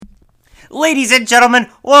Ladies and gentlemen,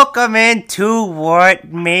 welcome into What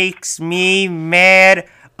Makes Me Mad,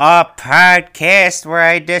 a podcast where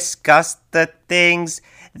I discuss the things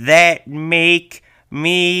that make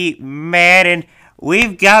me mad. And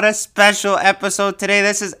we've got a special episode today.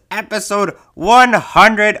 This is episode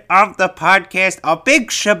 100 of the podcast, a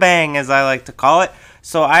big shebang as I like to call it.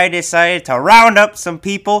 So I decided to round up some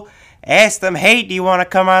people, ask them, hey, do you want to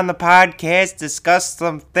come on the podcast, discuss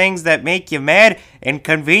some things that make you mad? And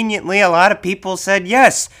conveniently, a lot of people said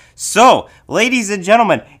yes. So, ladies and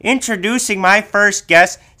gentlemen, introducing my first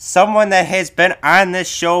guest, someone that has been on this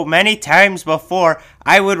show many times before.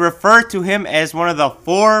 I would refer to him as one of the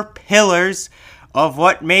 4 pillars of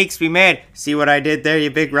what makes me mad. See what I did there, you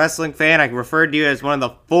big wrestling fan? I referred to you as one of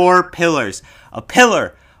the 4 pillars. A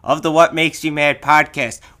pillar of the What Makes Me Mad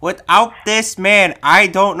podcast. Without this man, I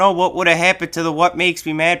don't know what would have happened to the What Makes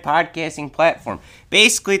Me Mad podcasting platform.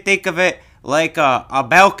 Basically, think of it like a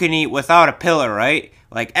balcony without a pillar, right?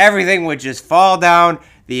 Like everything would just fall down,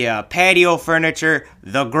 the patio furniture,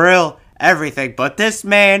 the grill, everything. But this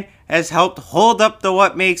man has helped hold up the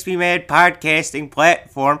What Makes Me Mad podcasting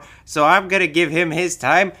platform. So I'm going to give him his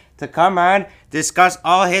time to come on, discuss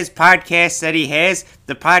all his podcasts that he has,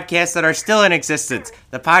 the podcasts that are still in existence,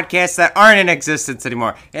 the podcasts that aren't in existence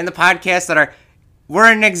anymore, and the podcasts that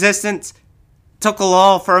were in existence, took a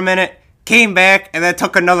lull for a minute, came back, and then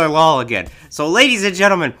took another lull again. So ladies and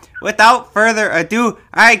gentlemen, without further ado,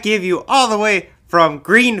 I give you all the way from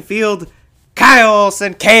Greenfield, Kyle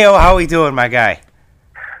Olson. KO, how we doing, my guy?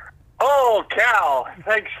 Oh, Cal,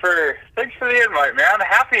 thanks for the invite, man.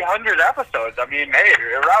 Happy 100 episodes. I mean, hey,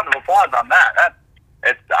 a round of applause on that.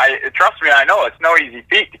 Trust me, I know it's no easy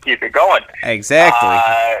feat to keep it going. Exactly.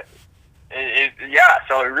 Yeah,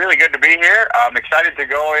 so really good to be here. I'm excited to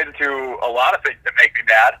go into a lot of things that make me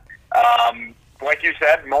mad. Like you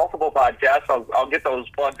said, multiple podcasts. I'll get those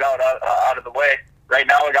plugs out of the way. Right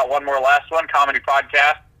now, we got one more last one, comedy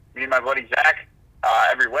podcast. Me and my buddy Zach.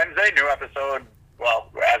 Every Wednesday, new episode. Well,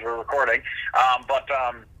 as we're recording,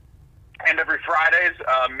 and every Fridays,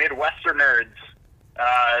 Midwestern Nerds.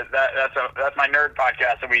 That's my nerd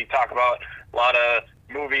podcast, and we talk about a lot of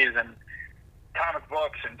movies and comic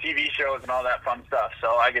books and TV shows and all that fun stuff.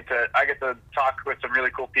 So I get to talk with some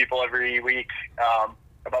really cool people every week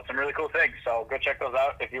about some really cool things. So go check those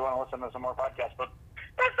out if you want to listen to some more podcasts. But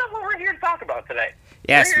that's not what we're here to talk about today.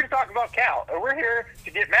 Yes. We're here to talk about Cal. We're here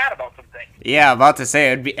to get mad about some things. Yeah, about to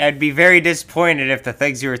say, I'd be very disappointed if the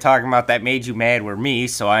things you were talking about that made you mad were me,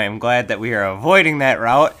 so I am glad that we are avoiding that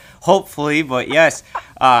route, hopefully, but yes.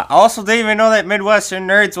 I also didn't even know that Midwestern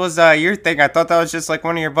Nerds was your thing. I thought that was just like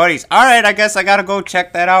one of your buddies. All right, I guess I gotta go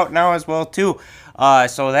check that out now as well, too.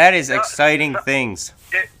 So that is exciting things.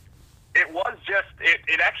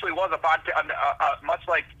 It actually was a podcast, much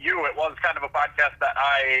like you, it was kind of a podcast that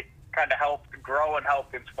I kind of helped grow and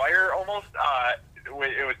helped inspire almost. It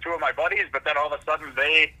was 2 of my buddies, but then all of a sudden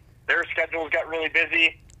their schedules got really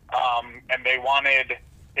busy, and they wanted,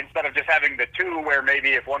 instead of just having the 2 where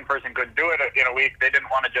maybe if one person couldn't do it in a week, they didn't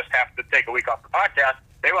want to just have to take a week off the podcast.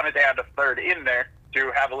 They wanted to add a 3rd in there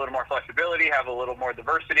to have a little more flexibility, have a little more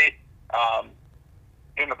diversity,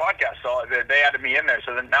 in the podcast, so they added me in there.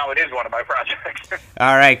 So then now it is one of my projects.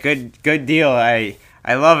 All right, good deal. I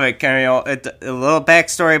love it. It's a little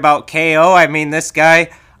backstory about KO. I mean, this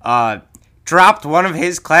guy dropped one of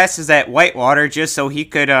his classes at Whitewater just so he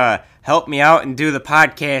could help me out and do the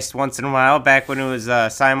podcast once in a while. Back when it was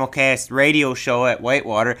a simulcast radio show at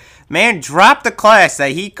Whitewater, man dropped a class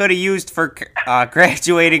that he could have used for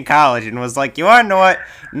graduating college and was like, "You want to know what?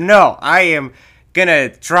 No, I am gonna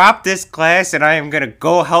drop this class and I am gonna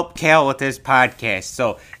go help Cal with his podcast."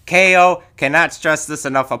 So KO, cannot stress this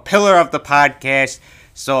enough, a pillar of the podcast.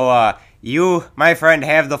 So you, my friend,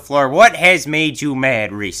 have the floor. What has made you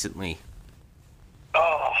mad recently?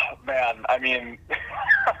 Oh man, I mean,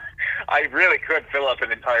 I really could fill up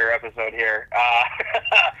an entire episode here,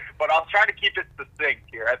 but I'll try to keep it succinct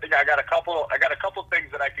here. I think I got a couple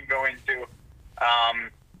things that I can go into.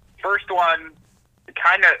 First one,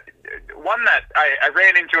 one that I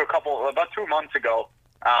ran into about 2 months ago.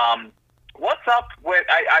 What's up with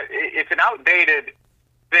it's an outdated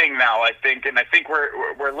thing now, I think, and I think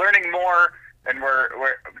we're learning more, and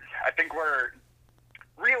I think we're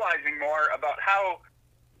realizing more about how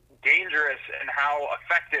dangerous and how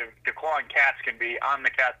effective declawing cats can be on the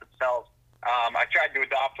cats themselves. I tried to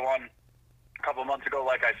adopt one a couple months ago,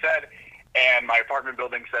 like I said, and my apartment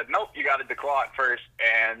building said, nope, you got to declaw it first,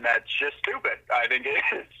 and that's just stupid. I think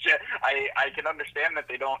it's just, I can understand that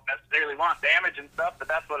they don't necessarily want damage and stuff, but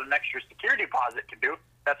that's what an extra security deposit can do.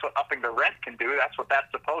 That's what upping the rent can do. That's what that's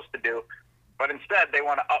supposed to do. But instead, they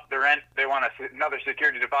want to up the rent, they want another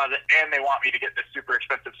security deposit, and they want me to get this super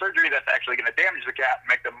expensive surgery that's actually going to damage the cat and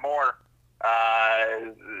make them more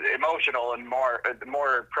emotional and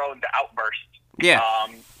more prone to outbursts. Yeah.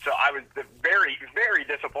 So I was very, very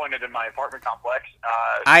disappointed in my apartment complex.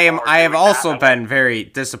 I have also been very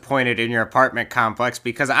disappointed in your apartment complex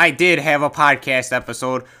because I did have a podcast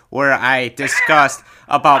episode where I discussed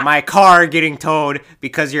about my car getting towed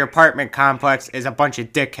because your apartment complex is a bunch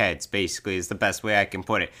of dickheads, basically, is the best way I can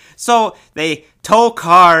put it. So they tow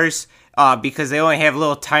cars because they only have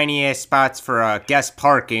little tiny ass spots for guest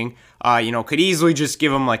parking. Could easily just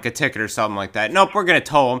give them like a ticket or something like that. Nope, we're going to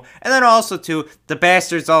tow them. And then also, too, the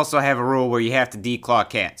bastards also have a rule where you have to declaw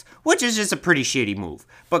cats, which is just a pretty shitty move.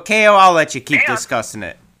 But, KO, I'll let you keep discussing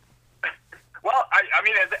it. Well, I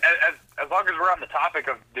mean, as long as we're on the topic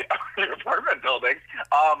of the apartment building,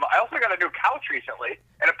 I also got a new couch recently.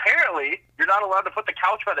 And apparently, you're not allowed to put the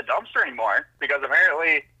couch by the dumpster anymore because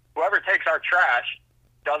apparently whoever takes our trash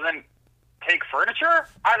doesn't take furniture?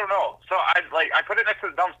 I don't know. So I put it next to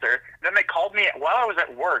the dumpster. And then they called me while I was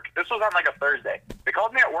at work. This was on like a Thursday. They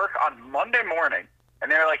called me at work on Monday morning, and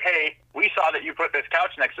they were like, "Hey, we saw that you put this couch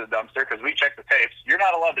next to the dumpster because we checked the tapes. You're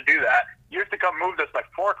not allowed to do that. You have to come move this by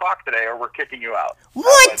 4 o'clock today, or we're kicking you out."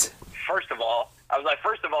 What? First of all,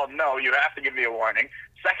 no. You have to give me a warning.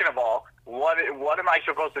 Second of all, what am I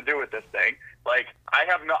supposed to do with this thing? Like, I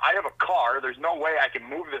have a car. There's no way I can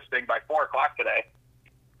move this thing by 4 o'clock today.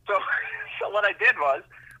 So what I did was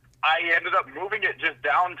I ended up moving it just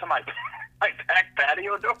down to my back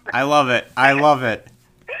patio door. I love it. So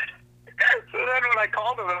then when I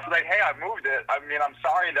called them, I was like, "Hey, I moved it. I mean, I'm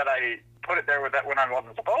sorry that I put it there with that when I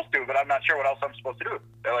wasn't supposed to, but I'm not sure what else I'm supposed to do."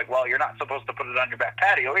 They're like, "Well, you're not supposed to put it on your back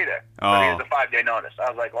patio either. So here's a 5-day notice." I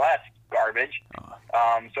was like, "Well, that's garbage."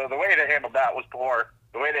 So the way they handled that was poor.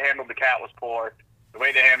 The way they handled the cat was poor. The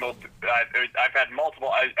way they handled, I've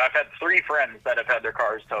had 3 friends that have had their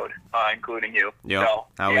cars towed, including you. Yep. So,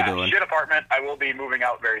 how we doing? Shit apartment. I will be moving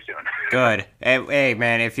out very soon. Good. Hey,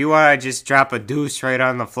 man, if you want to just drop a deuce right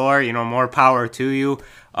on the floor, more power to you.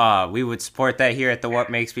 We would support that here at the What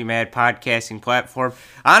Makes Me Mad podcasting platform.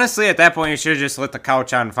 Honestly, at that point, you should have just lit the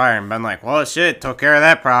couch on fire and been like, "Well, shit, took care of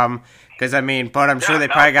that problem." But I'm sure they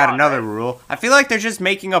probably got another rule. I feel like they're just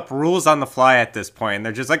making up rules on the fly at this point. And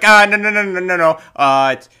they're just like, no.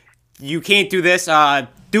 You can't do this.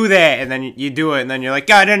 Do that. And then you do it. And then you're like,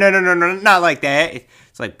 no, not like that.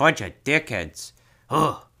 It's like a bunch of dickheads.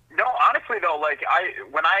 Ugh. No, honestly, though, like,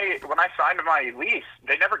 when I signed my lease,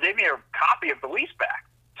 they never gave me a copy of the lease back.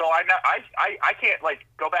 So I can't, like,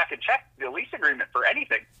 go back and check the lease agreement for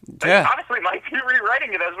anything. They honestly might be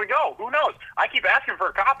rewriting it as we go. Who knows? I keep asking for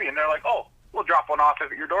a copy, and they're like, "Oh, we'll drop one off at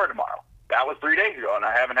your door tomorrow." That was 3 days ago, and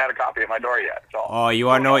I haven't had a copy at my door yet. So, you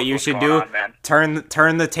want to know what you should do? Turn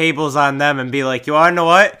the tables on them and be like, "You want to know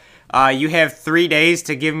what? You have 3 days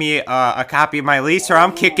to give me a copy of my lease, or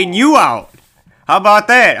I'm kicking you out. How about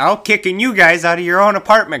that? I'm kicking you guys out of your own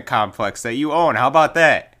apartment complex that you own. How about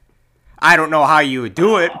that?" I don't know how you would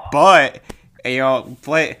do it, but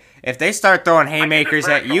if they start throwing haymakers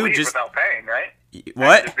at you, just without paying, right?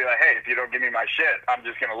 What? Just be like, "Hey, if you don't give me my shit, I'm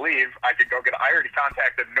just gonna leave. I could go get. I already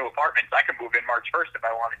contacted new apartments. I can move in March 1st if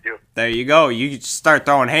I wanted to." There you go. You just start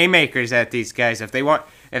throwing haymakers at these guys if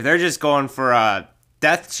they're just going for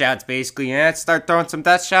death shots, basically. Start throwing some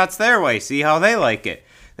death shots their way. See how they like it.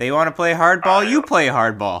 They want to play hardball. You play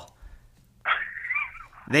hardball.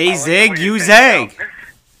 They zig, you zag.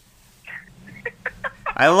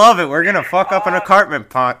 I love it. We're going to fuck up an apartment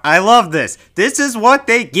pond. I love this. This is what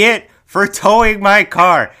they get for towing my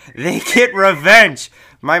car. They get revenge.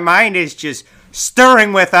 My mind is just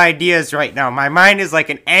stirring with ideas right now. My mind is like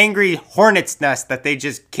an angry hornet's nest that they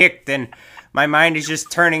just kicked, and my mind is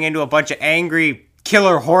just turning into a bunch of angry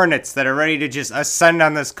killer hornets that are ready to just ascend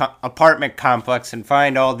on this apartment complex and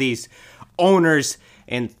find all these owners.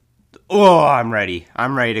 And, I'm ready.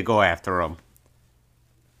 I'm ready to go after them.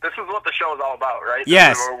 This is what the show is all about, right?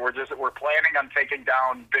 Yes. We're planning on taking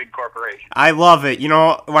down big corporations. I love it. When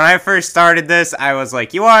I first started this, I was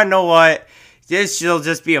like, you want to know what? This will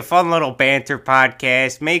just be a fun little banter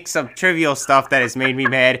podcast, make some trivial stuff that has made me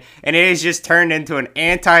mad, and it has just turned into an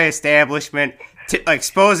anti-establishment,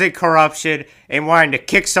 exposing corruption, and wanting to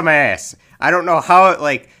kick some ass. I don't know how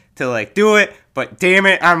to do it, but damn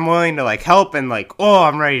it, I'm willing to help and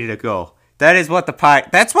I'm ready to go. That is what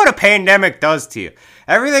that's what a pandemic does to you.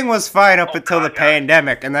 Everything was fine up until the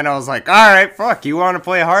pandemic, and then I was like, all right, fuck, you want to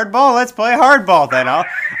play hardball? Let's play hardball then.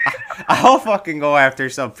 I'll fucking go after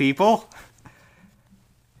some people.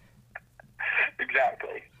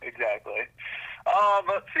 Exactly.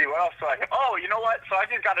 Let's see, what else do I have? Oh, you know what? So I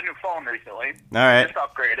just got a new phone recently. All right. Just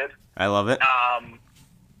upgraded. I love it.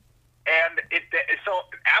 And so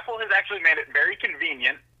Apple has actually made it very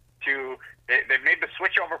convenient they've made the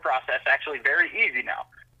switchover process actually very easy now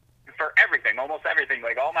for everything, almost everything.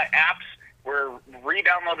 Like all my apps were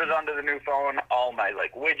re-downloaded onto the new phone, all my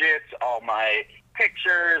like widgets, all my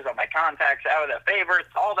pictures, all my contacts, out of the favorites,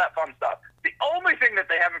 all that fun stuff. The only thing that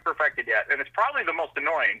they haven't perfected yet, and it's probably the most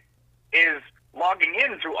annoying, is logging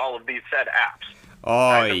into all of these said apps. Oh,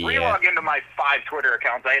 I had to re-log into my 5 Twitter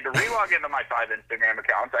accounts. I had to re-log into my 5 Instagram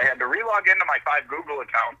accounts. I had to re-log into my 5 Google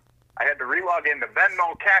accounts. I had to re-log into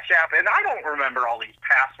Venmo, Cash App, and I don't remember all these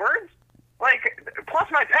passwords. Like, plus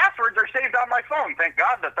my passwords are saved on my phone. Thank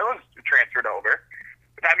God that those transferred over.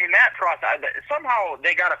 But, I mean, that process, somehow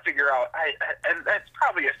they got to figure out, and that's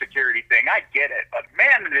probably a security thing. I get it. But,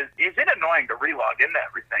 man, is it annoying to re-log into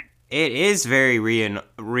everything. It is very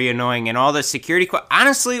re-annoying, and all the security.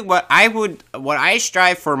 Honestly, what I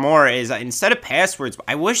strive for more is instead of passwords,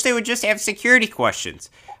 I wish they would just have security questions.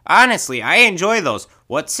 Honestly, I enjoy those.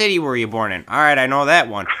 What city were you born in? All right, I know that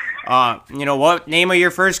one. You know what name of your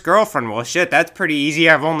first girlfriend? Well, shit, that's pretty easy.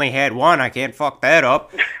 I've only had one. I can't fuck that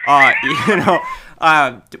up. You know,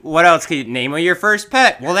 what else? Can you name of your first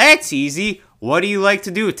pet? Well, that's easy. What do you like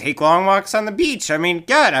to do? Take long walks on the beach. I mean,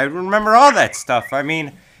 God, I remember all that stuff. I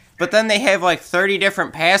mean. But then they have like 30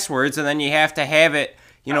 different passwords, and then you have to have it,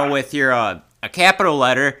 you know, with your a capital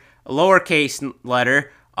letter, a lowercase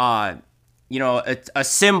letter, you know, a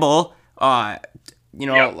symbol, you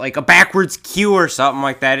know, like a backwards Q or something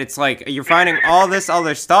like that. It's like you're finding all this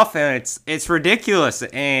other stuff, and it's ridiculous.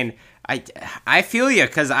 And I feel you,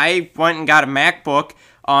 because I went and got a MacBook.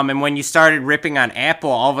 And when you started ripping on Apple,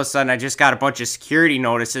 all of a sudden I just got a bunch of security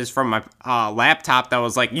notices from my laptop that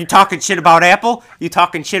was like, "You talking shit about Apple? You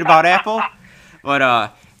talking shit about Apple?"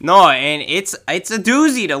 But no, and it's a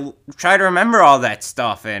doozy to try to remember all that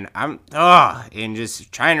stuff, and and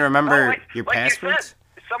just trying to remember your passwords.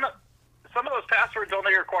 You said, some of those passwords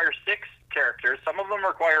only require 6 characters. Some of them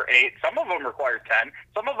require 8. Some of them require 10.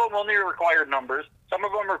 Some of them only require numbers. Some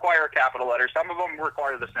of them require a capital letter. Some of them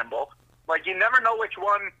require the symbol. Like, you never know which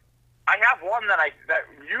one. I have one that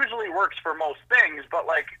usually works for most things, but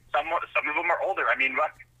like some of them are older. I mean,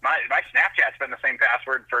 my Snapchat's been the same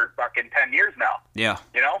password for fucking 10 years now. Yeah.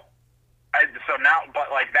 You know? So now,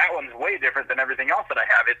 but like that one's way different than everything else that I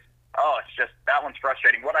have. It's just, that one's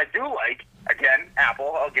frustrating. What I do like, again,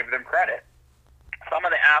 Apple, I'll give them credit. Some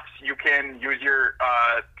of the apps, you can use your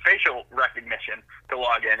facial recognition to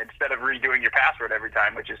log in instead of redoing your password every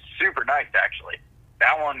time, which is super nice, actually.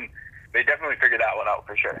 That one, they definitely figured that one out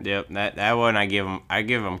for sure. Yep, that one I give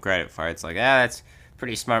them credit for. It's like, that's a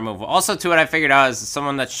pretty smart move. Also, too, what I figured out is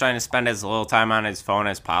someone that's trying to spend as little time on his phone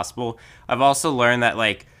as possible. I've also learned that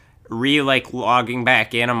logging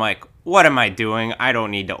back in, I'm like, what am I doing? I don't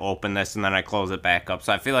need to open this, and then I close it back up.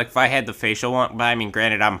 So I feel like if I had the facial one, but I mean,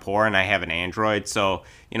 granted, I'm poor and I have an Android, so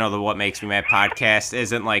you know the What Makes Me Mad podcast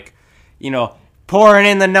isn't like, you know, pouring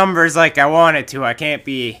in the numbers like I want it to. I can't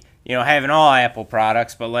be, you know, having all Apple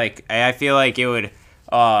products, but like I feel like it would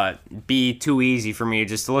be too easy for me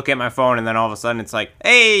just to look at my phone and then all of a sudden it's like,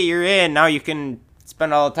 hey, you're in. Now you can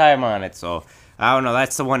spend all the time on it. So I don't know.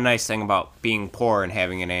 That's the one nice thing about being poor and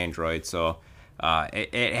having an Android. So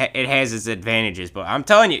it has its advantages. But I'm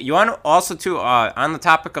telling you, you want to also too on the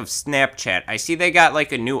topic of Snapchat. I see they got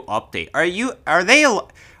like a new update. Are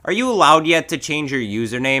you allowed yet to change your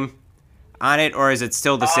username on it, or is it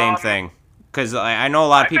still the same thing? Because I know a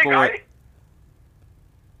lot of people were.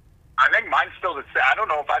 I think mine's still the same. I don't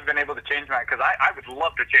know if I've been able to change mine, because I would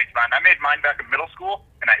love to change mine. I made mine back in middle school,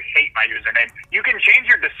 and I hate my username. You can change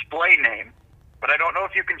your display name, but I don't know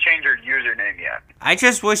if you can change your username yet. I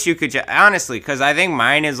just wish you could, honestly, because I think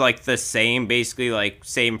mine is like the same, basically like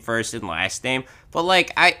same first and last name. But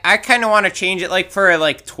like I kind of want to change it, like for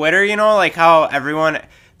like Twitter, you know, like how everyone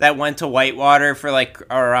that went to Whitewater for like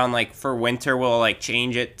around like for winter will like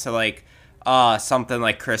change it to like something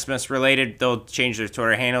like Christmas related. They'll change their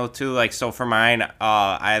Twitter handle to like, so for mine,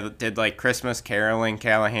 I did like Christmas caroling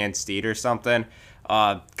Callahan Steed or something.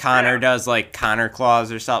 Connor does like Connor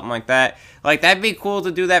Claus or something like that. Like that'd be cool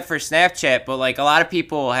to do that for Snapchat, but like a lot of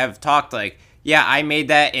people have talked like, yeah, I made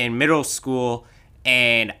that in middle school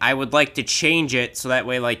and I would like to change it so that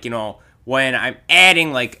way, like, you know, when I'm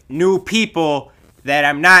adding like new people that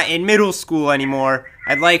I'm not in middle school anymore,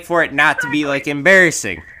 I'd like for it not to be like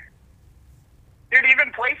embarrassing. Dude,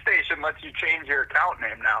 even PlayStation lets you change your account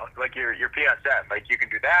name now, like your PSN. Like, you can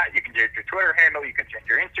do that. You can change your Twitter handle. You can change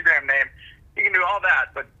your Instagram name. You can do all that,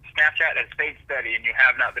 but Snapchat has stayed steady, and you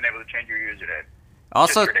have not been able to change your username.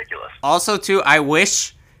 Also, it's ridiculous. Also, too, I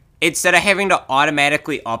wish instead of having to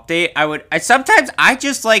automatically update, I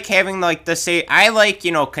just like having like I like,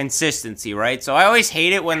 consistency, right? So I always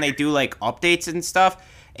hate it when they do like updates and stuff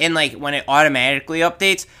and like when it automatically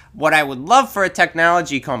updates. What I would love for a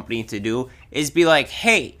technology company to do is be like,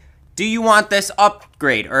 hey, do you want this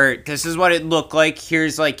upgrade? Or this is what it looked like.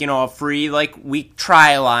 Here's like, a free like week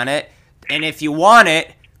trial on it. And if you want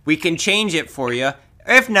it, we can change it for you.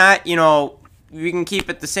 If not, we can keep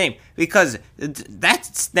it the same. Because that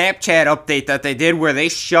Snapchat update that they did where they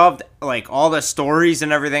shoved like all the stories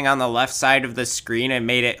and everything on the left side of the screen and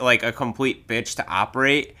made it like a complete bitch to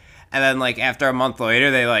operate. And then like after a month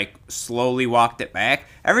later, they like slowly walked it back.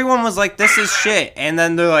 Everyone was like, this is shit. And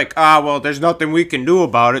then they're like, well, there's nothing we can do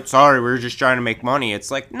about it. Sorry, we're just trying to make money. It's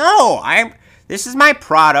like, no, this is my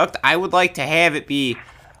product. I would like to have it be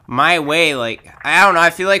my way. Like, I don't know. I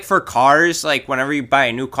feel like for cars, like whenever you buy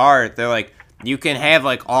a new car, they're like, you can have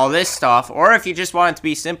like all this stuff, or if you just want it to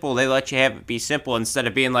be simple, they let you have it be simple instead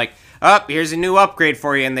of being like, here's a new upgrade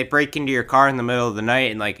for you, and they break into your car in the middle of the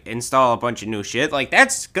night and like install a bunch of new shit. Like,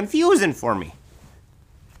 that's confusing for me.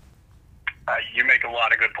 You make a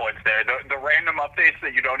lot of good points there. The random updates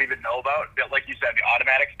that you don't even know about, like you said, the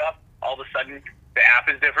automatic stuff, all of a sudden the app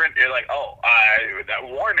is different. You're like, that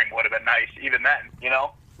warning would have been nice even then,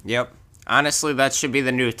 Yep. Honestly, that should be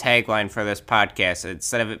the new tagline for this podcast.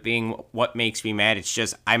 Instead of it being what makes me mad, it's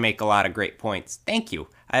just I make a lot of great points. Thank you.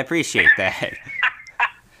 I appreciate that.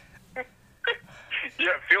 Yeah,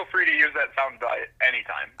 feel free to use that soundbite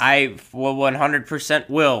anytime. I will 100%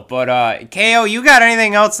 will. But, KO, you got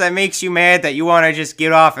anything else that makes you mad that you want to just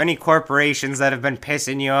get off? Any corporations that have been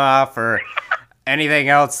pissing you off or anything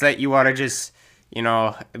else that you want to just,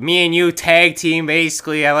 me and you tag team,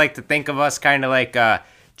 basically. I like to think of us kind of like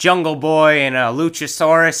Jungle Boy and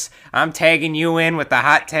Luchasaurus. I'm tagging you in with the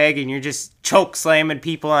hot tag, and you're just choke slamming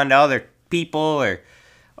people onto other people or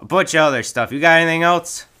a bunch of other stuff. You got anything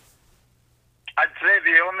else? I'd say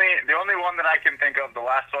the only one that I can think of, the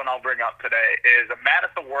last one I'll bring up today, is I'm mad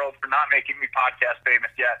at the world for not making me podcast famous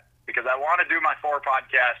yet, because I want to do my 4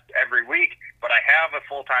 podcasts every week, but I have a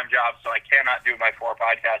full-time job, so I cannot do my 4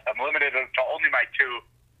 podcasts. I'm limited to only my 2,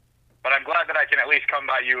 but I'm glad that I can at least come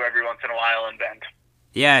by you every once in a while and vent.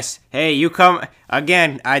 Yes. Hey, you come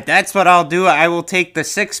again. That's what I'll do. I will take the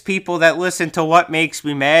 6 people that listen to What Makes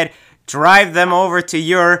Me Mad, drive them over to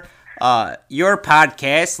your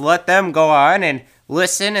podcast, let them go on and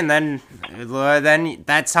listen, and then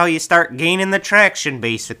that's how you start gaining the traction,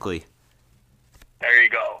 basically. There you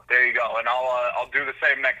go, and I'll do the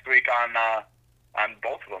same next week on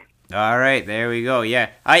both of them. All right, there we go.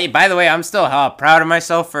 Yeah. By the way, I'm still proud of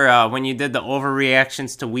myself for when you did the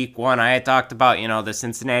overreactions to Week 1. I had talked about the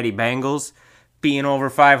Cincinnati Bengals being over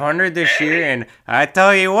 500 this year, and I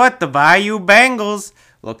tell you what, the Bayou Bengals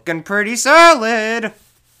looking pretty solid.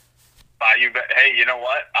 Hey, you know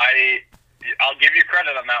what? I'll give you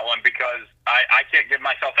credit on that one because I can't give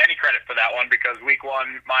myself any credit for that one because Week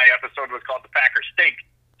 1 my episode was called The Packers Stink.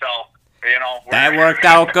 So. That worked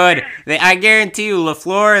out good. I guarantee you,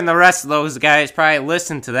 LaFleur and the rest of those guys probably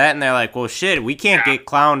listened to that and they're like, "Well, shit, we can't get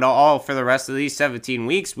clowned all for the rest of these 17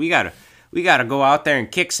 weeks. We gotta go out there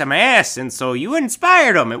and kick some ass." And so you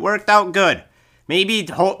inspired them. It worked out good. Maybe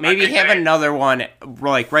have another one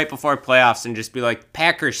like right before playoffs and just be like,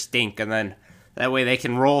 "Packers stink," and then that way they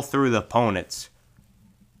can roll through the opponents.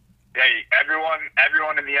 Hey,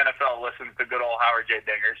 everyone in the NFL listens to good old Howard J.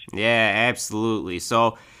 Dingers. Yeah, absolutely.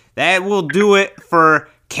 So. That will do it for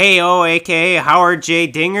KO, a.k.a. Howard J.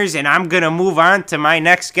 Dingers, and I'm going to move on to my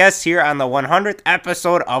next guest here on the 100th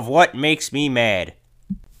episode of What Makes Me Mad.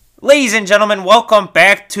 Ladies and gentlemen, welcome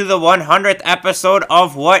back to the 100th episode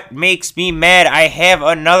of What Makes Me Mad. I have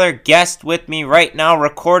another guest with me right now,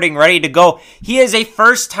 recording, ready to go. He is a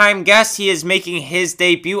first-time guest. He is making his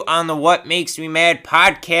debut on the What Makes Me Mad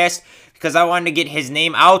podcast because I wanted to get his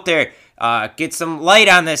name out there. Get some light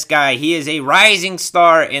on this guy. He is a rising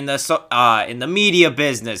star in the media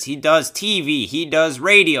business. He does TV. He does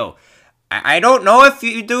radio. I don't know if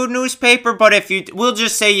you do newspaper, but we'll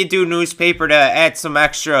just say you do newspaper to add some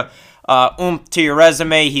extra oomph to your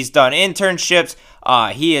resume. He's done internships.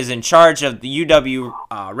 He is in charge of the UW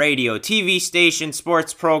radio TV station,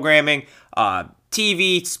 sports programming,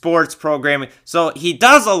 TV, sports programming. So he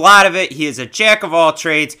does a lot of it. He is a jack of all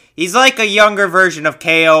trades. He's like a younger version of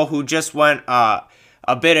KO who just went a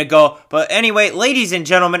bit ago. But anyway, ladies and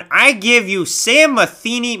gentlemen, I give you Sam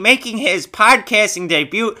Matheny making his podcasting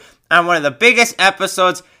debut on one of the biggest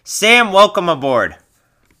episodes. Sam, welcome aboard.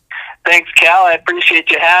 Thanks, Cal. I appreciate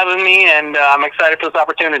you having me, and I'm excited for this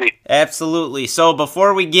opportunity. Absolutely. So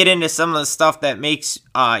before we get into some of the stuff that makes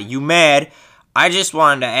you mad, I just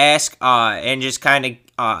wanted to ask and just kind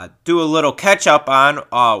do a little catch up on.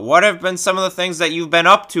 What have been some of the things that you've been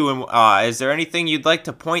up to, and is there anything you'd like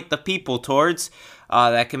to point the people towards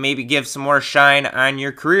that can maybe give some more shine on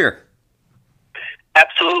your career?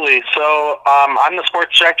 Absolutely. So I'm the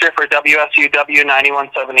sports director for WSUW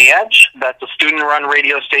 91.7 The Edge. That's a student-run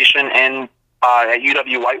radio station at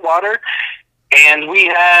UW Whitewater. And we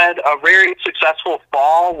had a very successful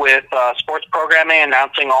fall with sports programming,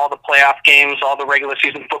 announcing all the playoff games, all the regular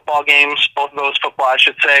season football games, both of those football, I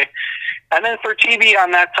should say. And then for TV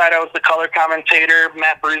on that side, I was the color commentator.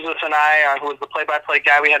 Matt Bruzis and I, who was the play-by-play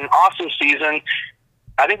guy, we had an awesome season.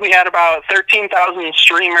 I think we had about 13,000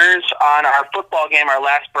 streamers on our football game, our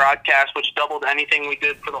last broadcast, which doubled anything we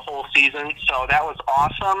did for the whole season. So that was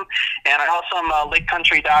awesome. And I also am Lake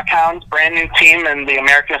Country Dockhounds, brand new team in the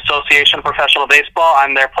American Association of Professional Baseball.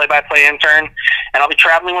 I'm their play-by-play intern, and I'll be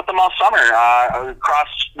traveling with them all summer across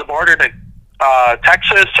the border to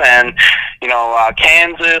Texas and,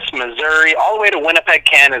 Kansas, Missouri, all the way to Winnipeg,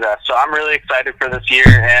 Canada. So I'm really excited for this year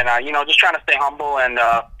and, just trying to stay humble and,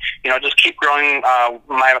 just keep growing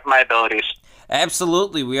my abilities.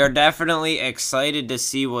 Absolutely. We are definitely excited to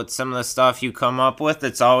see what some of the stuff you come up with.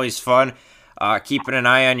 It's always fun keeping an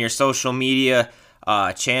eye on your social media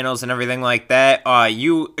channels and everything like that.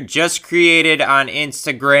 You just created on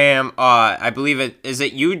Instagram, I believe is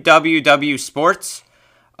it UWW Sports?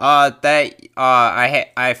 That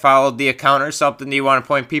I followed the account or something. Do you want to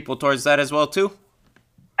point people towards that as well too?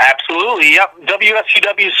 Absolutely. Yep.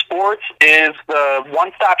 WSUW Sports is the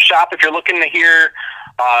one-stop shop if you're looking to hear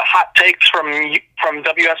hot takes from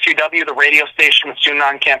WSUW, the radio station, the student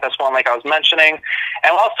on-campus one, like I was mentioning.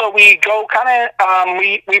 And also, we go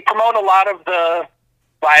we promote a lot of the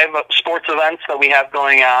live sports events that we have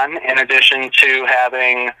going on. In addition to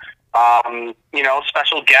having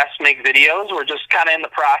special guests make videos. We're just kind of in the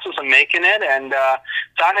process of making it, and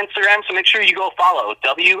it's on Instagram, so make sure you go follow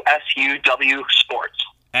WSUW Sports.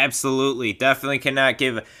 Absolutely. Definitely cannot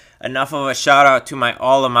give enough of a shout out to my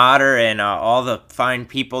alma mater and all the fine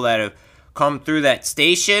people that have come through that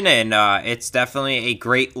station, and it's definitely a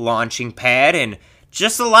great launching pad, and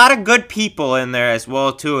just a lot of good people in there as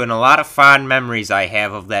well too, and a lot of fond memories I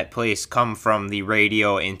have of that place come from the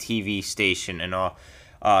radio and TV station and all.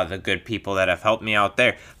 The good people that have helped me out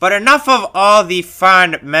there. But enough of all the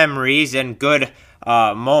fond memories and good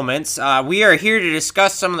moments. We are here to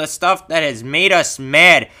discuss some of the stuff that has made us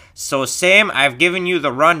mad. So, Sam, I've given you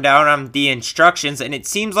the rundown on the instructions, and it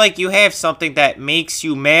seems like you have something that makes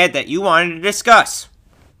you mad that you wanted to discuss.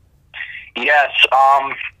 Yes.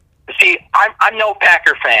 See, I'm no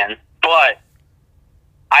Packer fan, but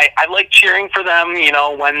I like cheering for them,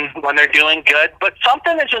 when they're doing good. But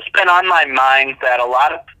something has just been on my mind that a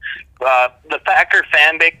lot of the Packer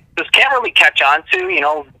fan base just can't really catch on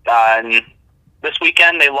to. And this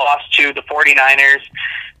weekend they lost to the 49ers.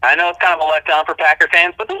 I know it's kind of a letdown for Packer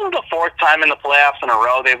fans, but this is the fourth time in the playoffs in a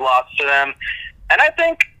row they've lost to them. And I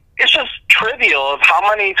think it's just trivial of how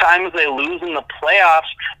many times they lose in the playoffs.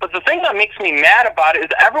 But the thing that makes me mad about it is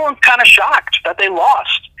everyone's kind of shocked that they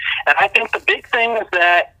lost. And I think the big thing is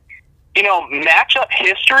that, matchup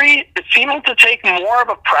history is seeming to take more of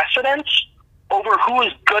a precedence over who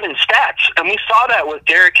is good in stats. And we saw that with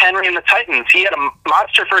Derrick Henry and the Titans. He had a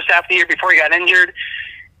monster first half of the year before he got injured.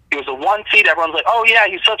 He was a 1 seed. Everyone's like, oh, yeah,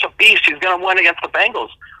 he's such a beast. He's going to win against the Bengals.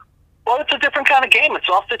 Well, it's a different kind of game. It's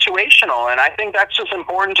all situational. And I think that's just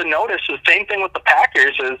important to notice. The same thing with the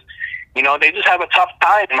Packers is, they just have a tough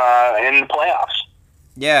time in the playoffs.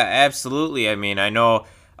 Yeah, absolutely. I mean, I know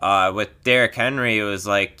with Derrick Henry, it was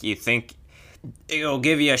like you think it'll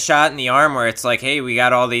give you a shot in the arm where it's like, hey, we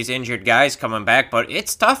got all these injured guys coming back. But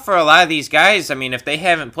it's tough for a lot of these guys. I mean, if they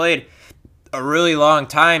haven't played a really long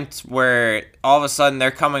time where all of a sudden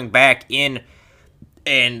they're coming back in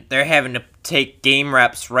and they're having to take game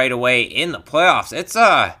reps right away in the playoffs, it's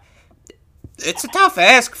a tough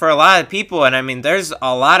ask for a lot of people. And I mean, there's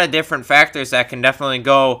a lot of different factors that can definitely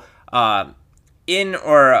go in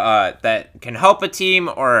or that can help a team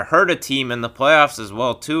or hurt a team in the playoffs as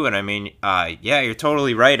well too. And I mean, yeah, you're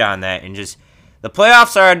totally right on that. And just the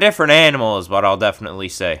playoffs are a different animal is what I'll definitely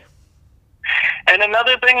say. And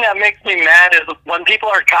another thing that makes me mad is when people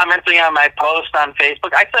are commenting on my post on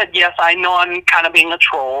Facebook. I said, yes, I know I'm kind of being a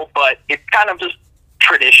troll, but it's kind of just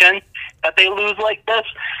tradition that they lose like this.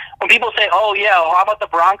 When people say, oh, yeah, well, how about the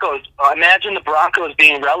Broncos? Imagine the Broncos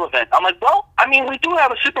being relevant. I'm like, well, I mean, we do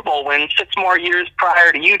have a Super Bowl win 6 more years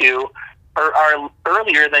prior to you do, or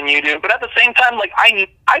earlier than you do. But at the same time, like,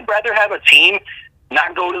 I'd rather have a team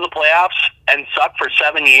not go to the playoffs and suck for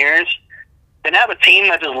 7 years than have a team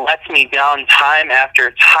that just lets me down time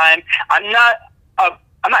after time. I'm not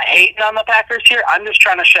I'm not hating on the Packers here. I'm just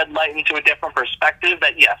trying to shed light into a different perspective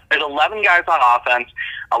that, yes, there's 11 guys on offense,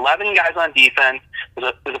 11 guys on defense.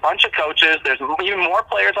 There's a bunch of coaches. There's even more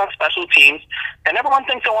players on special teams. And everyone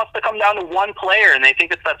thinks it wants to come down to one player, and they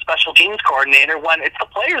think it's that special teams coordinator when it's the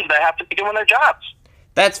players that have to be doing their jobs.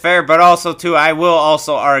 That's fair, but also, too, I will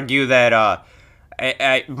also argue that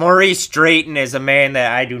Maurice Drayton is a man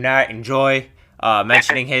that I do not enjoy.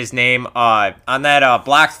 Mentioning his name on that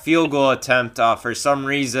blocked field goal attempt for some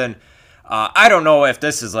reason. I don't know if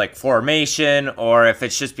this is like formation or if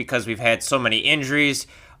it's just because we've had so many injuries.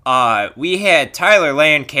 We had Tyler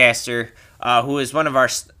Lancaster, who is one of our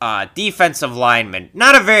defensive linemen.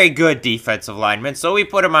 Not a very good defensive lineman, so we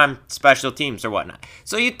put him on special teams or whatnot.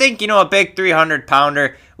 So you'd think, a big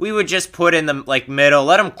 300-pounder, we would just put in the middle,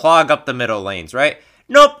 let him clog up the middle lanes, right?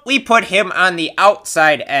 Nope, we put him on the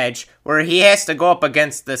outside edge where he has to go up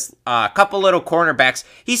against this couple little cornerbacks.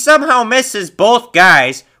 He somehow misses both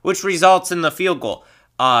guys, which results in the field goal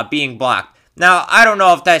being blocked. Now, I don't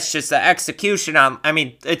know if that's just the execution on... I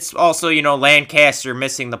mean, it's also, Lancaster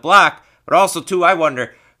missing the block, but also, too, I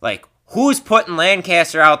wonder, who's putting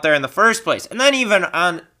Lancaster out there in the first place? And then even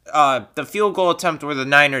on the field goal attempt where the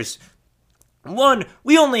Niners won,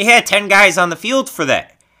 we only had 10 guys on the field for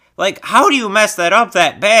that. How do you mess that up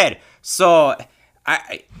that bad? So,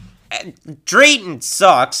 Drayton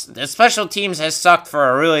sucks. The special teams has sucked for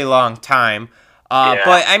a really long time.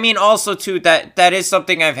 But, I mean, also, too, that is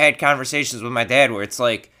something I've had conversations with my dad where it's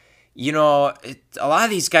a lot of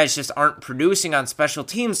these guys just aren't producing on special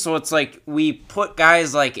teams. So, it's we put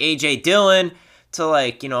guys like A.J. Dillon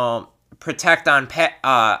to, protect on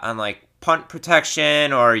punt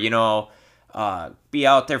protection or, be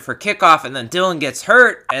out there for kickoff, and then Dillon gets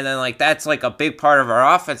hurt, and then that's a big part of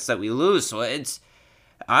our offense that we lose. So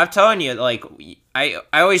I'm telling you, I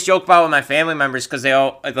always joke about with my family members because they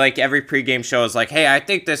all every pregame show is hey, I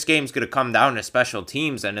think this game's gonna come down to special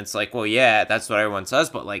teams, and it's well, yeah, that's what everyone says,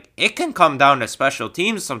 but it can come down to special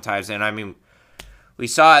teams sometimes, and I mean, we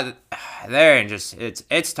saw it there, and just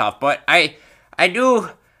it's tough, but I do,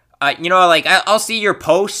 I'll see your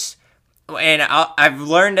posts. And I've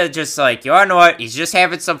learned to just you know what, he's just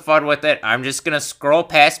having some fun with it. I'm just going to scroll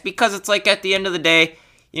past because it's at the end of the day,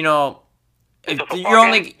 you're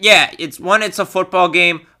only, it's a football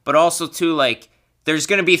game, but also too, there's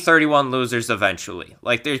going to be 31 losers eventually.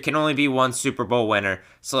 There can only be one Super Bowl winner.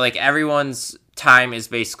 So everyone's time is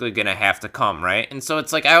basically going to have to come, right? And so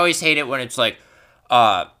it's I always hate it when it's a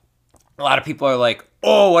lot of people are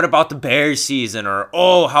oh, what about the Bears season? Or,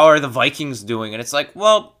 oh, how are the Vikings doing? And it's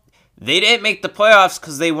well, they didn't make the playoffs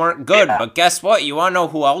because they weren't good. Yeah. But guess what? You want to know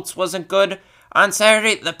who else wasn't good on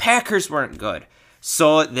Saturday? The Packers weren't good.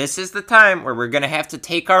 So this is the time where we're going to have to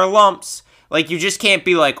take our lumps. You just can't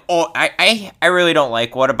be oh, I really don't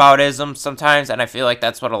like whataboutism sometimes. And I feel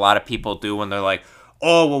that's what a lot of people do when they're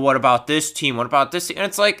oh, well, what about this team? What about this team? And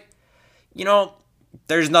it's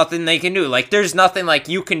there's nothing they can do. There's nothing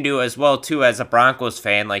you can do as well, too, as a Broncos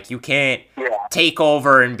fan. You can't take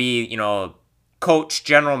over and be, coach,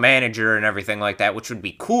 general manager, and everything like that, which would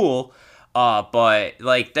be cool. But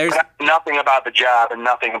there's nothing about the job and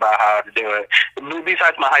nothing about how to do it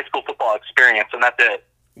besides my high school football experience, and that's it.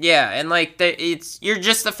 Yeah, and you're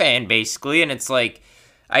just a fan basically, and it's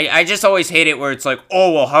I just always hate it where it's oh,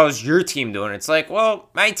 well, how's your team doing? It's well,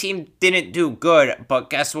 my team didn't do good, but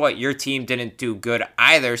guess what? Your team didn't do good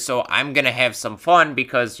either. So I'm gonna have some fun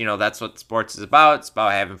because that's what sports is about. It's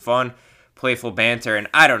about having fun. Playful banter, and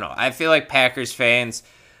I don't know. I feel Packers fans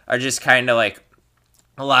are just kind of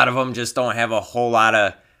a lot of them just don't have a whole lot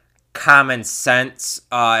of common sense.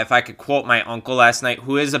 If I could quote my uncle last night,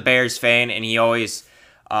 who is a Bears fan, and he always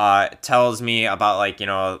tells me about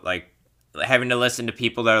having to listen to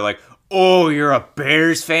people that are oh, you're a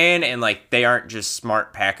Bears fan, and they aren't just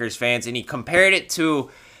smart Packers fans, and he compared it to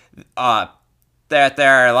that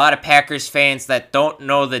there are a lot of Packers fans that don't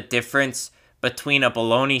know the difference between a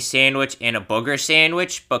bologna sandwich and a booger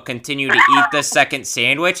sandwich, but continue to eat the second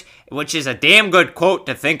sandwich, which is a damn good quote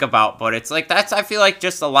to think about, but it's that's, I feel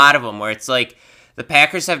just a lot of them, where it's the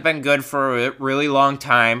Packers have been good for a really long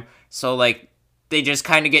time, so they just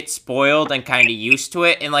kind of get spoiled and kind of used to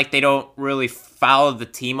it, and they don't really follow the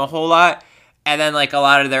team a whole lot, and then a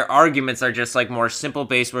lot of their arguments are just more simple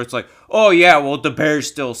based, where it's oh yeah, well, the Bears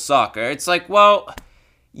still suck, or it's well,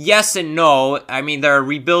 yes and no. I mean, they're a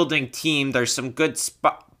rebuilding team. There's some good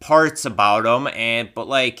parts about them, but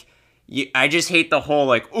I just hate the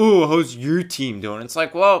whole oh, how's your team doing? It's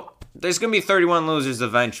well, there's gonna be 31 losers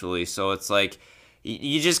eventually, so it's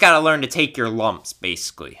you just gotta learn to take your lumps,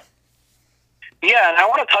 basically. Yeah, and I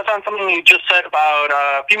want to touch on something you just said about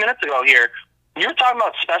a few minutes ago here. you're talking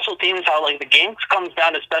about special teams, how like the game comes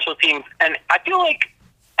down to special teams, and I feel like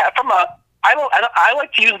I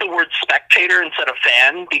like to use the word spectator instead of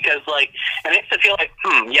fan because like it makes it feel like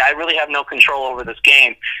yeah, I really have no control over this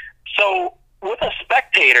game. So with a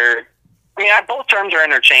spectator, I mean, both terms are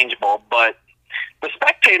interchangeable, but the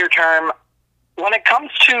spectator term, when it comes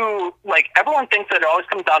to, like, everyone thinks that it always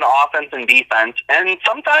comes down to offense and defense, and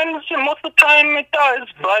sometimes, and most of the time, it does,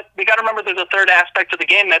 but we got to remember there's a third aspect of the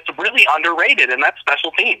game that's really underrated, and that's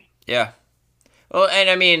special teams. Yeah. Well, and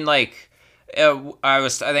I mean, like, I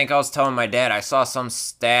think I was telling my dad, I saw some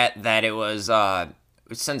stat that it was,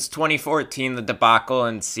 since 2014, the debacle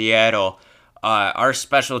in Seattle, our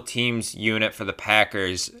special teams unit for the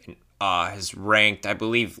Packers has ranked, I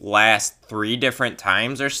believe, last 3 different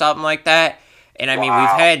times or something like that. And I mean, we've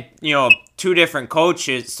had, 2 different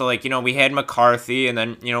coaches. So, like, we had McCarthy and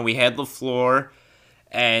then, we had LaFleur.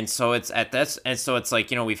 And so it's like,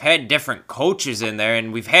 we've had different coaches in there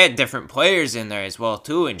and we've had different players in there as well,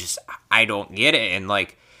 too. And just, I don't get it. And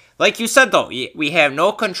like you said, though, we have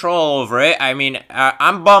no control over it. I mean,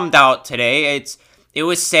 I'm bummed out today. It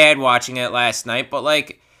was sad watching it last night, but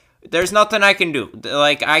like, there's nothing I can do.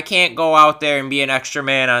 Like, I can't go out there and be an extra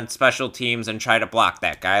man on special teams and try to block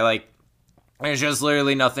that guy. Like, there's just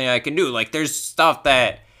literally nothing I can do. Like, there's stuff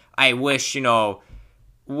that I wish,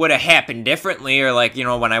 would have happened differently. Or, like,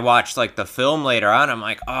 when I watched, like, the film later on, I'm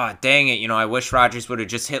like, oh, dang it. I wish Rodgers would have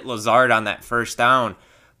just hit Lazard on that first down.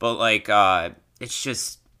 But, like, it's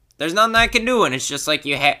just, there's nothing I can do. And it's just like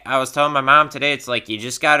I was telling my mom today, it's like you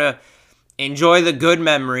just got to enjoy the good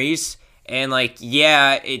memories. And, like,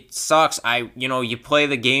 yeah, it sucks. You play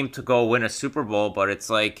the game to go win a Super Bowl, but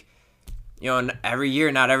it's like, every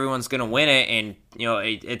year not everyone's going to win it. And,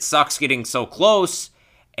 it sucks getting so close.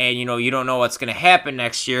 And, you don't know what's going to happen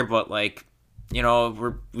next year. But, like,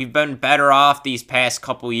 we've been better off these past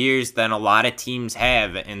couple years than a lot of teams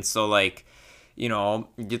have. And so, like,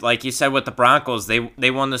 like you said with the Broncos,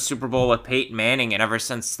 they won the Super Bowl with Peyton Manning. And ever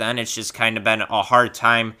since then, it's just kind of been a hard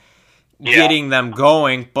time getting them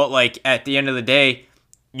going. But, like, at the end of the day,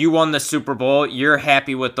 you won the Super Bowl. You're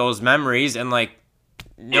happy with those memories. And, like,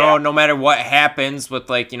 no matter what happens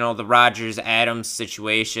with, like, the Rodgers-Adams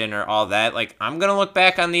situation or all that, like, I'm going to look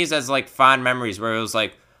back on these as, like, fond memories where it was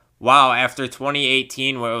like, wow, after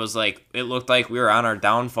 2018 where it was like, it looked like we were on our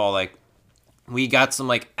downfall, like, we got some,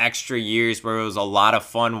 like, extra years where it was a lot of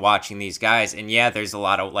fun watching these guys. And, yeah, there's a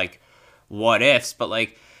lot of, like, what-ifs, but,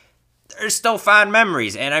 like, there's still fond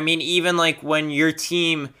memories. And, I mean, even, like, when your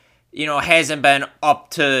team, hasn't been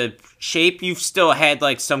up to shape, you've still had,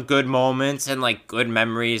 like, some good moments and, like, good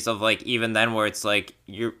memories of, like, even then where it's, like,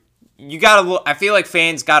 you gotta look, I feel like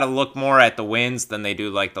fans gotta look more at the wins than they do,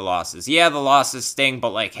 like, the losses. Yeah, the losses sting,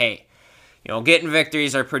 but, like, hey, getting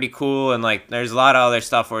victories are pretty cool, and, like, there's a lot of other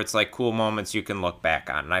stuff where it's, like, cool moments you can look back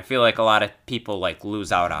on. And I feel like a lot of people, like,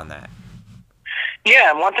 lose out on that.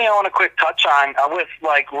 Yeah, and one thing I want to quick touch on with,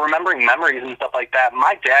 like, remembering memories and stuff like that,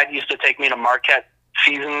 my dad used to take me to Marquette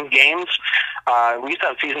season games. We used to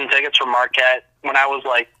have season tickets for Marquette when I was,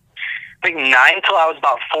 like, I think 9 till I was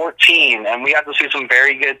about 14, and we got to see some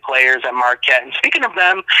very good players at Marquette. And speaking of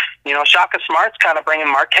them, Shaka Smart's kind of bringing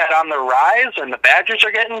Marquette on the rise, and the Badgers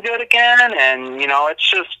are getting good again, and,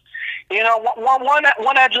 it's just,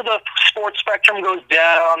 one edge of the sports spectrum goes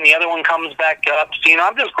down, the other one comes back up. So,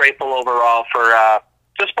 I'm just grateful overall for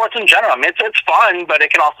just sports in general. I mean, it's fun, but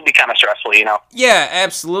it can also be kind of stressful, Yeah,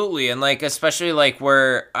 absolutely. And, like, especially, like,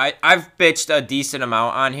 where I've bitched a decent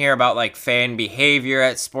amount on here about, like, fan behavior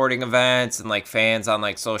at sporting events and, like, fans on,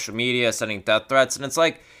 like, social media sending death threats. And it's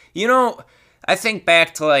like, I think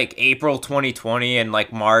back to, like, April 2020 and,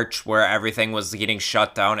 like, March where everything was getting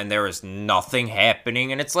shut down and there was nothing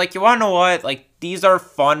happening. And it's like, you want to know what? Like, these are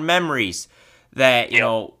fun memories that,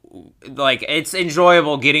 like, it's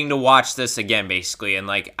enjoyable getting to watch this again, basically. And,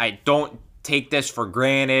 like, I don't take this for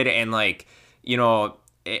granted. And, like,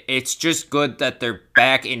 it's just good that they're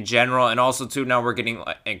back in general. And also, too, now we're getting,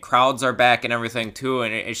 and crowds are back and everything, too.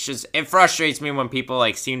 And it's just, it frustrates me when people,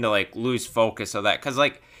 like, seem to, like, lose focus of that. Because,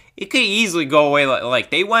 like, it could easily go away.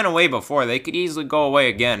 Like, they went away before. They could easily go away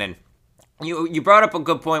again. And you brought up a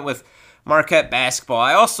good point with Marquette basketball.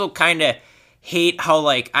 I also kind of hate how,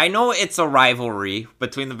 like, I know it's a rivalry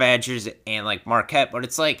between the Badgers and, like, Marquette, but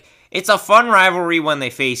it's, like, it's a fun rivalry when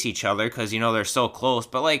they face each other because, they're so close.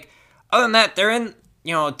 But, like, other than that, they're in,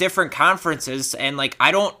 different conferences. And, like,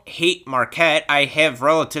 I don't hate Marquette. I have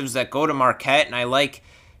relatives that go to Marquette, and I like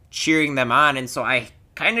cheering them on. And so I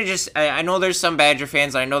kind of just, I know there's some Badger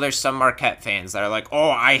fans, I know there's some Marquette fans that are like,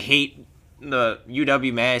 oh, I hate the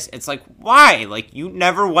UW Mass. It's like, why? Like, you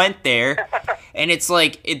never went there. And it's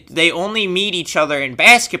like they only meet each other in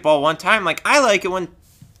basketball one time. Like, I like it when,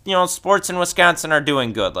 sports in Wisconsin are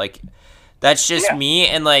doing good. Like, that's just me.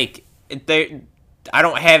 And, like, I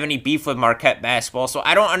don't have any beef with Marquette basketball, so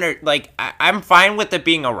I don't I'm fine with it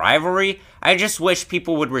being a rivalry. I just wish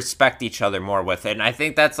people would respect each other more with it. And I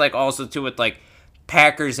think that's, like, also, too, with, like,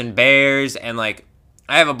 Packers and Bears. And, like,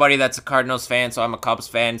 I have a buddy that's a Cardinals fan, so I'm a Cubs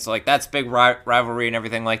fan. So, like, that's big rivalry and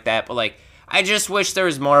everything like that. But, like, I just wish there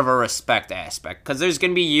was more of a respect aspect. Because there's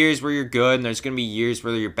going to be years where you're good, and there's going to be years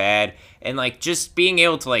where you're bad. And, like, just being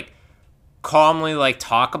able to, like, calmly, like,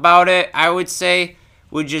 talk about it, I would say,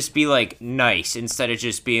 would just be, like, nice. Instead of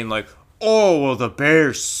just being like, oh, well, the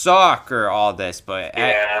Bears suck or all this. But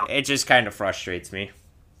it just kind of frustrates me.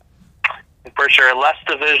 For sure. Less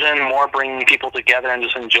division, more bringing people together and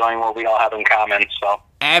just enjoying what we all have in common. So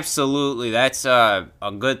absolutely. That's a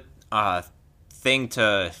good thing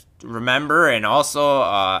to remember. And also,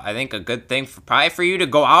 I think a good thing probably for you to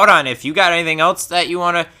go out on. If you got anything else that you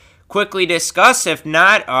want to quickly discuss. If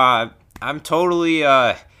not, I'm totally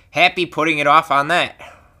happy putting it off on that.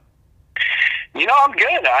 I'm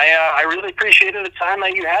good. I really appreciated the time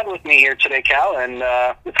that you had with me here today, Cal. And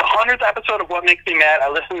it's the 100th episode of What Makes Me Mad. I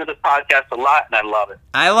listen to this podcast a lot, and I love it.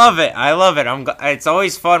 I love it. It's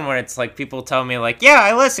always fun when it's like people tell me, like, yeah,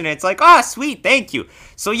 I listen. It's like, oh, sweet, thank you.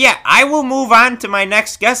 So, yeah, I will move on to my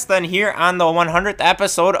next guest then here on the 100th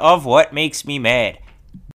episode of What Makes Me Mad.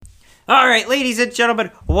 All right, ladies and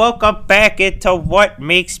gentlemen, welcome back into What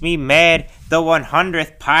Makes Me Mad, the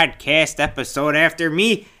 100th podcast episode after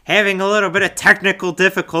me having a little bit of technical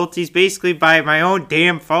difficulties, basically by my own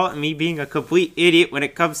damn fault and me being a complete idiot when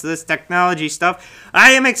it comes to this technology stuff.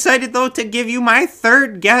 I am excited, though, to give you my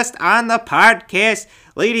third guest on the podcast.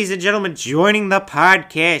 Ladies and gentlemen, joining the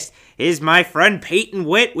podcast is my friend Peyton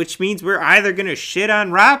Witt, which means we're either going to shit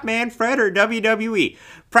on Rob Manfred or WWE.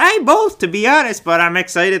 Probably both, to be honest, but I'm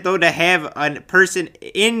excited, though, to have a person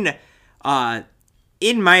in my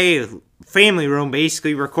family room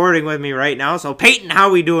basically recording with me right now. So, Peyton, how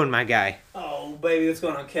we doing, my guy? Oh, baby, what's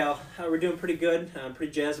going on, Cal? We're doing pretty good. I'm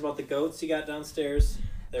pretty jazzed about the goats you got downstairs.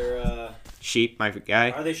 They're, sheep, my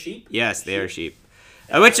guy. Are they sheep? Yes, they are sheep.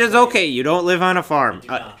 Which is okay. You don't live on a farm.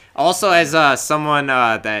 Also, as someone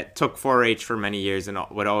that took 4-H for many years and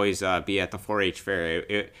would always be at the 4-H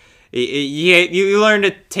fair, you learn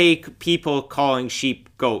to take people calling sheep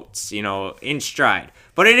goats, in stride.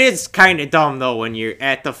 But it is kind of dumb, though, when you're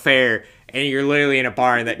at the fair and you're literally in a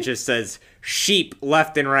barn that just says sheep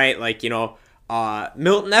left and right, like, Milton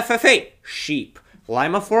FFA, sheep.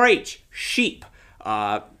 Lima 4-H, sheep.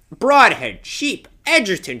 Broadhead, sheep.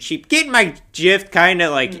 Edgerton, sheep. Getting my gist, kind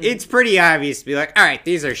of, like, it's pretty obvious to be like, all right,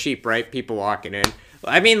 these are sheep, right? People walking in.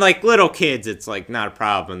 I mean, like, little kids, it's, like, not a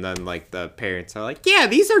problem. Then, like, the parents are like, yeah,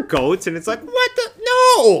 these are goats. And it's like, what the?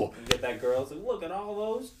 No! You get that girl, it's like, look at all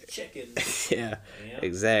those chickens. Yeah,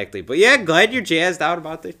 exactly. But, yeah, glad you're jazzed out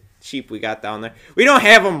about the sheep we got down there. We don't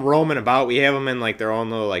have them roaming about. We have them in, like, their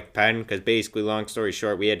own little, like, pen. Because, basically, long story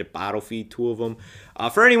short, we had to bottle feed 2 of them.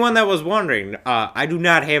 For anyone that was wondering, I do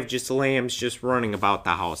not have just lambs just running about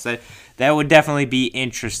the house. That would definitely be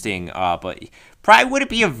interesting, but probably wouldn't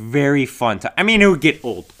be a very fun time. I mean, it would get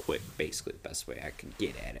old quick, basically, the best way I could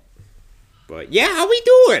get at it. But, yeah, how we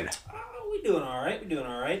doing? We're doing all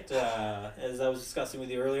right. As I was discussing with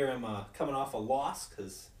you earlier, I'm coming off a loss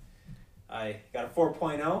because I got a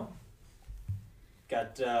 4.0.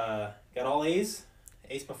 Got all A's.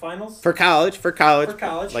 Aced my finals. For college.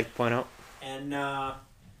 Like to point out. And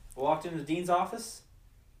walked into the dean's office,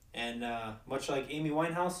 and much like Amy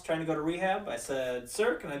Winehouse trying to go to rehab, I said,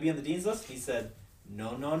 "Sir, can I be on the dean's list?" He said,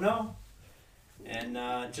 No.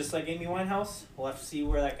 And just like Amy Winehouse, we'll have to see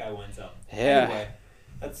where that guy winds up. Yeah. Anyway,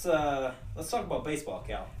 let's talk about baseball,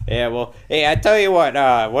 Cal. Yeah, well, hey, I tell you what,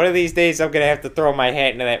 one of these days I'm going to have to throw my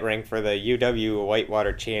hat into that ring for the UW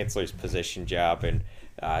Whitewater Chancellor's position job and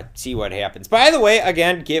see what happens. By the way,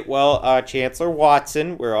 again, get well, Chancellor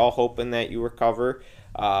Watson. We're all hoping that you recover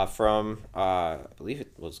from, I believe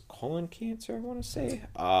it was colon cancer, I want to say.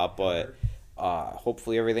 But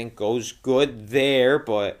hopefully everything goes good there.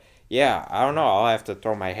 But, yeah, I don't know. I'll have to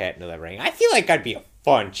throw my hat into that ring. I feel like I'd be a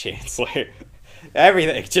fun Chancellor.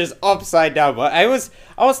 Everything just upside down. But I was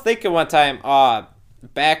thinking one time,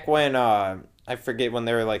 back when, I forget when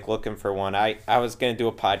they were, like, looking for one, I was going to do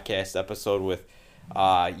a podcast episode with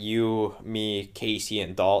you, me, Casey,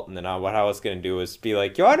 and Dalton, and what I was going to do was be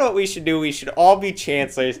like, you know what we should do? We should all be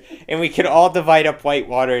chancellors, and we could all divide up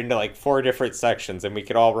Whitewater into, like, 4 different sections, and we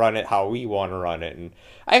could all run it how we want to run it, and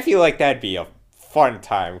I feel like that'd be a fun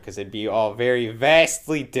time, because it'd be all very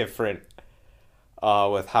vastly different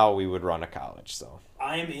with how we would run a college, so.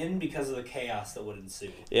 I am in because of the chaos that would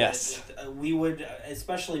ensue. Yes. We would,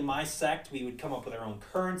 especially my sect, we would come up with our own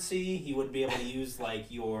currency. You wouldn't be able to use like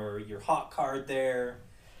your hot card there.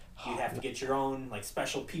 You'd have to get your own like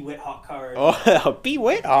special P-Wit hot card. Oh, a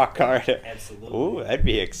P-Wit hot card. Absolutely. Ooh, that'd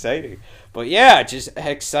be exciting. But yeah, just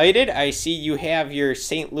excited. I see you have your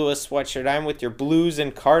St. Louis sweatshirt on with your Blues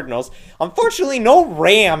and Cardinals. Unfortunately, no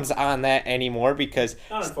Rams on that anymore because...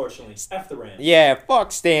 Not unfortunately. F the Rams. Yeah,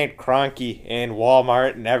 fuck Stan Kroenke and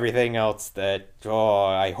Walmart and everything else that... Oh,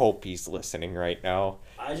 I hope he's listening right now.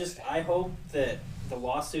 I hope that the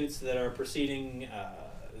lawsuits that are proceeding...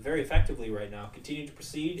 very effectively right now continue to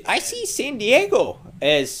proceed. I see San Diego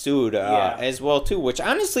as sued as well too, which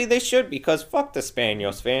honestly they should because fuck the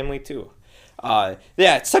Spanos family too. Yeah,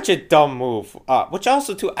 it's such a dumb move. Which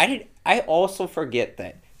also too, I also forget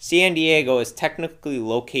that San Diego is technically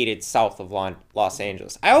located south of Los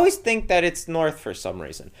Angeles. I always think that it's north for some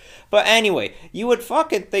reason. But anyway, you would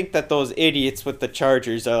fucking think that those idiots with the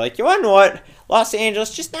Chargers are like, you wanna know what? Los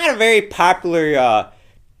Angeles, just not a very popular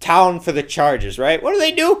town for the Chargers, right? What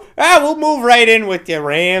do? We'll move right in with the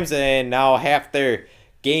Rams, and now half their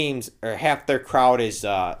games, or half their crowd is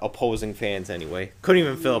opposing fans anyway. Couldn't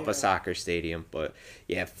even fill up a soccer stadium, but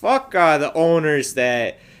yeah, fuck the owners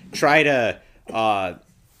that try to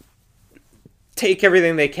take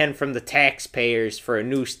everything they can from the taxpayers for a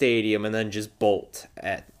new stadium and then just bolt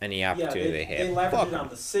at any opportunity they have. They leverage it on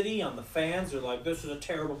the city, on the fans. They're like, this is a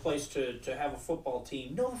terrible place to have a football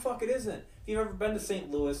team. No, the fuck it isn't. If you've ever been to St.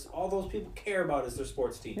 Louis, all those people care about is their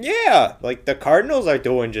sports team. Yeah, like the Cardinals are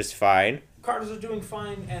doing just fine. Cardinals are doing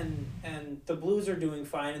fine, and the Blues are doing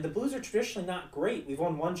fine. And the Blues are traditionally not great. We've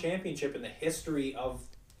won one championship in the history of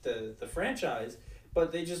the franchise,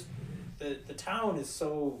 but they just the town is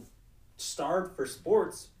so starved for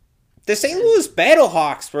sports. The St. Louis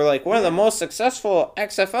Battlehawks were like one of the most successful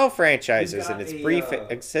XFL franchises in its brief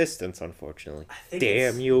existence, unfortunately.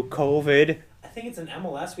 Damn you, COVID. I think it's an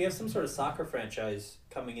MLS. We have some sort of soccer franchise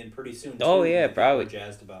coming in pretty soon. Oh, yeah, probably. We're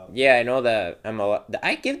jazzed about. Yeah, I know the MLS.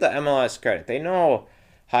 I give the MLS credit. They know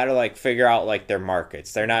how to like figure out like their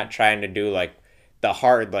markets. They're not trying to do like the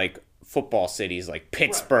hard like football cities like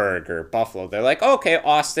Pittsburgh or Buffalo. They're like, okay,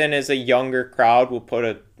 Austin is a younger crowd. We'll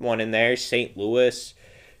put one in there. St. Louis,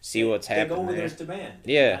 see what's happening. They go where there's demand.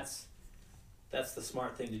 Yeah, that's the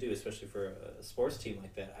smart thing to do, especially for a sports team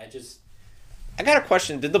like that. I got a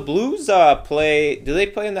question. Did the Blues play? Do they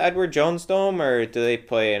play in the Edward Jones Dome or do they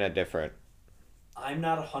play in a different? I'm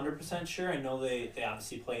not 100% sure. I know they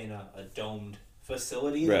obviously play in a domed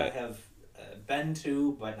facility that I have been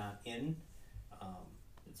to, but not in.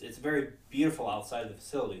 It's very beautiful outside the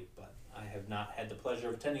facility, but I have not had the pleasure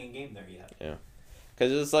of attending a game there yet. Yeah,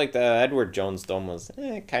 because it's like the Edward Jones Dome was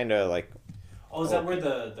kind of like. Oh, is that where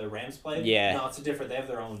the Rams play? Yeah. No, it's a different. They have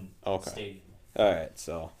their own stadium. All right,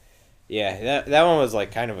 so. Yeah, that one was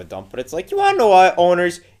like kind of a dump, but it's like, you want to know what,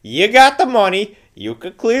 owners? You got the money. You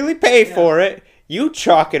could clearly pay for it. You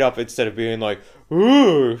chalk it up instead of being like,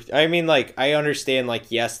 ooh. I mean, like, I understand,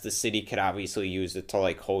 like, yes, the city could obviously use it to,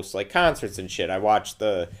 like, host, like, concerts and shit. I watched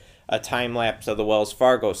a time-lapse of the Wells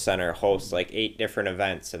Fargo Center host, like, 8 different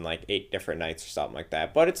events and, like, 8 different nights or something like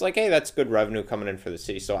that. But it's like, hey, that's good revenue coming in for the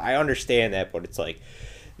city. So I understand that, but it's like,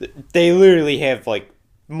 they literally have, like,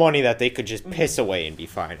 money that they could just piss away and be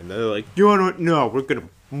fine. And they're like, you want to? No, we're going to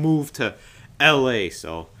move to L.A.,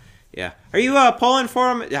 so... Yeah. Are you pulling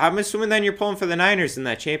for them? I'm assuming then you're pulling for the Niners in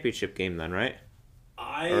that championship game then, right?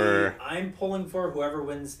 I'm pulling for whoever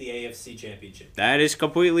wins the AFC championship. That is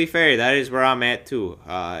completely fair. That is where I'm at, too.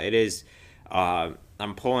 It is...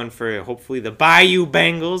 I'm pulling for, hopefully, the Bayou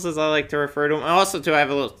Bengals, as I like to refer to them. Also, too, I have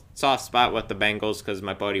a little soft spot with the Bengals because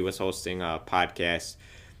my buddy was hosting a podcast,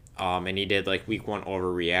 and he did, like, week 1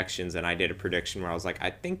 overreactions, and I did a prediction where I was like,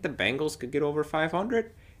 I think the Bengals could get over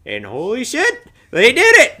 500. And holy shit, they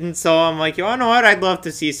did it! And so I'm like, you wanna know what? I'd love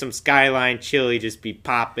to see some Skyline chili just be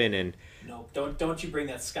popping and... No, don't you bring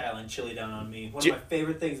that Skyline chili down on me. One of my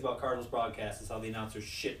favorite things about Cardinals broadcast is how the announcers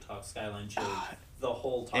shit talk Skyline chili the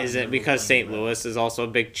whole time. Is it because St. Louis is also a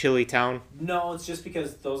big chili town? No, it's just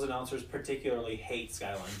because those announcers particularly hate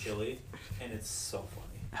Skyline chili, and it's so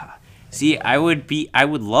funny. See, I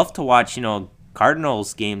would love to watch,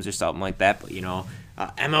 Cardinals games or something like that, but,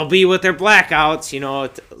 MLB with their blackouts,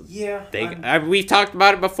 we've talked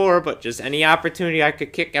about it before, but just any opportunity I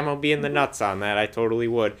could kick MLB in the nuts on that, I totally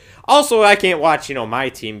would. Also, I can't watch, my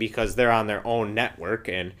team because they're on their own network,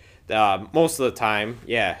 and most of the time,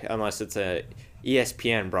 unless it's a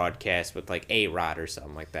ESPN broadcast with like A-Rod or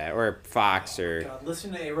something like that, or Fox or God,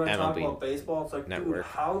 listen to A-Rod talk MLB about baseball. It's like, Network. dude,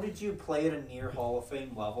 how did you play at a near Hall of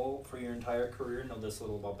Fame level for your entire career and know this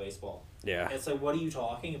little about baseball? Yeah. It's like, what are you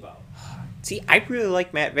talking about? See, I really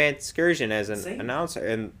like Matt Van Scourgeon as an Same.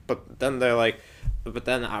 announcer, but then they're like, but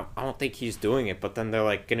then I don't think he's doing it. But then they're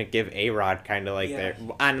like gonna give A-Rod kind of like their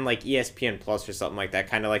on like ESPN Plus or something like that,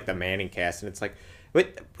 kind of like the Manning cast, and it's like,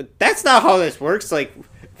 but that's not how this works. Like,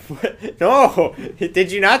 no,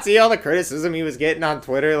 did you not see all the criticism he was getting on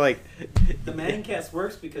Twitter? Like, the Manning cast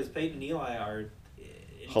works because Peyton and Eli are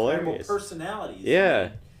incredible hilarious personalities. Yeah, I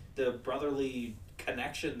mean, the brotherly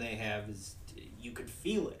connection they have is you could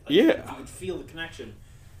feel it. Like, yeah, you could feel the connection.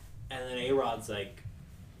 And then A-Rod's like,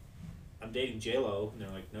 I'm dating J-Lo. And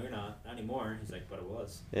they're like, no, you're not anymore. He's like, but it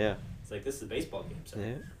was. Yeah. It's like, this is a baseball game, so.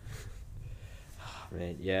 Yeah. Oh,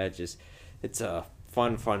 man, yeah, it's a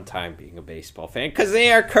fun time being a baseball fan because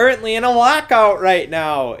they are currently in a lockout right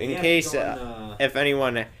now. In case if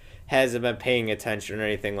anyone hasn't been paying attention or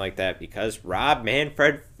anything like that, because Rob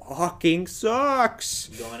Manfred fucking sucks.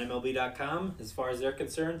 You go on MLB.com. As far as they're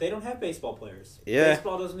concerned, they don't have baseball players. Yeah.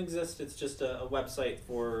 Baseball doesn't exist. It's just a website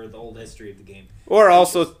for the old history of the game. Or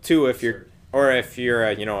also too, if you're an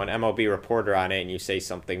MLB reporter on it and you say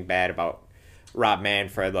something bad about Rob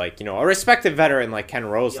Manfred, like, a respected veteran like Ken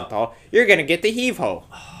Rosenthal, you're gonna get the heave-ho.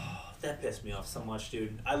 Oh, that pissed me off so much,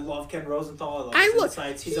 dude. I love Ken Rosenthal. I love his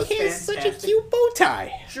insights. He has such a cute bow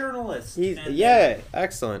tie. Journalist.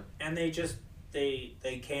 Excellent. And they just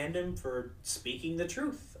they canned him for speaking the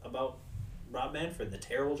truth about Rob Manfred, the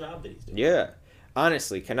terrible job that he's doing. Yeah.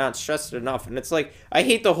 Honestly, cannot stress it enough. And it's like, I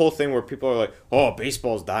hate the whole thing where people are like, oh,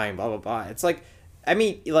 baseball's dying, blah, blah, blah. It's like, I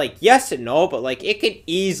mean, like, yes and no, but, like, it could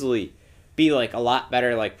easily be, like, a lot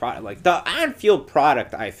better, like, product. Like, the on-field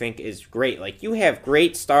product, I think, is great. Like, you have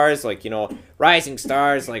great stars, like, rising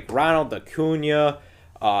stars, like Ronald Acuna.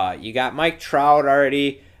 You got Mike Trout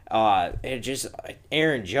already. And just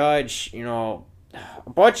Aaron Judge, a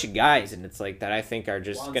bunch of guys, and it's like that I think are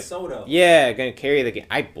just gonna carry the game.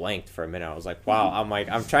 I blanked for a minute. I was like, wow.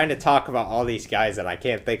 I'm trying to talk about all these guys and I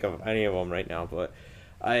can't think of any of them right now, but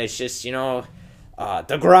it's just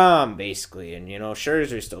DeGrom basically, and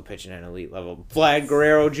Scherzer's still pitching at an elite level. Vlad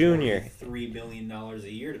Guerrero Jr. $3 million a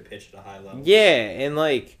year to pitch at a high level. Yeah, and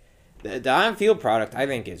like the on-field product I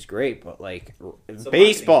think is great, but like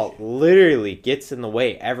baseball literally gets in the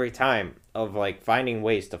way every time of like finding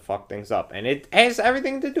ways to fuck things up, and it has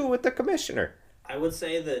everything to do with the commissioner. I would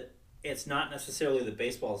say that it's not necessarily that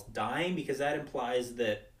baseball's dying, because that implies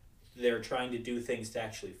that they're trying to do things to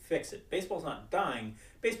actually fix it. Baseball's not dying.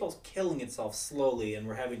 Baseball's killing itself slowly, and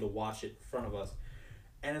we're having to watch it in front of us.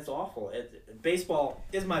 And it's awful. Baseball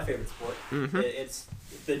is my favorite sport. Mm-hmm. It's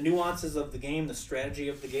the nuances of the game, the strategy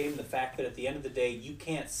of the game, the fact that at the end of the day, you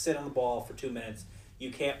can't sit on the ball for 2 minutes.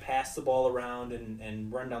 You can't pass the ball around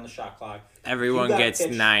and run down the shot clock. Everyone gets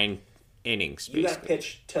 9 innings, basically. You got to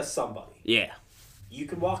pitch to somebody. Yeah. You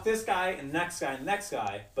can walk this guy and the next guy and the next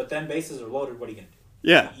guy, but then bases are loaded. What are you going to do?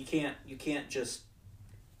 Yeah. You can't just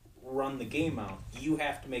run the game out. You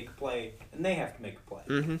have to make a play, and they have to make a play.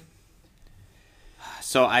 Mm-hmm.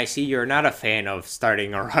 So I see you're not a fan of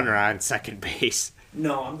starting a runner on second base.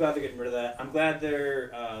 No, I'm glad they're getting rid of that. I'm glad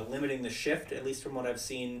they're limiting the shift, at least from what I've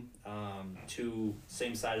seen, to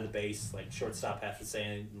same side of the base. Like shortstop has to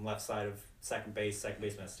stay on the left side of second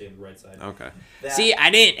baseman has to stay on the right side. Okay. See, I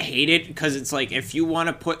didn't hate it because it's like if you want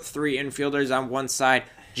to put 3 infielders on one side,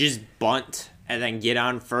 just bunt and then get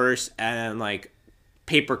on first and then like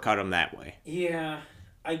paper cut them that way. Yeah,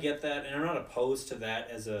 I get that, and I'm not opposed to that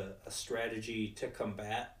as a strategy to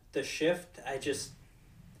combat the shift.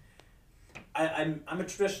 I'm a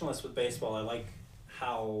traditionalist with baseball. I like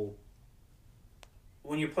how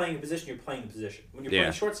when you're playing a position, you're playing the position. When you're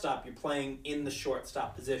playing shortstop, you're playing in the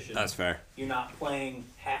shortstop position. That's fair. You're not playing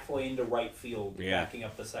halfway into right field, backing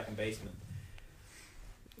up the second baseman.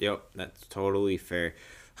 Yep, that's totally fair.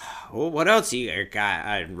 Well, what else you got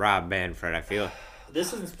on Rob Manfred, I feel?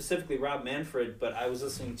 This isn't specifically Rob Manfred, but I was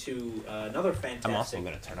listening to another fantastic... I'm also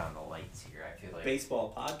going to turn on the lights here, I feel like.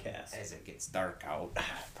 Baseball podcast. As it gets dark out.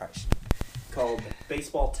 Called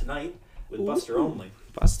Baseball Tonight with Buster Only.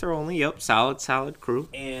 Buster Only, yep. Solid crew.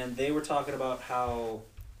 And they were talking about how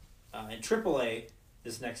in AAA,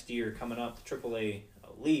 this next year coming up, the AAA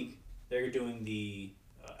league, they're doing the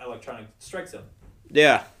electronic strike zone.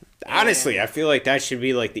 Yeah. Honestly, I feel like that should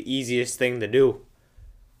be like the easiest thing to do.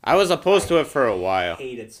 I was opposed to it for a while. I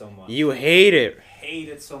hate it so much. You hate it. Hate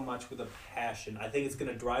it so much with a passion. I think it's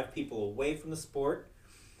going to drive people away from the sport.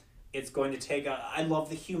 It's going to take I love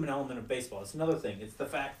the human element of baseball. It's another thing. It's the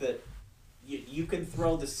fact that you can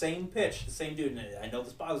throw the same pitch, the same dude. And I know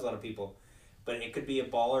this bothers a lot of people, but it could be a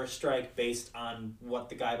ball or a strike based on what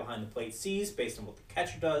the guy behind the plate sees, based on what the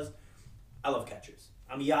catcher does. I love catchers.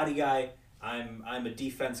 I'm a Yachty guy. I'm a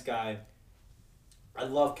defense guy. I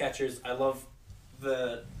love catchers. I love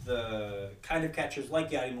the kind of catchers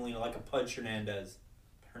like Yachty Molina, like a Pudge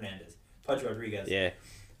Pudge Rodriguez. Yeah.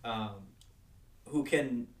 Who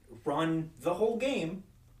can run the whole game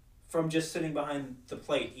from just sitting behind the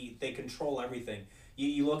plate. They control everything.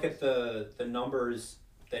 You look at the numbers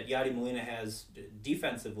that Yachty Molina has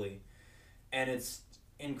defensively, and it's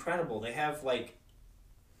incredible. They have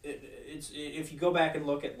it's if you go back and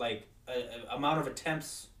look at a amount of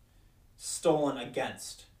attempts stolen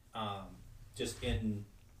against, just in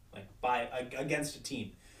against a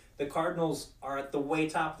team. The Cardinals are at the way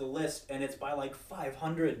top of the list, and it's by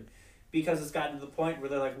 500, because it's gotten to the point where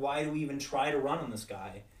they're like, why do we even try to run on this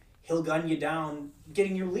guy? He'll gun you down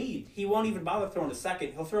getting your lead. He won't even bother throwing to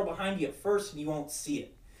second. He'll throw behind you at first, and you won't see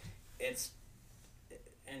it.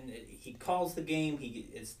 He calls the game.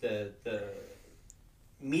 It's the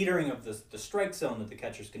metering of the strike zone that the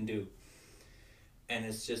catchers can do. And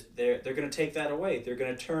it's just they're going to take that away. They're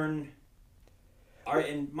going to turn.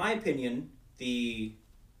 In my opinion, the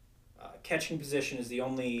catching position is the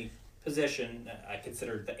only position. I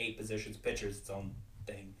consider the 8 positions, pitchers, its own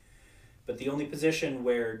thing, but the only position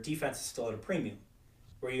where defense is still at a premium,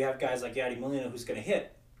 where you have guys like Yachty Molina who's going to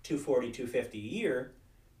hit 240, 250 a year,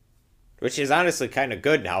 which is honestly kind of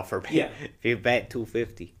good now for if you bat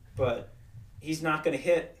 250. But he's not going to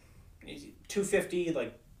hit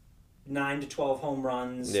 250 9 to 12 home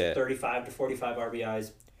runs, 35 to 45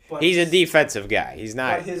 RBIs. But he's a defensive guy. He's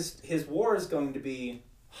not. But his WAR is going to be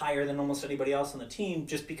higher than almost anybody else on the team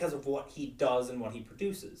just because of what he does and what he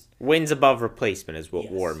produces. Wins above replacement is what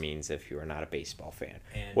WAR means if you are not a baseball fan.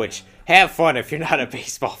 And, which, have fun if you're not a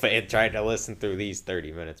baseball fan trying to listen through these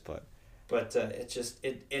 30 minutes. But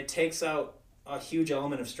it takes out a huge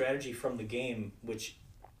element of strategy from the game, which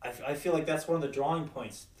I feel like that's one of the drawing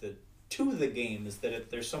points to the game, is that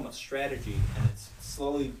there's so much strategy, and it's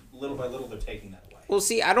slowly, little by little, they're taking that away. Well,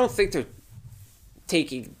 see, I don't think they're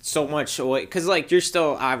taking so much away, because you're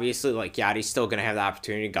still obviously Yachty's still gonna have the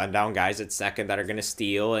opportunity to gun down guys at second that are gonna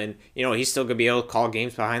steal, and he's still gonna be able to call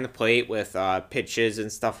games behind the plate with pitches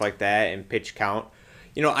and stuff like that and pitch count.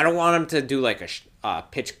 I don't want him to do a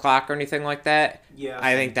pitch clock or anything like that. Yeah,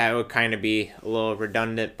 I think that would kind of be a little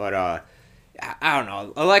redundant, but I don't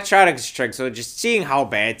know, electronic strike. So just seeing how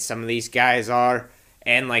bad some of these guys are,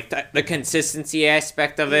 and the consistency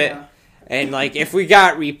aspect of it. And, if we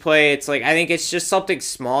got replay, it's I think it's just something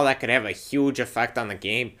small that could have a huge effect on the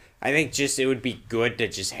game. I think it would be good to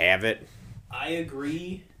just have it. I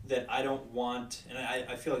agree that I don't want, and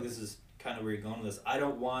I feel like this is kind of where you're going with this, I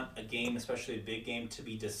don't want a game, especially a big game, to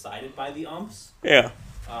be decided by the umps. Yeah.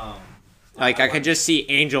 I could just see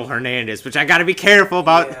Angel Hernandez, which I got to be careful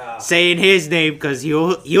about saying his name, because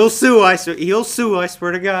he'll sue us. He'll sue us,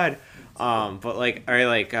 swear to God. But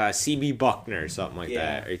CB Buckner or something like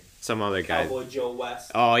that, or some other guy. Cowboy Joe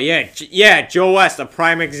West. Oh yeah, Joe West, a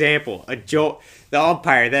prime example. The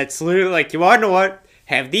umpire that's literally you want to know what?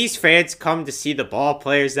 Have these fans come to see the ball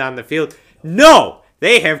players down the field? No,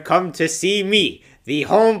 they have come to see me, the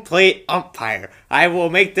home plate umpire. I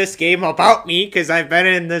will make this game about me because I've been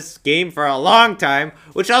in this game for a long time.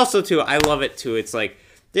 Which also too, I love it too. It's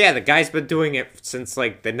the guy's been doing it since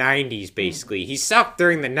the 90s, basically. He sucked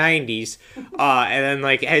during the 90s, and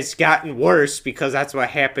then has gotten worse because that's what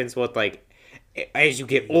happens with as you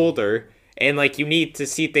get older, and you need to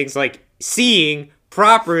see things seeing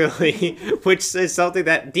properly, which is something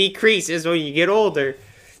that decreases when you get older,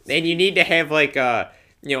 and you need to have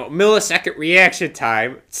millisecond reaction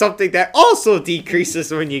time, something that also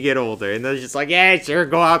decreases when you get older. And they're just sure,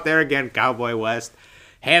 go out there again, Cowboy West.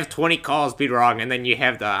 Have 20 calls be wrong, and then you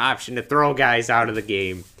have the option to throw guys out of the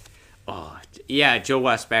game. Oh, yeah, Joe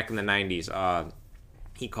West back in the 90s.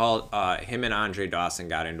 He called, him and Andre Dawson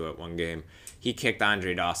got into it one game. He kicked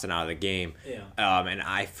Andre Dawson out of the game. Yeah. And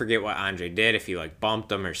I forget what Andre did, if he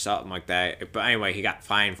bumped him or something like that. But anyway, he got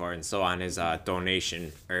fined for it, and so on his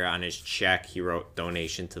donation, or on his check, he wrote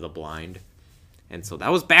donation to the blind. And so that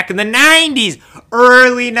was back in the 90s,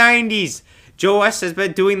 early 90s. Joe West has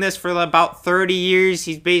been doing this for about 30 years.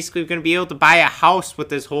 He's basically going to be able to buy a house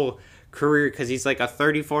with his whole career because he's a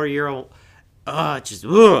 34-year-old. God.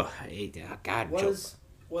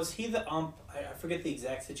 Was he the ump? I forget the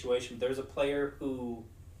exact situation. There's a player who,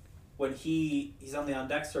 when he's on the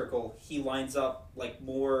on-deck circle, he lines up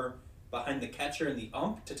more behind the catcher and the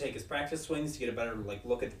ump to take his practice swings to get a better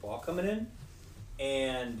look at the ball coming in.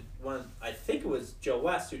 And I think it was Joe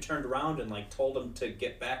West who turned around and like told him to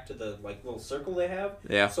get back to the like little circle they have.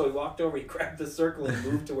 Yeah. So he walked over, he grabbed the circle and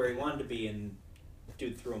moved to where he wanted to be, and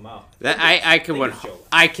dude threw him out. I can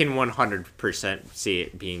 100% see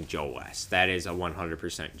it being Joe West. That is a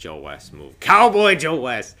 100% Joe West move. Cowboy Joe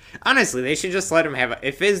West. Honestly, they should just let him have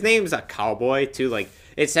if his name's a cowboy too, like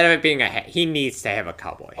instead of it being a hat, he needs to have a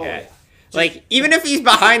cowboy hat. Yeah. Like even if he's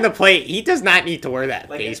behind the plate, he does not need to wear that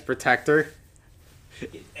face protector.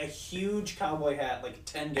 A huge cowboy hat, like a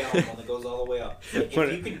 10-gallon one that goes all the way up. Like,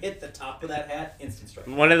 if you can hit the top of that hat, instant strike.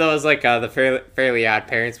 One of those, like, the Fairly Odd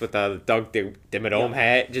Parents with the Doug Dimmadome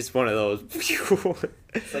hat. Just one of those.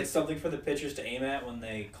 It's like something for the pitchers to aim at when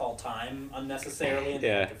they call time unnecessarily and they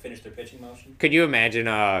have to finish their pitching motion. Could you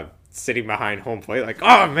imagine sitting behind home plate like,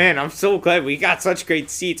 oh, man, I'm so glad we got such great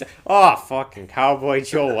seats. Oh, fucking Cowboy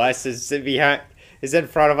Joe West is sitting behind... is in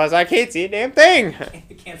front of us. I can't see a damn thing.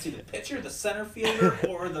 You can't see the pitcher, the center fielder,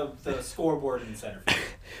 or the scoreboard in the center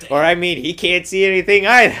field. Or, I mean, he can't see anything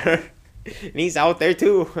either. And he's out there,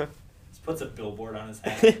 too. Just puts a billboard on his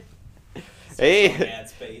hat. Hey.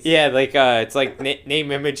 Yeah, like, it's like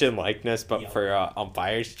name, image, and likeness, but for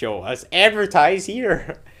umpires, Joe West. Advertise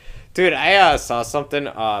here. Dude, I saw something.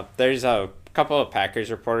 There's a couple of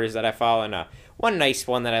Packers reporters that I follow, and one nice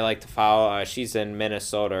one that I like to follow, she's in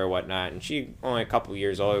Minnesota or whatnot, and she only a couple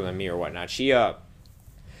years older than me or whatnot. She had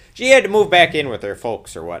to move back in with her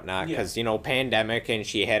folks or whatnot because, pandemic, and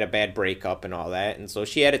she had a bad breakup and all that. And so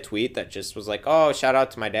she had a tweet that just was like, oh, shout out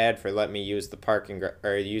to my dad for letting me use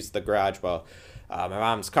the use the garage while my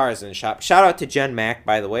mom's car is in the shop. Shout out to Jen Mack,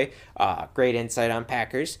 by the way. Great insight on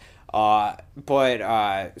Packers.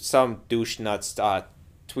 But some douche nuts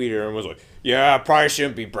tweeted and was like, yeah, I probably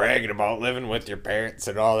shouldn't be bragging about living with your parents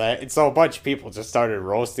and all that. And so a bunch of people just started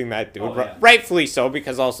roasting that dude. Rightfully so,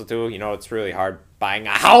 because also, too, it's really hard buying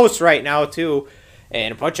a house right now, too,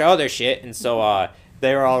 and a bunch of other shit. And so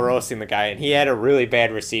they were all roasting the guy, and he had a really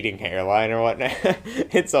bad receding hairline or whatnot.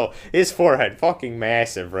 And so his forehead, fucking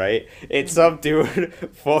massive, right? And some dude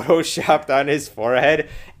photoshopped on his forehead,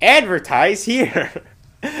 advertise here.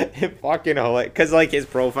 Fucking hilarious. Because, like, his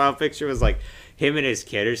profile picture was, like, him and his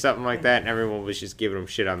kid or something like that, and everyone was just giving him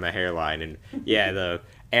shit on the hairline, and the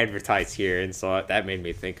advertise here, and so that made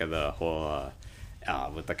me think of the whole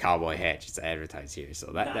with the cowboy hat, just advertise here.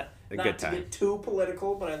 So that a good time. Not to get too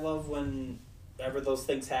political, but I love whenever those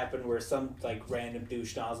things happen where some like random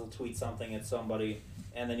douche nozzle tweets something at somebody,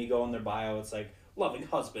 and then you go in their bio, it's like loving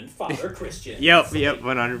husband, father, Christian. Yep,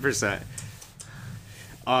 100%.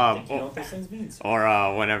 You know what those things mean.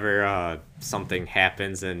 Or whenever something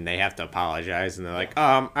happens and they have to apologize and they're like,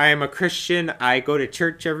 I am a Christian, I go to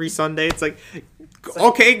church every Sunday. It's like,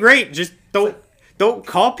 okay, great, just don't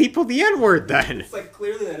call people the N-word then. It's like,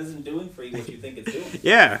 clearly that isn't doing for you what you think it's doing.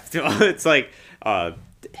 Yeah, it's like a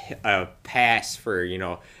pass for,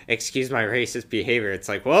 excuse my racist behavior. It's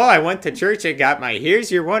like, well, I went to church and got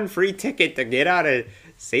here's your one free ticket to get out of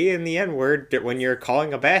saying the N-word when you're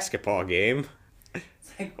calling a basketball game.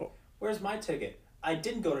 Where's my ticket? I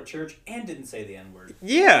didn't go to church and didn't say the N-word.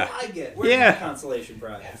 Yeah. What do I get? Where's my consolation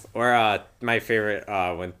prize? Or my favorite,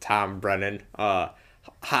 when Tom Brennan,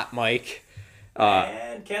 Hot Mike.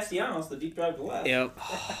 And Castellanos, the deep drive to left. Yep.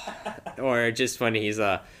 Or just when he's,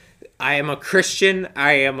 I am a Christian,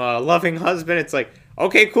 I am a loving husband. It's like,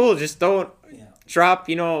 okay, cool, just don't drop,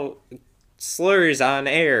 slurs on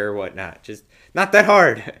air or whatnot. Just not that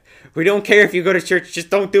hard. We don't care if you go to church,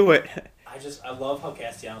 just don't do it. I love how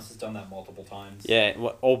Castellanos has done that multiple times. Yeah.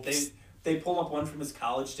 They pull up one from his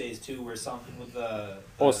college days, too, where something with the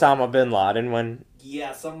Osama bin Laden when...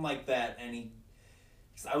 Yeah, something like that. And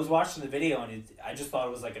I was watching the video, and I just thought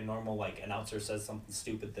it was like a normal, like, announcer says something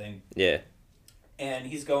stupid thing. Yeah. And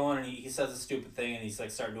he's going, and he says a stupid thing, and he's, like,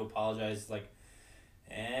 starting to apologize. He's like,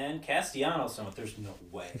 and Castellanos, there's no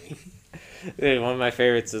way. Dude, one of my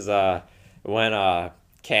favorites is when...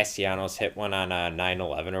 Castellanos hit one on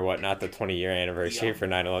 9/11 or whatnot, the 20-year anniversary for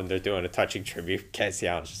 9/11. They're doing a touching tribute.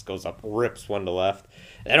 Castellanos just goes up, rips one to left.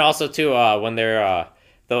 And also, too, when they're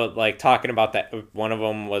talking about that, one of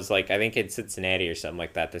them was, like, I think in Cincinnati or something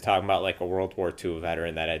like that. They're talking about, like, a World War II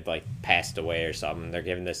veteran that had, like, passed away or something. They're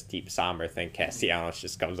giving this deep, somber thing. Castellanos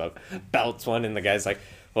just comes up, belts one, and the guy's like,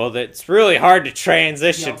 well, it's really hard to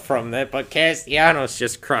transition from that, but Castellanos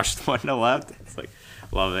just crushed one to left. It's like,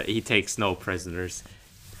 love it. He takes no prisoners.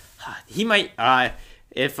 He might,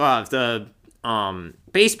 if the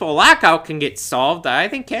baseball lockout can get solved, I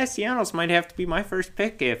think Castellanos might have to be my first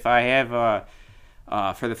pick if I have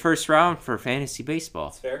for the first round for fantasy baseball.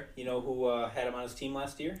 That's fair. You know who had him on his team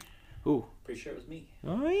last year? Who? Pretty sure it was me.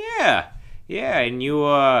 Oh, yeah. Yeah, and you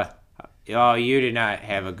did not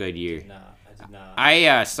have a good year. Nah, did not.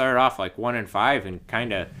 I started off like 1-5 and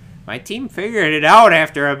kind of my team figured it out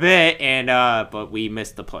after a bit, and but we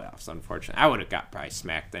missed the playoffs. Unfortunately, I would have got probably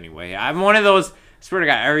smacked anyway. I'm one of those. I swear to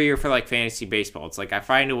God, every year for like fantasy baseball, it's like I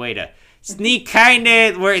find a way to sneak kind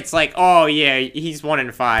of where it's like, oh yeah, he's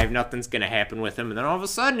 1-5, nothing's gonna happen with him, and then all of a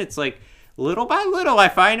sudden it's like little by little I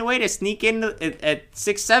find a way to sneak in at 6th,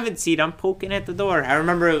 7th seed. I'm poking at the door. I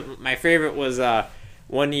remember my favorite was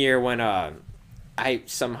one year when my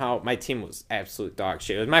team was absolute dog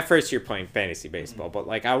shit. It was my first year playing fantasy baseball, but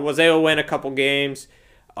like I was able to win a couple games,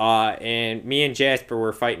 and me and Jasper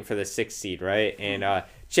were fighting for the 6th seed, right? And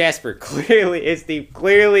Jasper is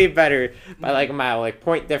clearly better by like a mile, like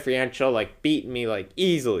point differential, like beating me like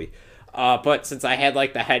easily. But since I had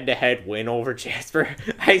like the head-to-head win over Jasper,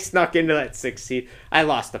 I snuck into that 6th seed. I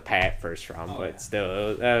lost to Pat first round, but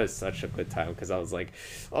still, that was such a good time because I was like,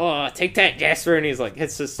 oh, take that, Jasper. And he's like,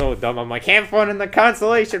 it's just so dumb. I'm like, have fun in the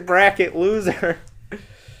consolation bracket, loser.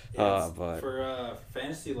 But for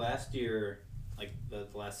fantasy last year, like the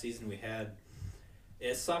last season we had,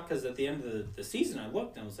 it sucked because at the end of the season I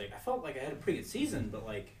looked and I was like, I felt like I had a pretty good season, but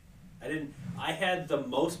like I had the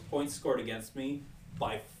most points scored against me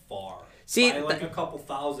by far. See, by like a couple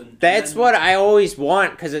thousand. That's what I always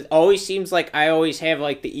want, because it always seems like I always have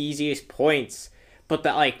like the easiest points, but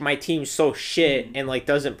that like my team's so shit and like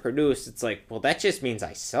doesn't produce. It's like, well, that just means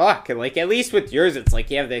I suck. And like at least with yours, it's like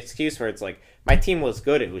you have the excuse where it's like my team was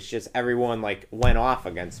good. It was just everyone like went off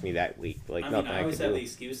against me that week. Like I always have the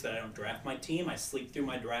excuse that I don't draft my team. I sleep through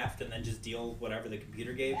my draft and then just deal whatever the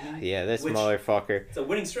computer gave me. Yeah, this motherfucker. It's a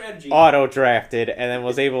winning strategy. Auto drafted and then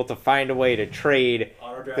was able to find a way to trade.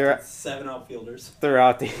 Auto drafted 7 outfielders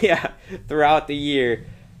throughout the year.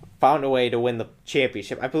 Found a way to win the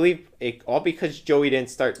championship. I believe it all because Joey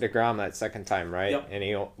didn't start DeGrom that second time, right? Yep. And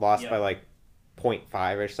he lost by like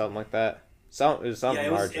 0.5 or something like that. It was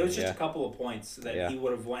something margin. It was just a couple of points that he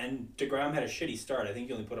would have won. And DeGrom had a shitty start. I think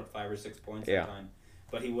he only put up 5 or 6 points that time.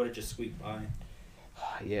 But he would have just squeaked by.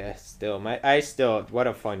 Yeah, still. What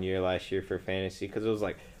a fun year last year for fantasy, because it was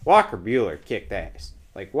like Walker Buehler kicked ass.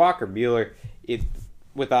 Like Walker Buehler,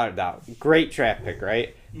 without a doubt, great draft pick,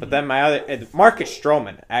 right? But then my other Marcus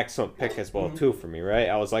Stroman, excellent pick as well too for me, right?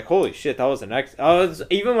 I was like, holy shit, that was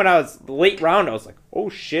even when I was late round, I was like, oh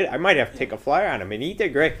shit, I might have to take a flyer on him, and he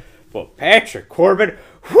did great. But Patrick Corbin,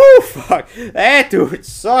 whoo, fuck, that dude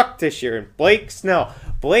sucked this year. And Blake Snell,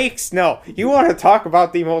 you want to talk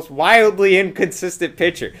about the most wildly inconsistent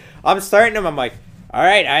pitcher? I'm starting him, I'm like, all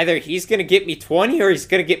right, either he's gonna get me 20 or he's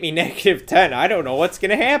gonna get me -10. I don't know what's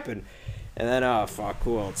gonna happen. And then,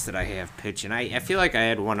 who else did I have pitching? I feel like I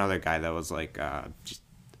had one other guy that was, like, just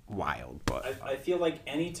wild. But I feel like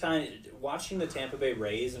anytime watching the Tampa Bay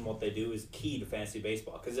Rays and what they do is key to fantasy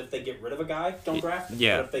baseball. Because if they get rid of a guy, don't draft him.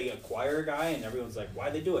 Yeah. But if they acquire a guy and everyone's like,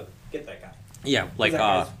 why'd they do it? Get that guy. Yeah, like,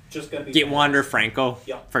 just gonna be get Wander Franco.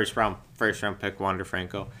 Yep. First round pick, Wander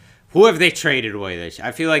Franco. Who have they traded away this year?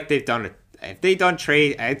 I feel like they've done it. If they done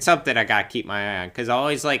trade, it's something I got to keep my eye on. Because I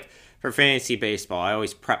always, like, for fantasy baseball, I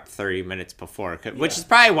always prep 30 minutes before, which is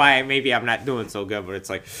probably why maybe I'm not doing so good. But it's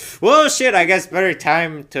like, well, shit, I guess better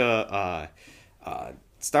time to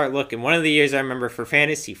start looking. One of the years I remember for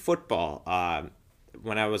fantasy football,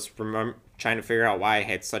 when I was trying to figure out why I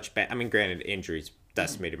had such bad, I mean, granted, injuries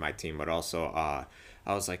decimated my team, but also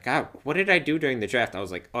I was like, God, what did I do during the draft? I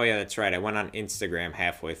was like, oh, yeah, that's right. I went on Instagram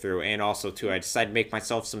halfway through. And also, too, I decided to make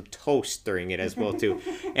myself some toast during it as well, too.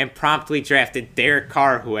 And promptly drafted Derek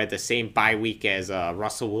Carr, who had the same bye week as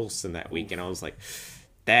Russell Wilson that week. And I was like,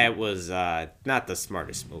 that was not the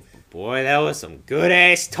smartest move. But, boy, that was some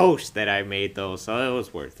good-ass toast that I made, though. So it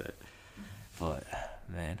was worth it. But,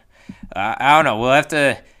 man, I don't know. We'll have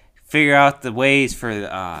to figure out the ways for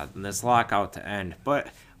this lockout to end. But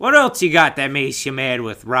what else you got that makes you mad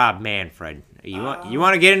with Rob Manfred? You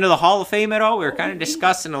want to get into the Hall of Fame at all? We were kind of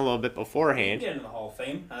discussing a little bit beforehand. Get into the Hall of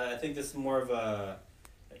Fame. I think this is more of a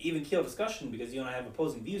even keel discussion because you and I have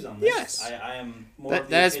opposing views on this. Yes. I am more.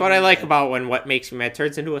 That's what I like about when what makes me mad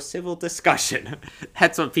turns into a civil discussion.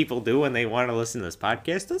 That's what people do when they want to listen to this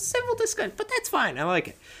podcast. A civil discussion, but that's fine. I like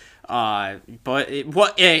it. I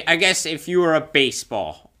guess if you were a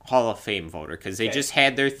baseball Hall of Fame voter, because they just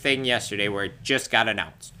had their thing yesterday where it just got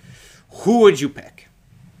announced, who would you pick?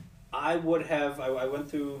 I would have. I went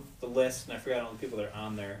through the list and I forgot all the people that are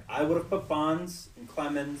on there. I would have put Bonds and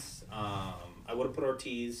Clemens. I would have put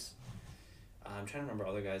Ortiz. I'm trying to remember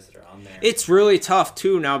other guys that are on there. It's really tough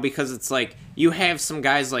too now because it's like you have some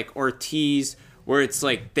guys like Ortiz where it's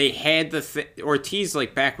like they had Ortiz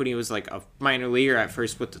like back when he was like a minor leaguer at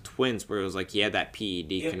first with the Twins where it was like he had that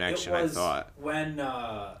PED connection. I thought when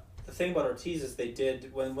the thing about Ortiz is they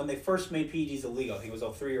did when they first made PEDs illegal. I think it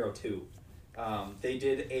was 03 or 02. they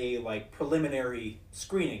did a like preliminary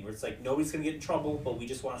screening where it's like nobody's gonna get in trouble, but we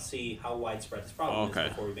just want to see how widespread this problem is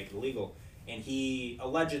before we make it illegal. And he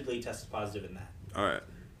allegedly tested positive in that. All right.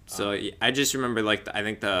 So I just remember like I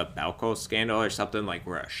think the Balco scandal or something like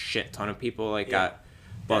where a shit ton of people like got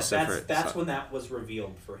busted for. That's when that was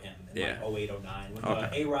revealed for him in like 08, 09 when the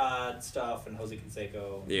A-Rod stuff and Jose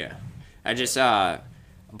Canseco. Yeah, I just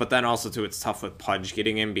but then also too it's tough with Pudge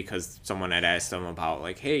getting in because someone had asked him about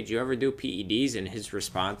like, hey, do you ever do PEDs? And his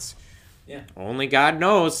response, only God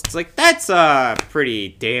knows. It's like that's pretty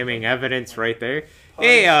damning evidence right there. Pudge,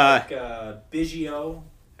 hey, like Biggio.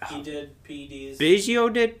 He did PEDs.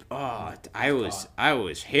 Biggio did? Oh, I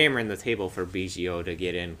was hammering the table for Biggio to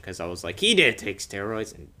get in because I was like, he did take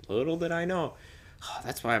steroids, and little did I know. Oh,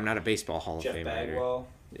 that's why I'm not a baseball Hall of Fame writer.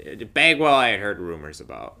 Bagwell, I had heard rumors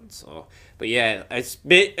about. So, but yeah, it's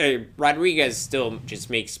Rodriguez still just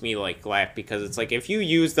makes me like laugh because it's like if you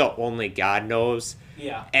use the only God knows,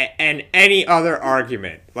 and any other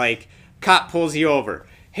argument, like cop pulls you over,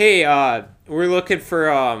 hey, we're looking for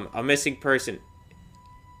a missing person.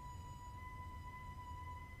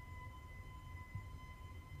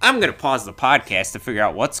 I'm going to pause the podcast to figure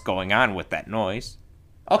out what's going on with that noise.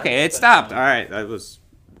 Okay, it stopped. All right, that was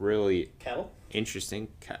really interesting.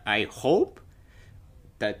 I hope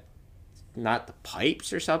that not the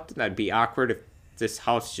pipes or something. That'd be awkward if this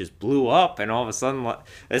house just blew up and all of a sudden,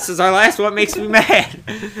 this is our last What Makes Me Mad.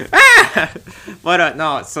 But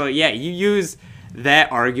no, so yeah, you use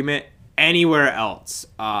that argument anywhere else.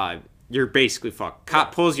 You're basically fucked.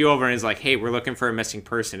 Cop pulls you over and is like, hey, we're looking for a missing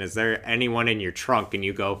person. Is there anyone in your trunk? And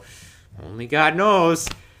you go, only God knows.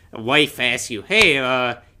 A wife asks you,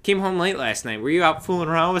 hey, came home late last night. Were you out fooling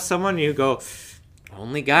around with someone? And you go,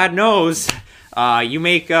 only God knows. You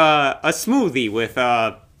make a smoothie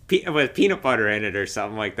with peanut butter in it or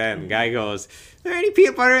something like that. And the guy goes, is there any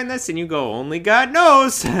peanut butter in this? And you go, only God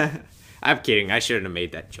knows. I'm kidding. I shouldn't have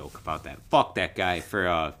made that joke about that. Fuck that guy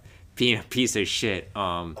for being a piece of shit.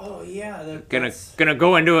 Gonna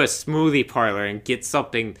go into a smoothie parlor and get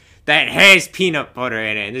something that has peanut butter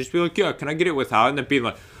in it and just be like, yeah, can I get it without? And then be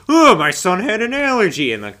like, oh, my son had an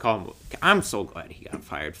allergy. And then call him. I'm so glad he got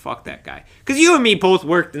fired. Fuck that guy. Because you and me both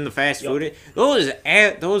worked in the fast food. Those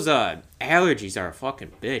allergies are a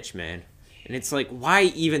fucking bitch, man. And it's like, why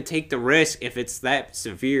even take the risk if it's that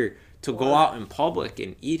severe to go out in public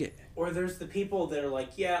and eat it? Or there's the people that are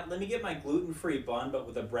like, yeah, let me get my gluten-free bun, but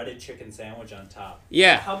with a breaded chicken sandwich on top.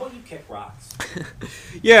 Yeah. How about you kick rocks?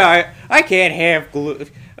 Yeah, I can't have gluten.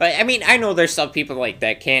 I mean, I know there's some people like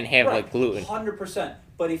that can't have like gluten. 100%.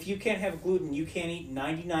 But if you can't have gluten, you can't eat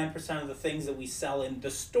 99% of the things that we sell in the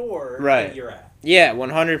store that you're at. Yeah,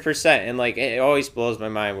 100%. And like, it always blows my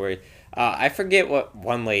mind where... I forget what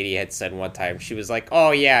one lady had said one time. She was like,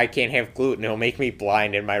 oh, yeah, I can't have gluten. It'll make me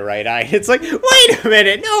blind in my right eye. It's like, wait a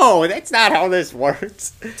minute. No, that's not how this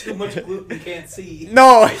works. Too much gluten, can't see.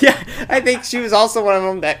 No, yeah. I think she was also one of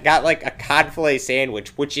them that got like a cod fillet sandwich,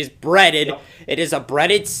 which is breaded. Yep. It is a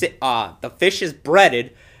breaded, the fish is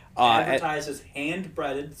breaded. Advertised as hand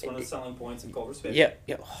breaded. It's one of the selling points in Culver's Fish. Yeah.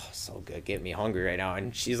 Oh, so good. Get me hungry right now.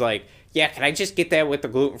 And she's like, yeah, can I just get that with the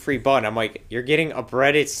gluten-free bun? I'm like, you're getting a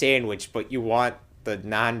breaded sandwich, but you want the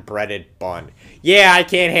non-breaded bun. Yeah, I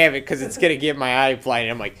can't have it because it's going to get my eye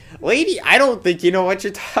blind. I'm like, lady, I don't think you know what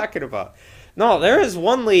you're talking about. No, there is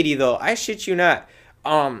one lady, though. I shit you not.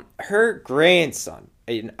 Her grandson,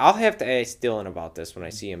 and I'll have to ask Dylan about this when I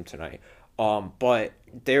see him tonight. But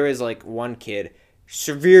there is, like, one kid,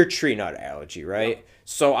 severe tree nut allergy, right? Yep.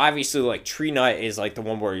 So obviously, like, tree nut is like the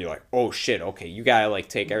one where you're like, oh shit, okay, you gotta like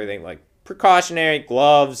take everything like precautionary,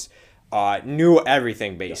 gloves, new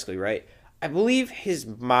everything basically, right? I believe his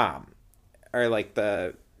mom, or like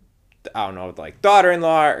I don't know, like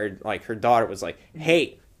daughter-in-law or like her daughter was like,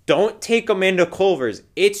 hey, don't take them into Culver's.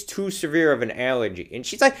 It's too severe of an allergy. And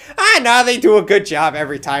she's like, nah, they do a good job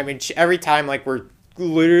every time. And every time, like, we're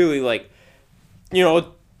literally like, you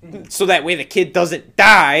know, so that way the kid doesn't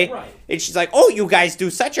die. Right. And she's like, oh, you guys do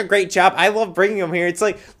such a great job. I love bringing him here. It's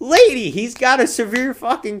like, lady, he's got a severe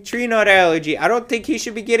fucking tree nut allergy. I don't think he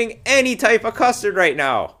should be getting any type of custard right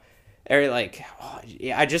now. Or like, oh,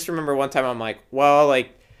 yeah, I just remember one time I'm like, well,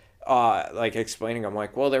 like explaining, I'm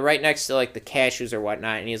like, well, they're right next to like the cashews or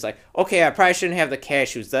whatnot. And he's like, okay, I probably shouldn't have the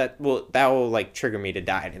cashews. That will like trigger me to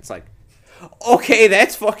die. And it's like, okay,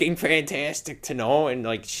 that's fucking fantastic to know. And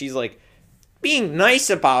like, she's like, being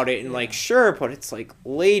nice about it and like sure, but it's like,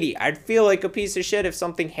 lady, I'd feel like a piece of shit if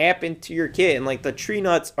something happened to your kid. And like the tree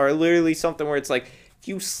nuts are literally something where it's like if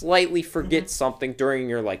you slightly forget something during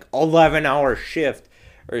your like 11-hour shift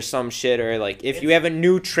or some shit, or like if you have a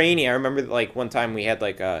new trainee. I remember like one time we had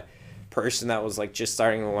like person that was like just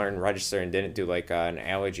starting to learn register and didn't do like an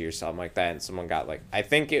allergy or something like that, and someone got like, I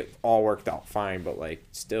think it all worked out fine, but like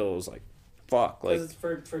still it was like, fuck, like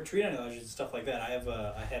for tree nut allergies and stuff like that.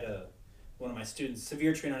 I had one of my students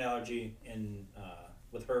severe tree nut allergy in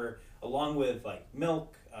with her, along with like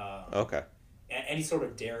milk. Okay. Any sort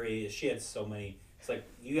of dairy. She had so many. It's like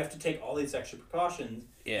you have to take all these extra precautions.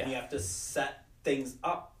 Yeah. And you have to set things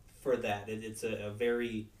up for that. It's a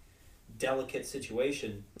very delicate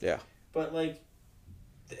situation. Yeah. But like,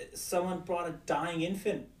 someone brought a dying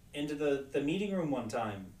infant into the meeting room one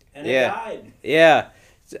time, and it died. Yeah.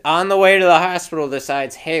 On the way to the hospital,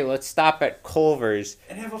 decides, hey, let's stop at Culver's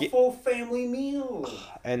and have a full family meal.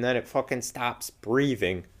 And then it fucking stops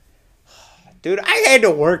breathing. Dude, I had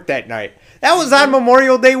to work that night. That was on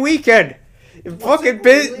Memorial Day weekend. Fucking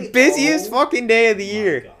really? Busiest fucking day of the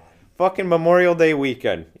year. God. Fucking Memorial Day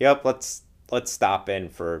weekend. Yep, let's stop in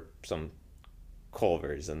for some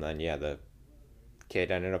Culver's, and then the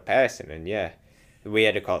kid ended up passing, and we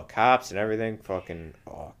had to call the cops and everything. Fucking,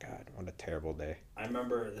 oh god, what a terrible day. I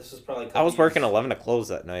remember this was probably. I was working 11 to close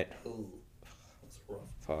that night. Ooh, that's rough.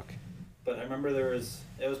 Fuck. But I remember it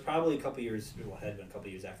was probably a couple years. Well, it had been a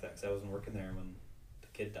couple years after that because I wasn't working there when the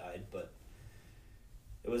kid died. But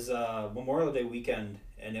it was Memorial Day weekend,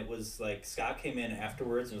 and it was like Scott came in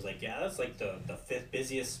afterwards and was like, "Yeah, that's like the fifth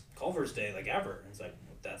busiest Culver's Day like ever." And it's like,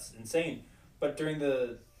 that's insane. But during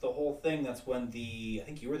the whole thing, that's when I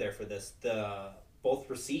think you were there for this. Both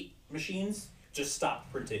receipt machines just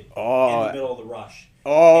stopped printing in the middle of the rush.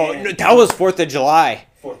 Oh, no, that was 4th of July.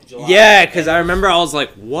 4th of July. Yeah, because I remember I was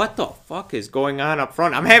like, what the fuck is going on up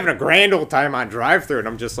front? I'm having a grand old time on drive-thru, and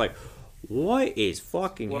I'm just like, what is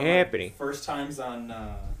fucking happening? First times on,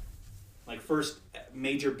 first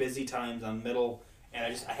major busy times on middle,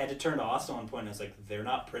 and I had to turn to Austin at one point, and I was like, they're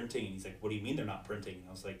not printing. And he's like, what do you mean they're not printing? And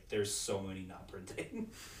I was like, there's so many not printing.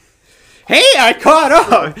 Hey, I caught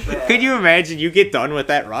up. Could you imagine you get done with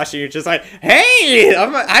that rush and you're just like, hey,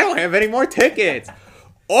 I don't have any more tickets.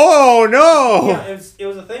 Oh no! Yeah, it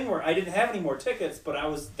was a thing where I didn't have any more tickets, but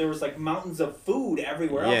there was like mountains of food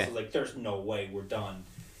everywhere else. I was like, there's no way we're done.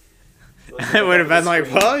 I would have been like,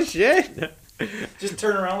 well, shit. Just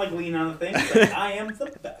turn around, like lean on the thing. Like, I am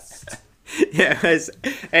the best. Yeah,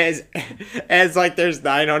 as like there's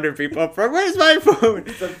 900 people up front. Where's my food?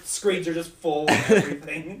 The screens are just full of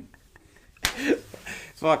everything.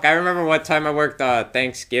 Fuck, I remember one time I worked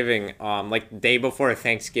Thanksgiving, like the day before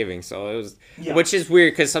Thanksgiving, so it was, which is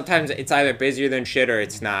weird because sometimes it's either busier than shit or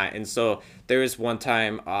it's not, and so there was one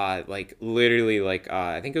time, like literally, like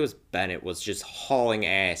I think it was Bennett was just hauling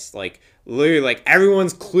ass, like literally, like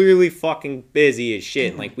everyone's clearly fucking busy as shit,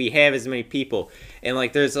 and like we have as many people, and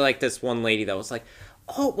like there's like this one lady that was like,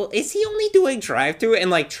 oh well, is he only doing drive-thru,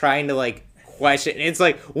 and like trying to like question. It's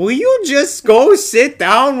like, will you just go sit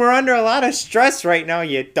down? We're under a lot of stress right now,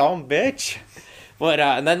 you dumb bitch. But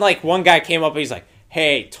and then like one guy came up and he's like,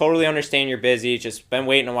 hey, totally understand you're busy, just been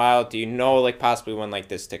waiting a while, do you know like possibly when like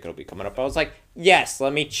this ticket will be coming up? I was like, yes,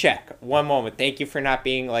 let me check. One moment. Thank you for not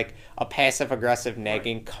being like a passive aggressive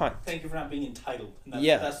nagging cunt. Thank you for not being entitled. And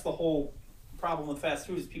that's the whole problem with fast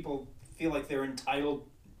food is people feel like they're entitled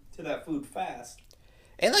to that food fast.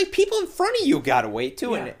 And, like, people in front of you gotta wait,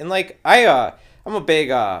 too. Yeah. And like, I'm a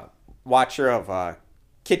big watcher of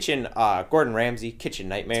Gordon Ramsay, Kitchen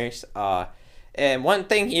Nightmares. And one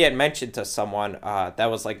thing he had mentioned to someone that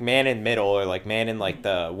was, like, man in middle or, like, man in, like,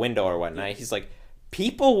 the window or whatnot, he's like,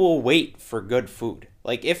 people will wait for good food.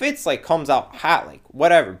 Like, if it's, like, comes out hot, like,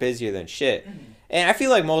 whatever, busier than shit. Mm-hmm. And I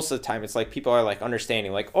feel like most of the time it's like people are like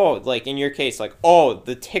understanding, like, oh, like in your case, like, oh,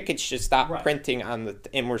 the tickets just stopped printing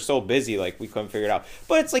and we're so busy, like we couldn't figure it out.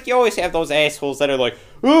 But it's like you always have those assholes that are like,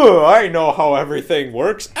 oh, I know how everything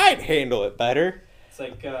works. I'd handle it better. It's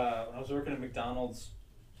like when I was working at McDonald's,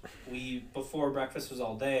 before breakfast was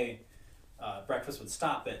all day, breakfast would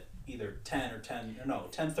stop at either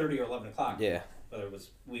 10:30 or 11 o'clock. Yeah. Whether it was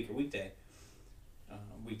weekday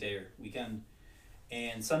or weekend.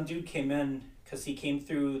 And some dude came in because he came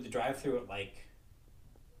through the drive-thru at like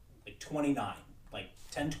 29, like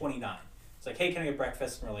 10:29. It's like, hey, can I get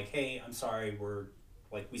breakfast? And we're like, hey, I'm sorry,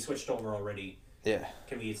 we switched over already. Yeah.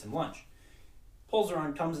 Can we eat some lunch? Pulls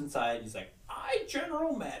around, comes inside. He's like, I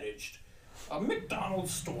general managed a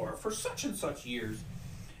McDonald's store for such and such years,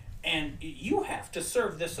 and you have to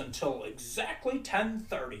serve this until exactly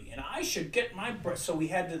 10:30, and I should get my so we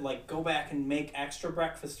had to like go back and make extra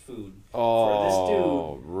breakfast food for this dude.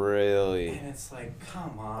 Oh, really? And it's like,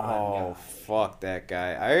 come on. Oh, guys. Fuck that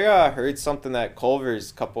guy. I heard something that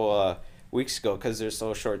Culver's a couple weeks ago, because they're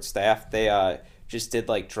so short-staffed, they just did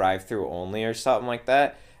like drive-through only or something like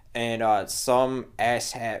that, and some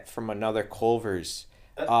asshat from another Culver's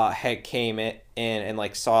had came in and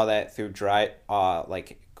like saw that through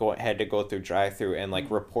had to go through drive-through and like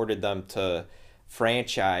reported them to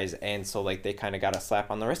franchise, and so like they kind of got a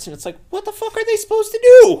slap on the wrist, and it's like, what the fuck are they supposed to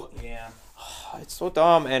do? Yeah. It's so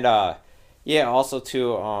dumb. And yeah, also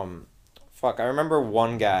too, I remember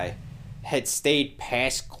one guy had stayed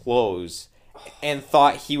past close and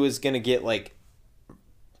thought he was gonna get like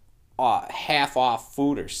half off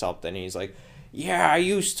food or something. And he's like, yeah, I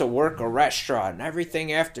used to work a restaurant and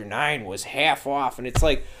everything after 9 was half off. And it's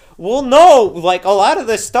like, well, no, like a lot of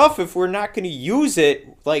this stuff, if we're not going to use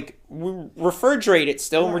it, like we refrigerate it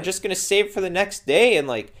still, and we're just going to save it for the next day and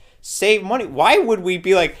like save money. Why would we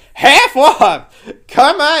be like, half off?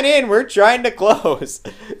 Come on in, we're trying to close.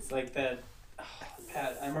 It's like that.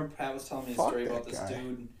 Pat, I remember Pat was telling me a story about this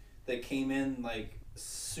dude that came in like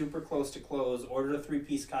super close to close, ordered a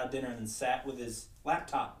 3-piece cod dinner, and then sat with his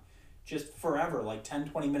laptop just forever, like 10,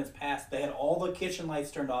 20 minutes past. They had all the kitchen lights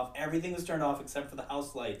turned off. Everything was turned off except for the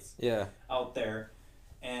house lights out there.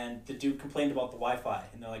 And the dude complained about the Wi-Fi.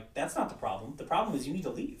 And they're like, that's not the problem. The problem is you need to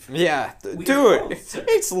leave. Yeah, dude,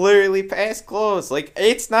 it's literally past close. Like,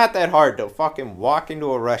 it's not that hard to fucking walk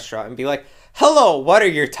into a restaurant and be like, hello, what are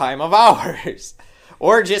your time of hours?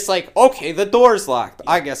 Or just like, okay, the door's locked.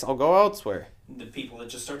 I guess I'll go elsewhere. The people that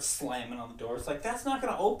just start slamming on the door. It's like, that's not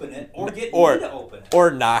going to open it or get me to open it. Or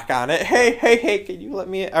knock on it. Hey, can you let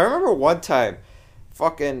me in? I remember one time,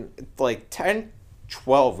 fucking like 10,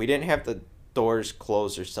 12, we didn't have the doors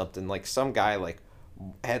closed or something. Like some guy like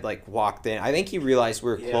had like walked in. I think he realized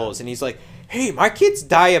we were closed, and he's like, hey, my kid's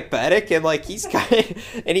diabetic, and like he's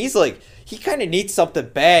like, he kind of needs something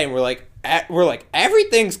bad, and we're like,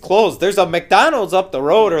 everything's closed. There's a McDonald's up the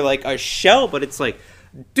road or like a Shell, but it's like,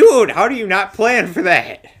 dude, how do you not plan for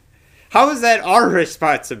that? How is that our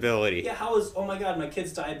responsibility? Yeah, oh my god, my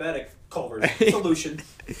kid's diabetic. Culver's solution.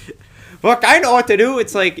 Look, I know what to do.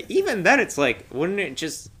 It's like, even then, it's like, wouldn't it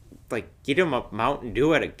just, like, get him a Mountain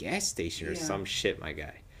Dew at a gas station or some shit, my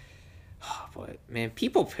guy? Oh, but, man,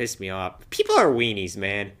 people piss me off. People are weenies,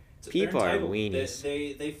 man. People are weenies.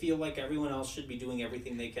 They feel like everyone else should be doing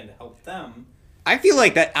everything they can to help them. I feel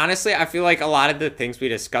like that, honestly, I feel like a lot of the things we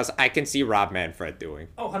discuss, I can see Rob Manfred doing.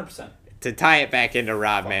 Oh, 100%. To tie it back into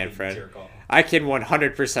Rob Manfred, I can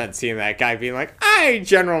 100% see that guy being like, I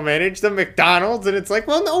general manage the McDonald's, and it's like,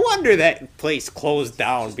 well, no wonder that place closed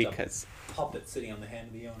down because... a puppet sitting on the hand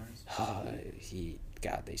of the owners.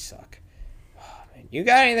 God, they suck. Oh, man. You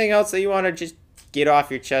got anything else that you want to just get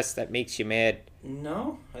off your chest that makes you mad?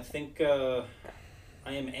 No, I think I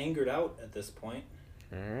am angered out at this point.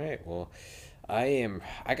 All right, well... I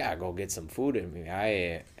gotta go get some food in me.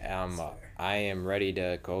 I am ready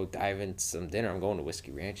to go dive into some dinner. I'm going to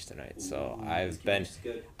Whiskey Ranch tonight, so I've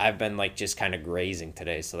been like just kind of grazing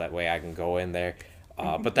today, so that way I can go in there.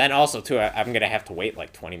 But then also too, I'm gonna have to wait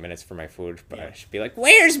like 20 minutes for my food. But I should be like,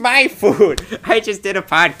 "Where's my food?" I just did a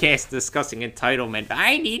podcast discussing entitlement.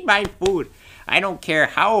 I need my food. I don't care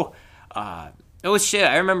how. It was shit.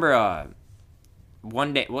 I remember.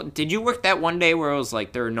 One day, did you work that one day where it was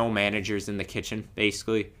like there were no managers in the kitchen,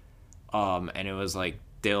 basically? And it was like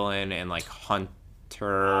Dylan and like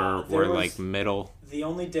Hunter were like middle. The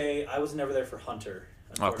only day I was never there for Hunter,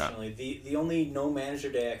 unfortunately. Okay. The only no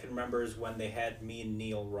manager day I can remember is when they had me and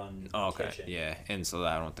Neil run the kitchen. Yeah, and so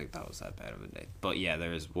I don't think that was that bad of a day. But yeah,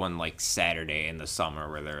 there was one like Saturday in the summer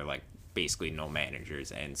where there were like basically no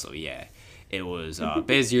managers, and so yeah, it was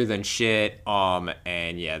busier than shit.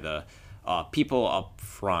 And yeah, the people up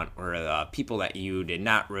front were the people that you did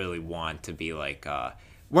not really want to be like,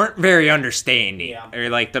 weren't very understanding. Yeah. Or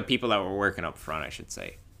like the people that were working up front, I should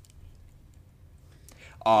say.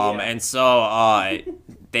 And so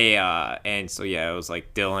it was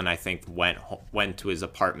like Dylan, I think, went to his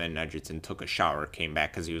apartment in Edgerton, took a shower, came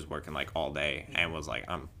back because he was working like all day, and was like,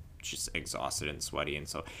 I'm just exhausted and sweaty. And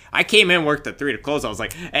so I came in, worked at 3 to close. I was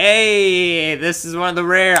like, hey, this is one of the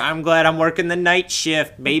rare. I'm glad I'm working the night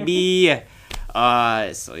shift, baby.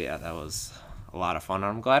 So yeah, that was a lot of fun.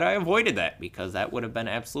 I'm glad I avoided that because that would have been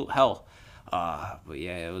absolute hell. But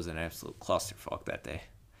yeah, it was an absolute clusterfuck that day.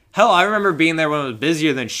 Hell, I remember being there when it was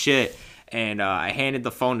busier than shit, and I handed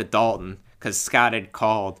the phone to Dalton because Scott had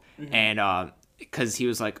called, and because he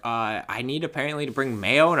was like, I need apparently to bring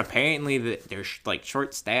mayo, and apparently they're like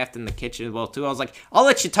short-staffed in the kitchen as well too. I was like, I'll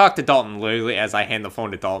let you talk to Dalton. Literally, as I hand the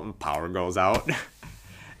phone to Dalton, power goes out,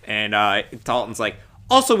 and Dalton's like,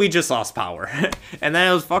 also, we just lost power. And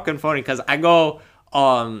then it was fucking funny because I go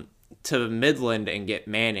to Midland and get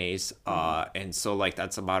mayonnaise, and so like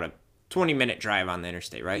that's about a 20-minute drive on the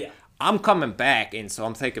interstate, right? Yeah. I'm coming back, and so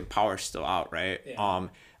I'm thinking power's still out, right? Yeah.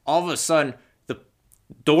 All of a sudden,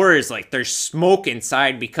 doors, like there's smoke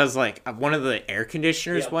inside because like one of the air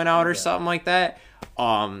conditioners went out or something like that.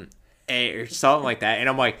 Or something like that. And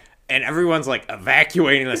I'm like, and everyone's like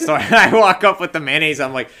evacuating the store. And I walk up with the mayonnaise.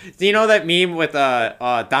 I'm like, do you know that meme with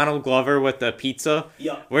Donald Glover with the pizza?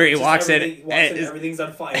 Yeah. Where he walks in and everything's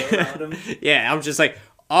on fire around him. Yeah, I'm just like,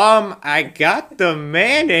 I got the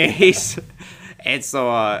mayonnaise. And so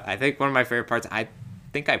I think one of my favorite parts, I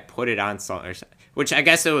think I put it on something, which I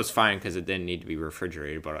guess it was fine because it didn't need to be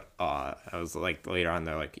refrigerated. But I was like, later on,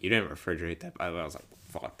 they're like, you didn't refrigerate that. I was like,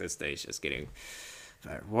 fuck, this day's just getting...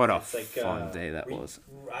 What a fun day that was.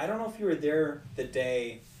 I don't know if you were there the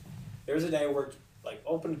day. There was a day I worked like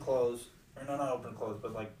open close, or no, not open close,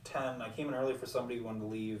 but like 10. I came in early for somebody who wanted to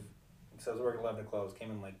leave. So I was working 11 to close. Came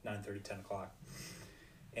in like 9:30, 10 o'clock.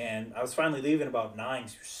 And I was finally leaving about 9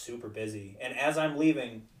 because we were super busy. And as I'm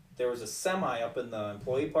leaving, there was a semi up in the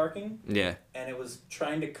employee parking. Yeah. And it was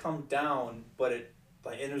trying to come down, but and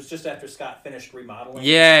it was just after Scott finished remodeling.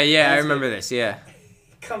 Yeah, I remember this, yeah.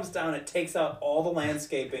 Comes down, it takes out all the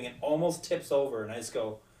landscaping and almost tips over, and I just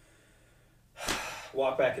go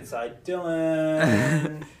walk back inside.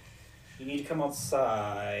 Dylan, you need to come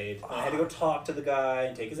outside. And I had to go talk to the guy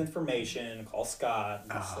and take his information and call Scott.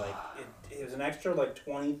 And it's like it was an extra like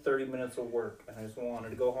 20-30 minutes of work, and I just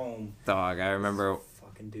wanted to go home. Dog, I remember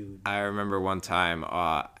fucking dude. I remember one time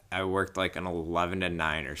I worked like an 11 to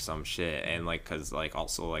 9 or some shit, and like cuz like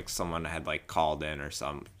also like someone had like called in or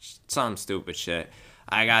some stupid shit.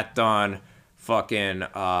 I got done fucking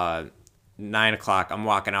 9 o'clock. I'm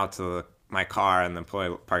walking out to my car in the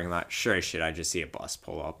employee parking lot. Sure as shit, I just see a bus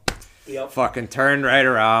pull up. Yep. Fucking turned right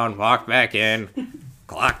around, walked back in,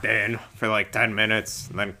 clocked in for like 10 minutes,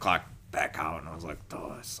 and then clocked back out. And I was like,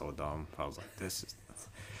 oh, that's so dumb. I was like, this is...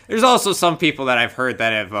 There's also some people that I've heard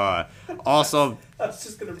that have also... I was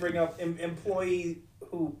just going to bring up employee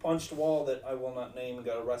who punched a wall that I will not name and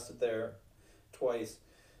got arrested there twice.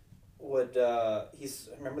 I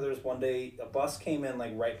remember there was one day a bus came in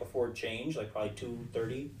like right before change, like probably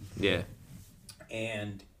 2:30. Yeah.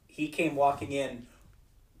 And he came walking in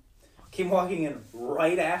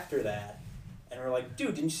right after that. And we're like,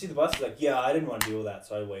 dude, didn't you see the bus? He's like, yeah, I didn't want to deal with that,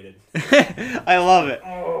 so I waited. I love it.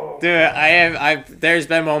 Oh. Dude, there's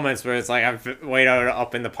been moments where it's like I've waited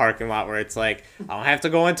up in the parking lot where it's like, I don't have to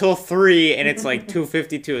go until 3 and it's like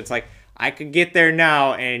 2:52. It's like, I could get there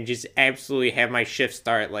now and just absolutely have my shift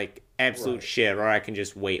start like absolute shit, or I can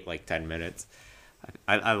just wait like 10 minutes.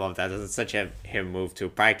 I love that. That's such a him move too.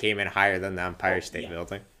 Probably came in higher than the Empire State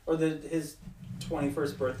Building. Or his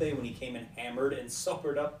 21st birthday when he came in hammered and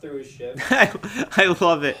sobered up through his shift. I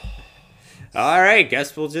love it. All right,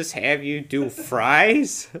 guess we'll just have you do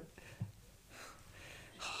fries.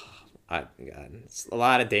 God, it's a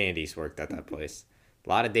lot of dandies worked at that place. A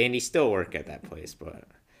lot of dandies still work at that place, but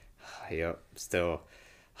yep, still.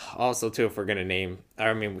 Also, too, if we're gonna name,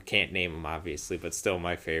 I mean, we can't name them obviously, but still,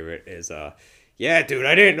 my favorite is yeah, dude,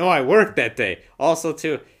 I didn't know I worked that day. Also,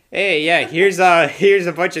 too, hey, yeah, here's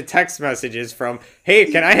a bunch of text messages from, hey,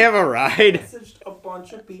 can I have a ride? He messaged a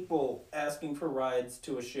bunch of people asking for rides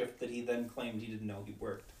to a shift that he then claimed he didn't know he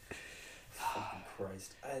worked. Fucking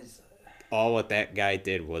Christ! All what that guy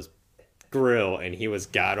did was grill, and he was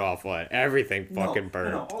god awful at everything. Fucking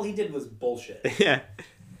burned. No, all he did was bullshit. Yeah.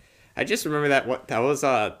 I just remember that was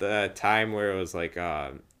the time where it was like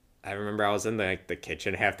I remember I was in the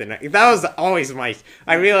kitchen half the night. That was always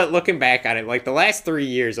I really looking back on it, like the last 3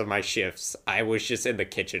 years of my shifts, I was just in the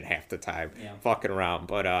kitchen half the time, fucking around.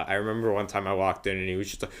 But I remember one time I walked in and he was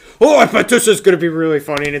just like, "Oh, I bet this is gonna be really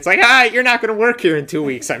funny." And it's like, you're not gonna work here in 2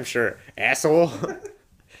 weeks, I'm sure, asshole.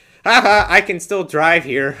 Haha, I can still drive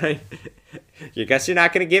here. You guess you're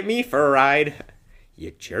not gonna get me for a ride,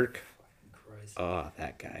 you jerk. Oh,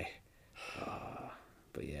 that guy.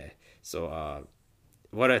 But yeah, so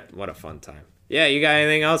what a fun time. Yeah, you got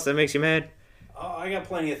anything else that makes you mad? Oh, I got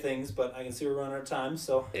plenty of things, but I can see we're running out of time,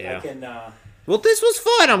 so I can... Well, this was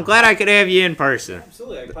fun. I'm glad I could have you in person.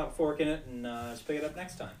 Absolutely. I can pop a fork in it and just pick it up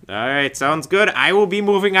next time. All right, sounds good. I will be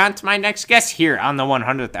moving on to my next guest here on the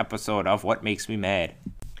 100th episode of What Makes Me Mad.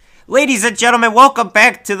 Ladies and gentlemen, welcome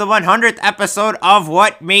back to the 100th episode of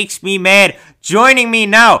What Makes Me Mad. Joining me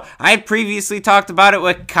now, I previously talked about it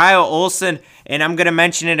with Kyle Olson, and I'm going to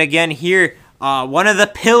mention it again here. One of the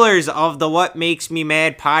pillars of the What Makes Me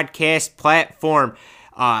Mad podcast platform.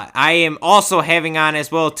 I am also having on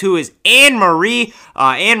as well, too, is AnnMarie.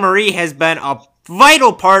 AnnMarie has been a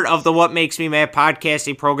vital part of the What Makes Me Mad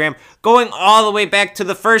podcasting program, going all the way back to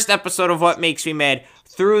the first episode of What Makes Me Mad,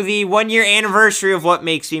 through the 1-year anniversary of What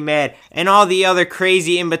Makes Me Mad, and all the other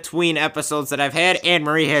crazy in-between episodes that I've had.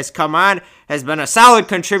 AnnMarie has come on, has been a solid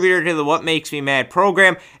contributor to the What Makes Me Mad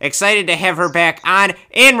program. Excited to have her back on.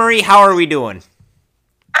 AnnMarie, how are we doing?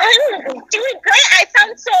 I'm doing great. I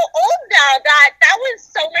sound so old now. That was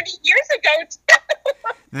so many years ago.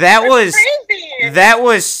 That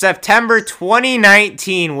was September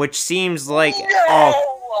 2019, which seems like a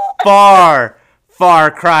far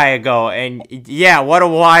cry ago. And yeah, what a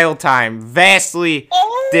wild time. Vastly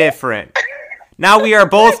different. Now we are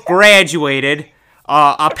both graduated.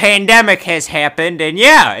 A pandemic has happened, and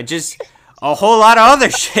yeah, just a whole lot of other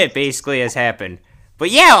shit basically has happened.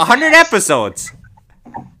 But yeah, 100 episodes.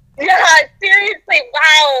 Yeah, seriously,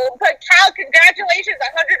 wow. But Cal, congratulations,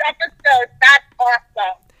 100 episodes. That's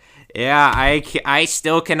awesome. Yeah, I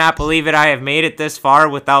still cannot believe it. I have made it this far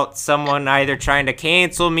without someone either trying to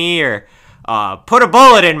cancel me or put a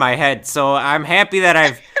bullet in my head. So I'm happy that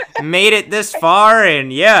I've made it this far,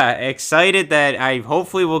 and yeah, excited that I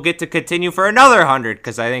hopefully will get to continue for another 100,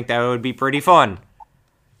 because I think that would be pretty fun.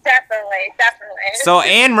 Definitely. So,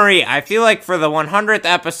 AnnMarie, I feel like for the 100th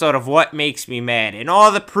episode of What Makes Me Mad, and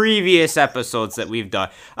all the previous episodes that we've done,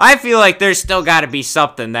 I feel like there's still got to be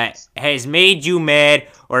something that has made you mad,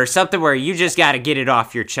 or something where you just got to get it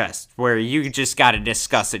off your chest, where you just got to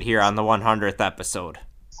discuss it here on the 100th episode.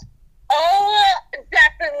 Oh,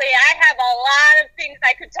 definitely. I have a lot of things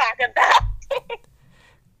I could talk about.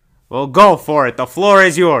 Well, go for it. The floor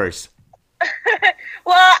is yours.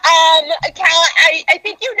 Well, Cal, I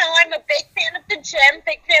think you know I'm a big fan of the gym,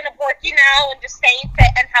 big fan of working out and just staying fit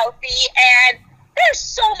and healthy. And there's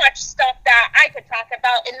so much stuff that I could talk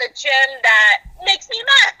about in the gym that makes me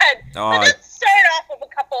mad. But let's start off with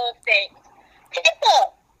a couple of things.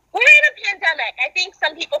 People, we're in a pandemic. I think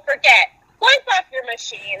some people forget. Wipe off your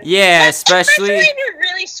machines. Yeah, especially when you're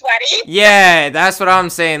really sweaty. Yeah, that's what I'm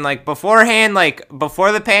saying. Like, beforehand, like,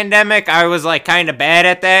 before the pandemic, I was, like, kind of bad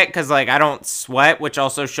at that, because, like, I don't sweat, which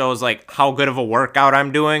also shows, like, how good of a workout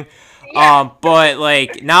I'm doing. Yeah. But,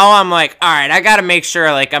 like, now I'm like, alright, I gotta make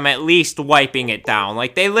sure, like, I'm at least wiping it down.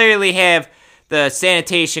 Like, they literally have the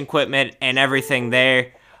sanitation equipment and everything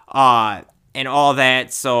there, and all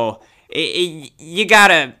that, so you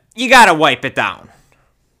gotta wipe it down.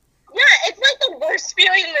 Yeah, it's like the worst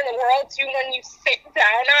feeling in the world, too, when you sit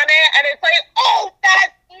down on it, and it's like, oh,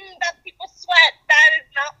 that's people sweat. That is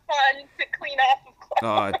not fun to clean off of clothes.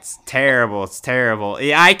 Oh, it's terrible. It's terrible.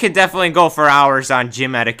 Yeah, I could definitely go for hours on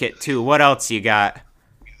gym etiquette, too. What else you got?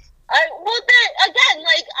 I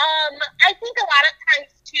think a lot of times,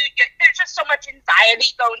 too, there's just so much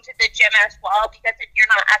anxiety going to the gym as well, because if you're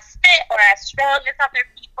not as fit or as strong as other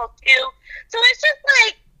people, too. So it's just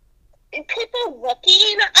like, people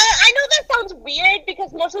looking. I know that sounds weird,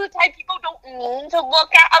 because most of the time people don't mean to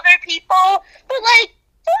look at other people, but like,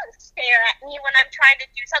 don't stare at me when I'm trying to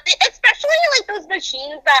do something, especially like those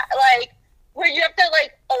machines that like where you have to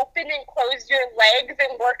like open and close your legs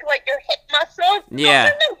and work like your hip muscles. Yeah,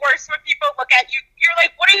 those are the worst when people look at you. You're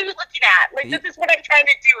like, what are you looking at? Like, this is what I'm trying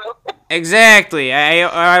to do. Exactly. I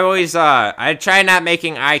always I try not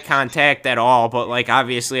making eye contact at all, but like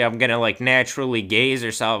obviously I'm gonna like naturally gaze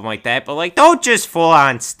or something like that. But like, don't just full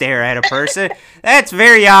on stare at a person. That's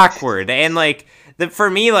very awkward. And like,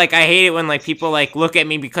 for me, like, I hate it when like people like look at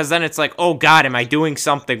me, because then it's like, oh god, am I doing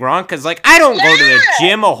something wrong? Because like, I don't go to the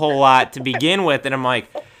gym a whole lot to begin with, and I'm like,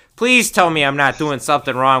 please tell me I'm not doing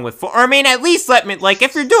something wrong with form. Or I mean, at least let me, like,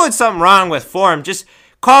 if you're doing something wrong with form, just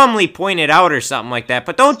calmly point it out or something like that,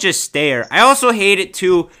 but don't just stare. I also hate it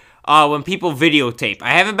too when people videotape.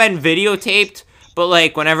 I haven't been videotaped, but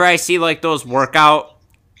like whenever I see like those workout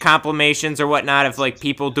compilations or whatnot of like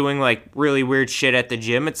people doing like really weird shit at the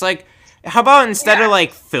gym, it's like, how about instead of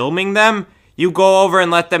like filming them, you go over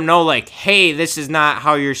and let them know like, hey, this is not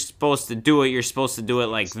how you're supposed to do it. You're supposed to do it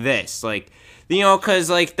like this. Like, you know,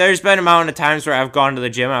 because like there's been a amount of times where I've gone to the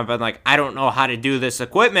gym, I've been like, I don't know how to do this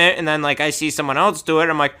equipment, and then like I see someone else do it,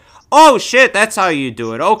 I'm like, oh shit, that's how you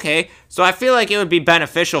do it. Okay. So I feel like it would be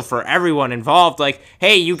beneficial for everyone involved. Like,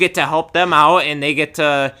 hey, you get to help them out and they get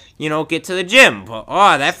to, you know, get to the gym. But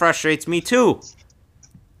oh, that frustrates me too.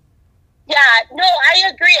 Yeah, no, I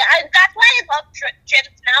agree. That's why I love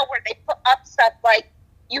gyms now where they put up stuff like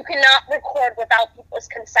you cannot record without people's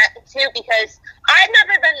consent too, because I've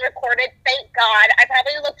never been recorded, thank God. I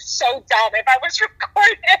probably look so dumb if I was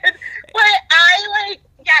recorded. But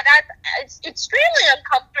that's extremely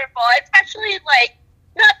uncomfortable, especially like,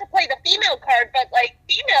 not to play the female card, but like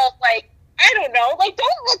females, like, I don't know, like,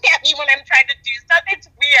 don't look at me when I'm trying to do stuff. It's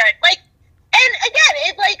weird. Like, and again,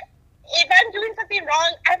 it's like, if I'm doing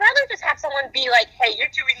be like, hey, you're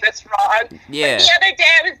doing this wrong. Yeah. But the other day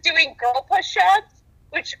I was doing girl push-ups,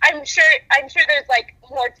 which I'm sure there's like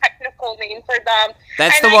more technical name for them.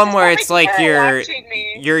 That's and the one where it's like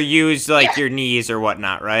you're used like Yeah. your knees or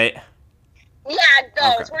whatnot, right? Yeah,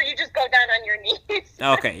 those Okay. where you just go down on your knees.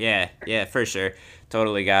 Okay, yeah, for sure.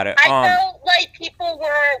 Totally got it. I felt like people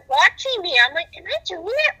were watching me. I'm like, am I doing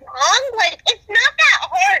it wrong? Like, it's not that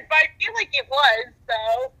hard, but I feel like it was,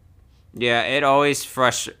 so. Yeah, it always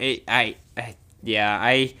frustrates. I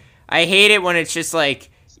hate it when it's just like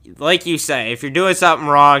you say, if you're doing something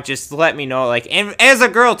wrong, just let me know. Like, and as a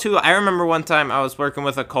girl too, I remember one time I was working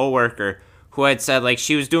with a coworker who had said like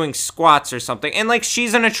she was doing squats or something, and like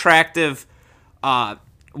she's an attractive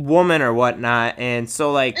woman or whatnot, and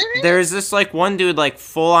so like there's this like one dude like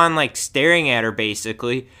full on like staring at her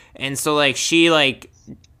basically, and so like she like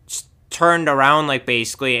turned around like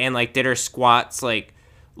basically and like did her squats like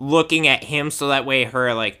looking at him so that way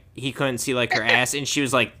her like he couldn't see like her ass, and she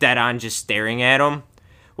was like dead on just staring at him,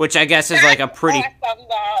 which I guess is like a pretty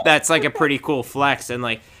that's like a pretty cool flex. And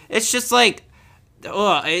like it's just like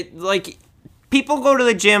it like people go to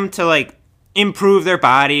the gym to like improve their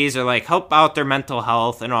bodies or like help out their mental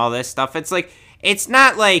health and all this stuff. It's like it's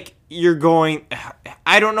not like you're going,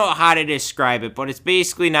 I don't know how to describe it, but it's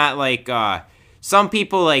basically not like some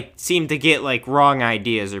people like seem to get like wrong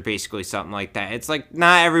ideas or basically something like that. It's like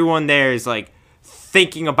not everyone there is like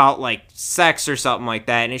thinking about like sex or something like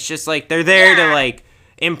that, and it's just like they're there to like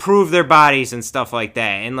improve their bodies and stuff like that,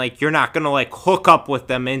 and like you're not gonna like hook up with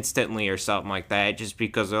them instantly or something like that just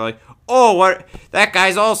because they're like, oh, what, that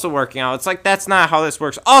guy's also working out. It's like that's not how this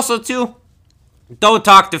works. Also too, don't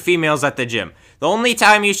talk to females at the gym. The only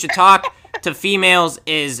time you should talk to females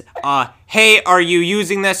is hey, are you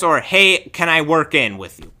using this, or hey, can I work in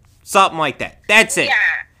with you, something like that. That's it.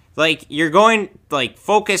 Like you're going like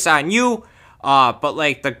focus on you, but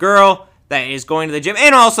like the girl that is going to the gym,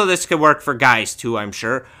 and also this could work for guys too, I'm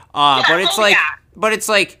sure. But it's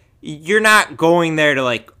like you're not going there to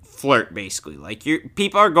like flirt basically. Like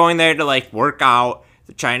people are going there to like work out,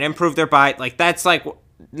 trying to improve their body. Like that's like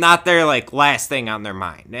not their like last thing on their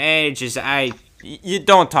mind. You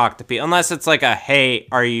don't talk to people unless it's like a hey,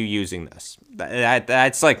 are you using this?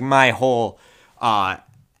 That's like my whole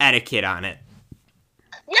etiquette on it.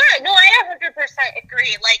 Yeah, no, I 100%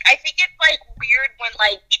 agree. Like, I think it's, like, weird when,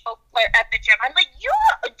 like, people flirt at the gym. I'm like, you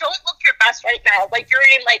don't look your best right now. Like, you're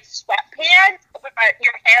in, like, sweatpants with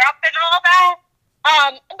your hair up and all that.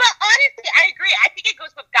 But honestly, I agree. I think it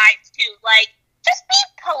goes with guys, too. Like, just be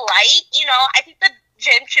polite, you know? I think the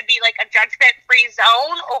gym should be, like, a judgment-free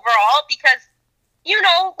zone overall because, you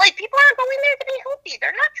know, like, people are going there to be healthy.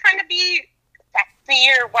 They're not trying to be sexy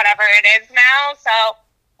or whatever it is now, so...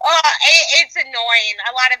 it's annoying.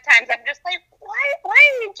 A lot of times I'm just like, why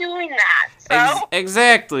are you doing that? So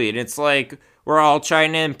exactly, and it's like we're all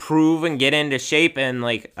trying to improve and get into shape, and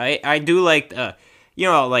like I do like you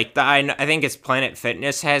know, like I think it's Planet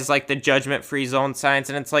Fitness has like the judgment-free zone signs,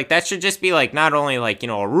 and it's like that should just be like not only like, you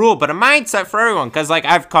know, a rule but a mindset for everyone, because like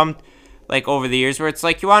I've come like over the years where it's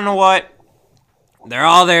like, you wanna know what, they're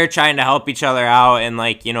all there trying to help each other out, and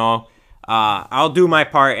like, you know, I'll do my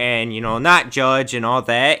part and, you know, not judge and all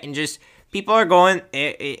that, and just people are going.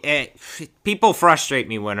 People frustrate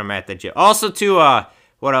me when I'm at the gym. Also, too,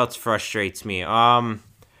 what else frustrates me? I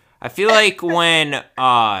feel like when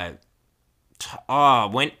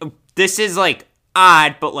this is like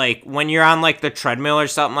odd, but like when you're on like the treadmill or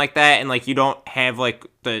something like that, and like you don't have like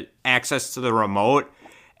the access to the remote,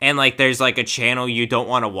 and like there's like a channel you don't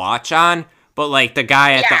want to watch on. But, like, the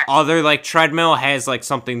guy at the other, like, treadmill has, like,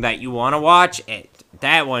 something that you want to watch.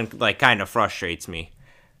 That one, like, kind of frustrates me.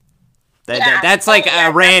 That's, like,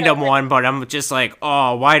 a random one, but I'm just like,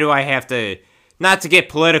 oh, why do I have to... Not to get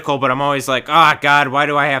political, but I'm always like, oh, God, why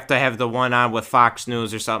do I have to have the one on with Fox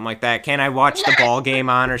News or something like that? Can't I watch the ball game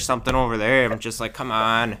on or something over there? I'm just like, come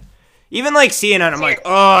on. Even, like, seeing it, I'm like,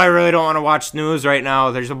 oh, I really don't want to watch news right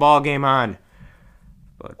now. There's a ball game on.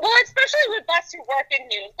 But. Well, especially with us who work in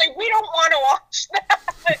news, like we don't want to watch that.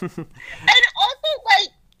 And also,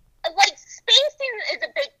 like spacing is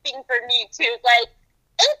a big thing for me too. Like,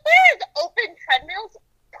 if there is open treadmills,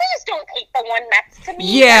 please don't take the one next to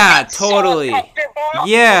me. Yeah, totally. So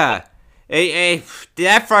yeah,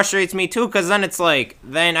 that frustrates me too, because then it's like,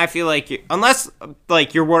 then I feel like unless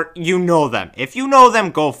like your work, you know them. If you know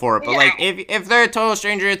them, go for it. But like if they're a total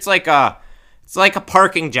stranger, it's like a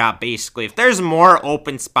parking job, basically. If there's more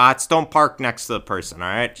open spots, don't park next to the person, all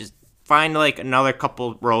right? Just find, like, another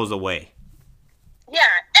couple rows away. Yeah,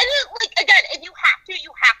 and, like, again, if you have to, you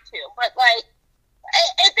have to. But, like,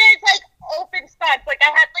 if there's, like, open spots, like,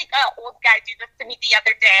 I had, like, an old guy do this to me the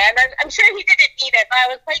other day, and I'm sure he didn't need it, but I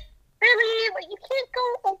was like, really?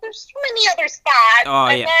 God. Oh,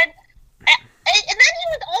 and yeah. then he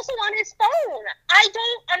was also on his phone. I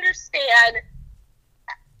don't understand,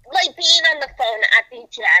 like, being on the phone at the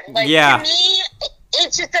gym. Like, Yeah. to me,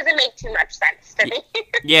 it just doesn't make too much sense to me.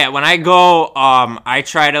 Yeah, when I go, I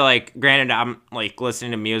try to, like, granted, I'm, like,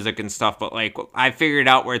 listening to music and stuff, but, like, I figured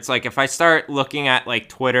out where it's, like, if I start looking at, like,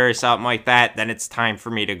 Twitter or something like that, then it's time for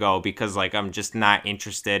me to go because, like, I'm just not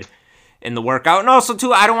interested in the workout. And also,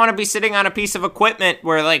 too, I don't want to be sitting on a piece of equipment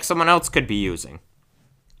where, like, someone else could be using.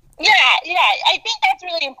 Yeah, I think that's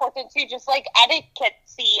really important, too, just, like, etiquette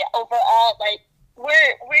overall, like,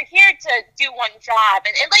 we're here to do one job,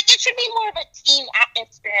 and like, it should be more of a team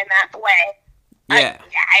atmosphere in that way. Yeah.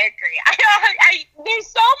 I agree. I there's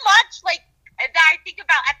so much, like, that I think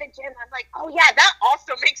about at the gym. I'm like, oh yeah, that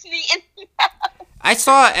also makes me I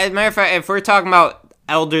saw, as a matter of fact, if we're talking about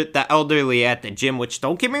the elderly at the gym, which,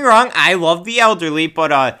 don't get me wrong, I love the elderly,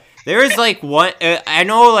 but there is, like, one, I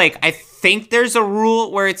know, like, I think there's a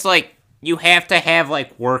rule where it's, like, you have to have,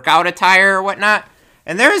 like, workout attire or whatnot,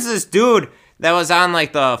 and there's this dude that was on,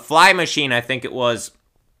 like, the fly machine, I think it was,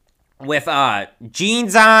 with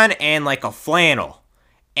jeans on and, like, a flannel.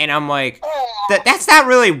 And I'm like, that's not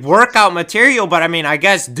really workout material, but, I mean, I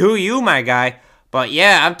guess do you, my guy. But,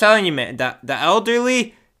 yeah, I'm telling you, man, the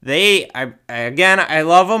elderly, I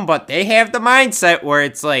love them, but they have the mindset where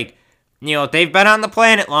it's like, you know, they've been on the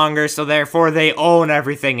planet longer, so therefore they own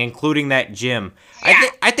everything, including that gym. Yeah.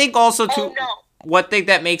 I think also, too, one thing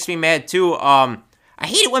that makes me mad, too, I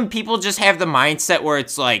hate it when people just have the mindset where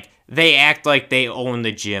it's like, they act like they own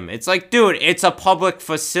the gym. It's like, dude, it's a public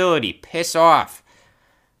facility. Piss off.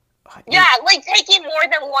 Yeah, like taking more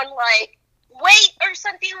than one, like, weight or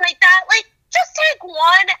something like that. Like, just take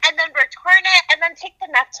one and then return it and then take the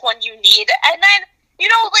next one you need. And then, you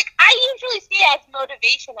know, like, I usually see it as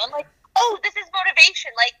motivation. I'm like, oh, this is motivation.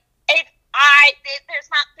 Like, if there's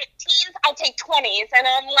not 15s, I'll take 20s. And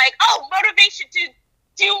I'm like, oh, motivation to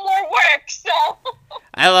do more work, so.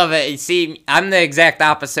 I love it. You see, I'm the exact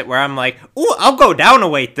opposite where I'm like, ooh, I'll go down a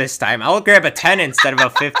weight this time. I'll grab a 10 instead of a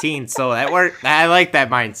 15. So that worked. I like that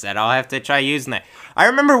mindset. I'll have to try using that. I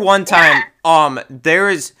remember one time, there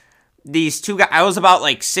was these two guys. I was about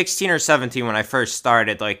like 16 or 17 when I first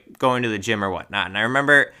started, like, going to the gym or whatnot. And I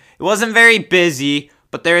remember it wasn't very busy,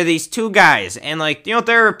 but there were these two guys. And, like, you know,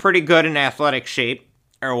 they were pretty good in athletic shape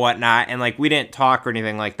or whatnot. And, like, we didn't talk or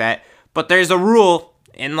anything like that. But there's a rule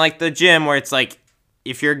in, like, the gym where it's like,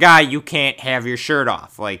 if you're a guy, you can't have your shirt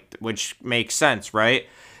off, like, which makes sense, right?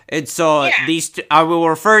 And so I will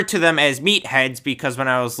refer to them as meatheads because when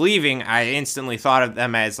I was leaving, I instantly thought of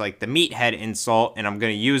them as, like, the meathead insult, and I'm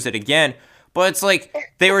going to use it again. But it's like,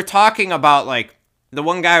 they were talking about, like, the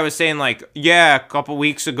one guy was saying, like, yeah, a couple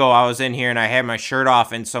weeks ago I was in here and I had my shirt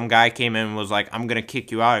off and some guy came in and was like, I'm going to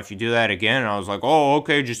kick you out if you do that again. And I was like, oh,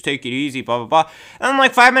 okay, just take it easy, blah, blah, blah. And then,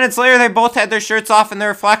 like, 5 minutes later, they both had their shirts off and they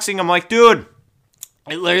were flexing. I'm like, dude,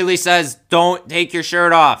 it literally says, don't take your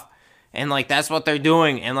shirt off. And, like, that's what they're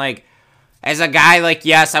doing. And, like, as a guy, like,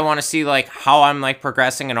 yes, I want to see, like, how I'm, like,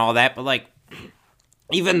 progressing and all that. But, like,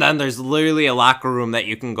 even then, there's literally a locker room that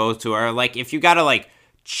you can go to. Or, like, if you got to, like,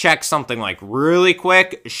 check something, like, really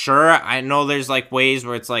quick, sure, I know there's, like, ways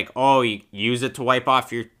where it's like, oh, you use it to wipe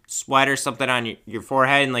off your sweat or something on your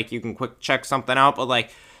forehead, and, like, you can quick check something out, but,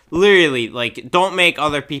 like, literally, like, don't make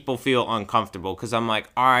other people feel uncomfortable, because I'm like,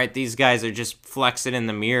 alright, these guys are just flexing in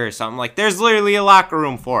the mirror or something. Like, there's literally a locker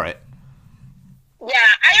room for it. Yeah,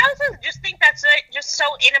 I also just think that's, like, just so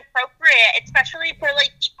inappropriate, especially for,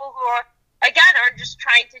 like, people who are, again, are just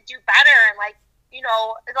trying to do better, and, like, you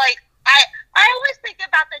know, like, I always think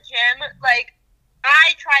about the gym, like,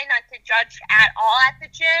 I try not to judge at all at the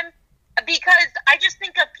gym, because I just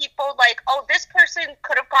think of people like, oh, this person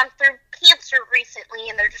could have gone through cancer recently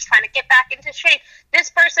and they're just trying to get back into shape.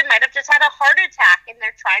 This person might have just had a heart attack and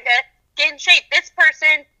they're trying to get in shape. This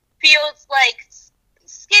person feels like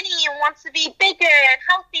skinny and wants to be bigger and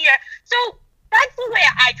healthier. So that's the way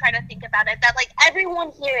I try to think about it, that, like,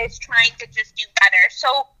 everyone here is trying to just do better.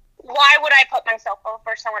 So why would I put myself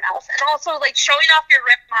over someone else? And also, like, showing off your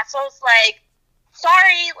ripped muscles, like,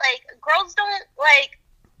 sorry, like, girls don't, like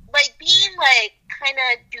being, like, kind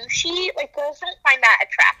of douchey, like, girls don't find that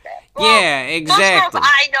attractive. Well, yeah, exactly. Most girls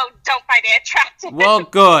I know don't find it attractive. Well,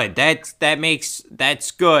 good.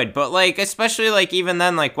 That's good. But, like, especially, like, even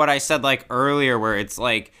then, like, what I said, like, earlier, where it's,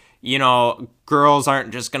 like, you know, girls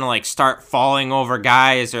aren't just gonna, like, start falling over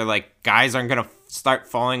guys, or, like, guys aren't gonna start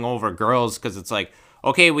falling over girls, because it's, like,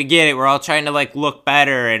 okay, we get it, we're all trying to, like, look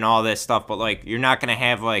better and all this stuff, but, like, you're not gonna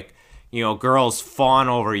have, like, you know, girls fawn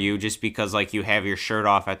over you just because, like, you have your shirt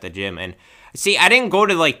off at the gym. And, see, I didn't go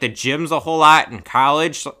to, like, the gyms a whole lot in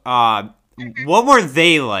college. What were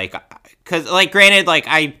they like? because, like, granted, like,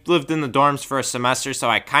 I lived in the dorms for a semester, so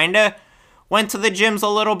I kind of went to the gyms a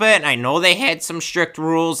little bit, and I know they had some strict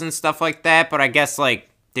rules and stuff like that, but I guess, like,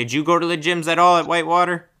 did you go to the gyms at all at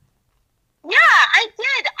Whitewater? Yeah, I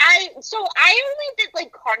did. I only did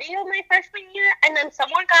like cardio my freshman year, and then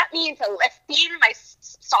someone got me into lifting my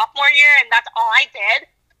sophomore year, and that's all I did.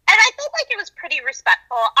 And I felt like it was pretty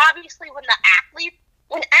respectful. Obviously, when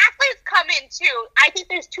athletes come in too, I think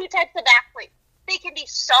there's two types of athletes. They can be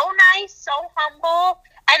so nice, so humble,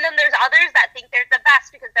 and then there's others that think they're the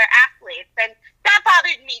best because they're athletes, and that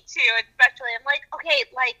bothered me too. Especially, I'm like, okay,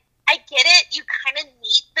 like, I get it, you kind of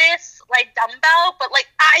need this, like, dumbbell, but, like,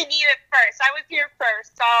 I need it first. I was here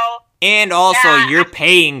first, so... And also, you're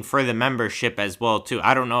paying for the membership as well, too.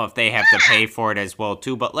 I don't know if they have to pay for it as well,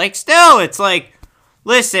 too, but, like, still, it's like,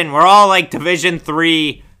 listen, we're all, like, Division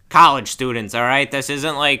III college students, all right? This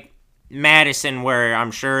isn't, like, Madison, where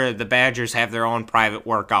I'm sure the Badgers have their own private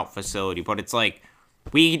workout facility, but it's like,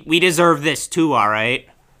 we deserve this, too, all right?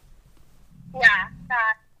 Yeah,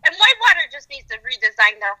 and Whitewater just needs to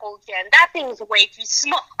redesign their whole gym. That thing's way too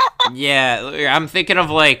small. Yeah, I'm thinking of,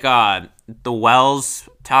 like, the Wells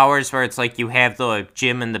Towers, where it's like you have the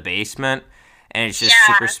gym in the basement, and it's just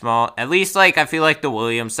super small. At least, like, I feel like the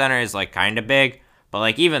Williams Center is, like, kind of big, but,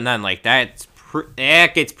 like, even then, like, that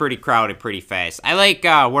gets pretty crowded pretty fast. I like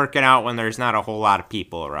working out when there's not a whole lot of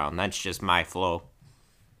people around. That's just my flow.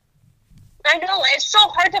 I know, it's so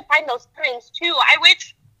hard to find those times, too. I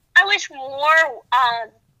wish more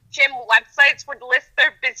gym websites would list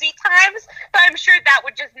their busy times, but I'm sure that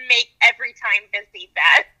would just make every time busy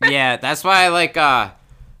then. Yeah, that's why I like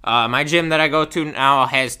my gym that I go to now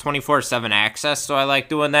has 24/7 access, so I like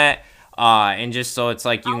doing that. And just so it's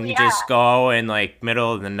like you can just go and like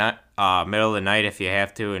middle of the night if you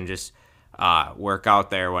have to, and just work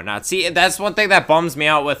out there or whatnot. See, that's one thing that bums me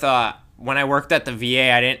out with when I worked at the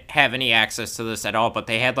VA. I didn't have any access to this at all, but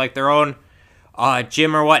they had like their own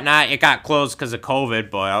gym or whatnot. It got closed because of COVID,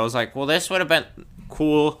 but I was like, well, this would have been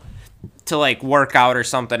cool to like work out or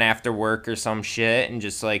something after work or some shit, and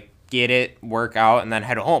just like get it, work out, and then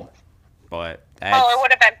head home. But it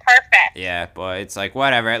would have been perfect. Yeah, but it's like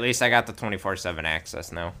whatever. At least I got the 24/7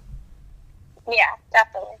 access now. Yeah,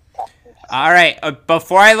 definitely. All right,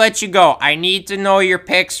 before I let you go, I need to know your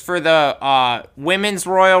picks for the women's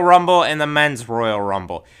Royal Rumble and the men's Royal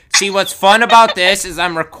Rumble. See, what's fun about this is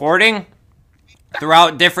I'm recording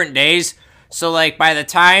throughout different days. So, like, by the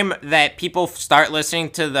time that people start listening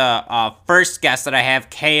to the first guest that I have,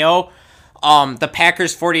 KO, the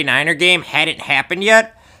Packers 49er game hadn't happened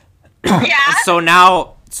yet. Yeah. So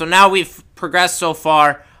now we've progressed so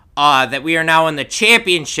far that we are now in the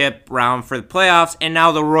championship round for the playoffs, and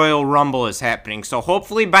now the Royal Rumble is happening. So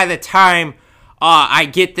hopefully by the time I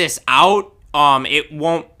get this out, it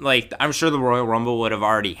won't, like, I'm sure the Royal Rumble would have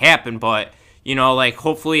already happened, but, you know, like,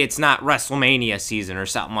 hopefully it's not WrestleMania season or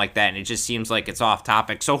something like that, and it just seems like it's off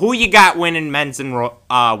topic. So who you got winning men's and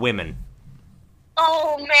women?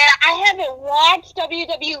 Oh, man, I haven't watched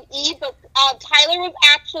WWE, but Tyler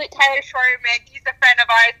Schwarman, he's a friend of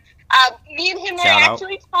ours. Me and him were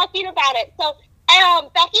actually talking about it. So,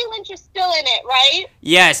 Becky Lynch is still in it, right?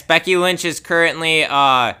 Yes, Becky Lynch is currently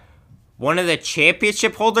one of the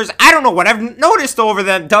championship holders. I don't know what I've noticed over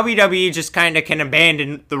them. WWE just kind of can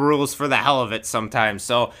abandon the rules for the hell of it sometimes.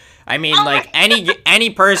 So, I mean, any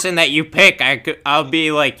person that you pick, I'll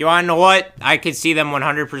be like, you want to know what? I could see them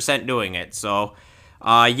 100% doing it. So,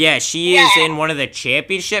 she is in one of the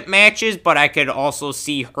championship matches, but I could also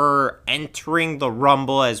see her entering the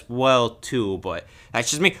Rumble as well, too. But that's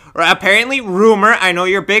just me. Apparently, rumor, I know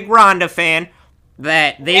you're a big Ronda fan,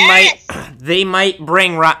 that they might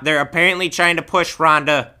bring, they're apparently trying to push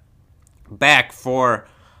Ronda back for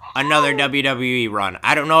another WWE run.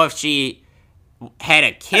 I don't know if she had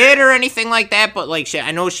a kid or anything like that, but, like, I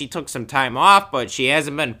know she took some time off, but she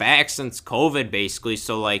hasn't been back since COVID, basically,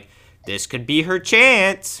 so, like, this could be her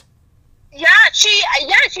chance. Yeah, she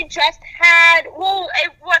just had, well,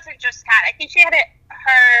 it wasn't just had, I think she had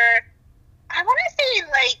I want to say,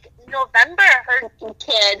 like, November, her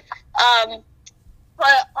kid,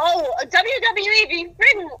 but, WWE, if you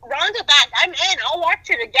bring Ronda back, I'm in, I'll watch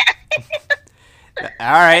it again. All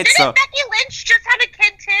right, Didn't Becky Lynch just have a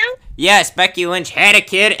kid, too? Yes, Becky Lynch had a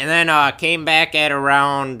kid, and then came back at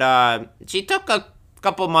around, she took a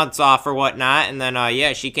couple months off or whatnot, and then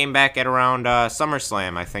she came back at around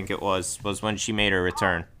SummerSlam, I think it was when she made her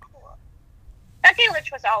return. Becky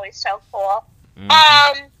Lynch was always so cool.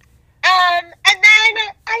 Mm-hmm. And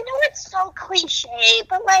then I know it's so cliche,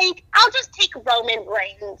 but, like, I'll just take Roman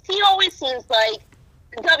Reigns. He always seems like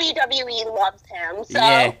WWE loves him. So.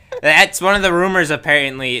 Yeah, that's one of the rumors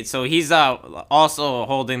apparently. So he's also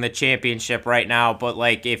holding the championship right now, but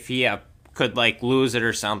like if he could like lose it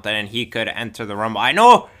or something and he could enter the Rumble. I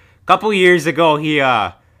know a couple years ago he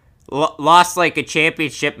lost like a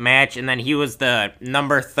championship match and then he was the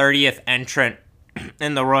number 30th entrant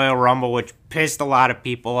in the Royal Rumble, which pissed a lot of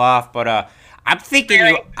people off. But I'm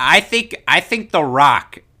thinking, I think The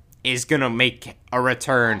Rock is gonna make a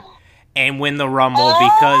return and win the Rumble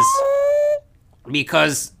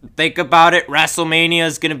because think about it, WrestleMania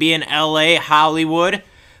is gonna be in LA, Hollywood.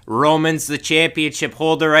 Roman's the championship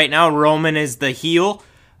holder right now. Roman is the heel.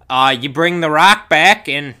 You bring The Rock back,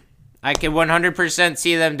 and I can 100%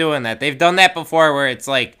 see them doing that. They've done that before where it's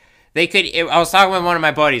like, they could, I was talking with one of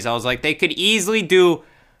my buddies. I was like, they could easily do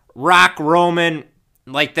Rock Roman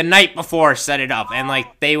like the night before, set it up. And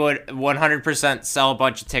like, they would 100% sell a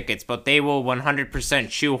bunch of tickets, but they will 100%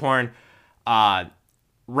 shoehorn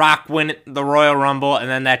Rock win the Royal Rumble, and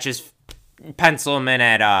then that just pencil him in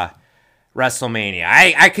at WrestleMania.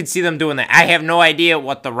 I could see them doing that. I have no idea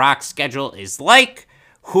what The Rock's schedule is like.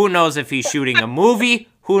 Who knows if he's shooting a movie?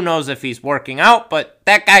 Who knows if he's working out? But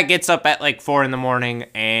that guy gets up at like 4 a.m.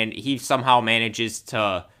 and he somehow manages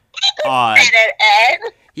to.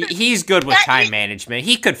 He's good with time management.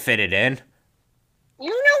 He could fit it in. You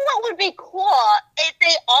know what would be cool if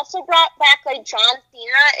they also brought back like John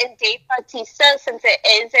Cena and Dave Bautista, since it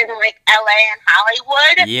is in like LA and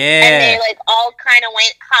Hollywood. Yeah. And they like all kind of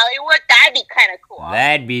went Hollywood. That'd be kind of cool.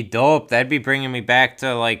 That'd be dope. That'd be bringing me back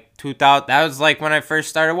to like 2000. That was like when I first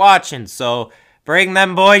started watching. So bring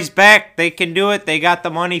them boys back. They can do it. They got the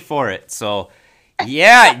money for it. So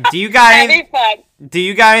yeah. Do you got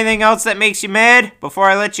anything else that makes you mad before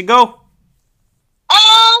I let you go?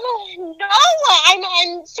 No,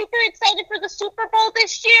 I'm super excited for the Super Bowl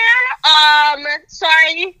this year.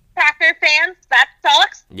 Sorry, Packer fans, that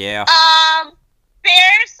sucks. Yeah.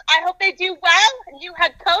 Bears, I hope they do well. New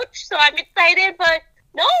head coach, so I'm excited. But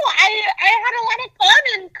no, I had a lot of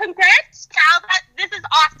fun, and congrats, Cal. This is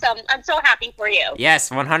awesome. I'm so happy for you. Yes,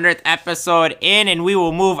 100th episode in, and we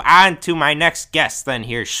will move on to my next guest then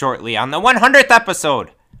here shortly on the 100th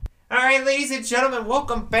episode. All right, ladies and gentlemen,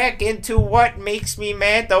 welcome back into What Makes Me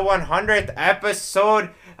Mad, the 100th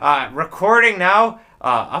episode. Recording now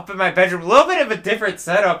up in my bedroom. A little bit of a different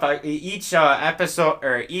setup. Each episode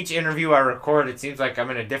or each interview I record, it seems like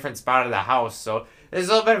I'm in a different spot of the house. So there's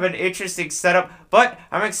a little bit of an interesting setup. But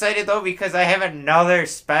I'm excited, though, because I have another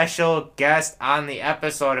special guest on the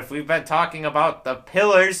episode. If we've been talking about the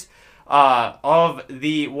pillars of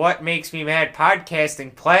the What Makes Me Mad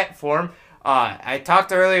podcasting platform, I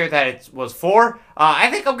talked earlier that it was 4. I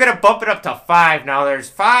think I'm going to bump it up to 5 now. There's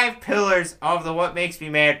 5 pillars of the What Makes Me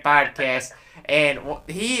Mad podcast, and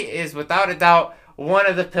he is without a doubt one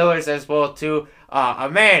of the pillars as well, too. A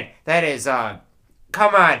man that is,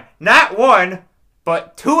 come on, not 1,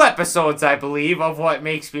 but 2 episodes, I believe, of What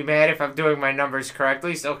Makes Me Mad, if I'm doing my numbers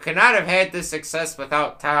correctly. So cannot have had this success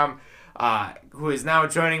without Tom, who is now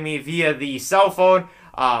joining me via the cell phone,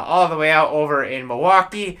 all the way out over in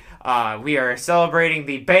Milwaukee. We are celebrating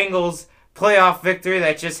the Bengals playoff victory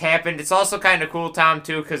that just happened. It's also kind of cool, Tom,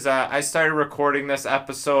 too, because I started recording this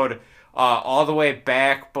episode all the way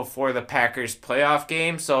back before the Packers playoff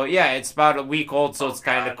game. So, yeah, it's about a week old, so it's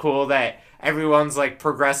kind of cool that everyone's, like,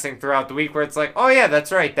 progressing throughout the week where it's like, oh, yeah,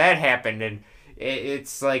 that's right, that happened. And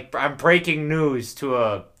it's like I'm breaking news to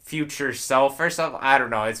a future self or something. I don't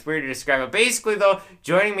know. It's weird to describe it. Basically, though,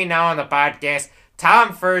 joining me now on the podcast,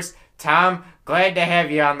 Tom first. Tom, glad to have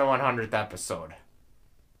you on the 100th episode.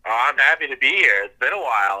 I'm happy to be here. It's been a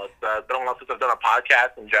while. It's been a while since I've done a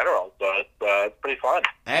podcast in general, so it's pretty fun.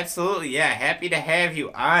 Absolutely, yeah. Happy to have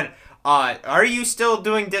you on. Are you still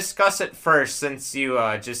doing Discuss It First, since you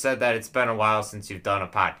just said that it's been a while since you've done a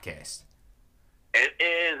podcast? It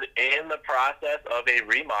is in the process of a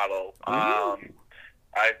remodel.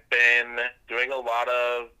 I've been doing a lot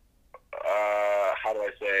of, how do I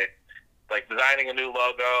say, like designing a new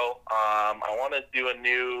logo. I want to do a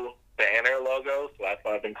new banner logo, so that's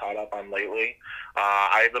what I've been caught up on lately.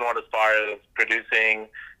 I even went as far as producing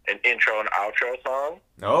an intro and outro song.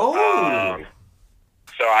 Oh.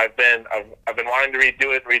 So I've been wanting to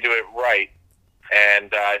redo it right.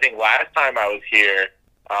 And I think last time I was here,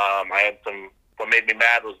 I had what made me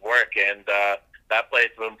mad was work, and that place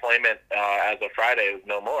of employment as of Friday was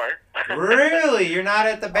no more. Really? You're not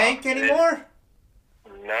at the bank anymore?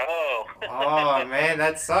 No. Oh, man,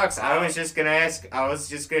 that sucks. I was just going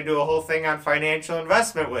to do a whole thing on financial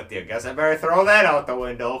investment with you. Guess I better throw that out the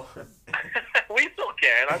window. We still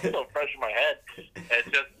can. I'm still fresh in my head. It's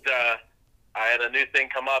just, I had a new thing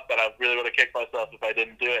come up that I really would have kicked myself if I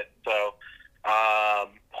didn't do it. So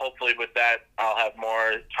Hopefully with that, I'll have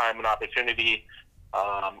more time and opportunity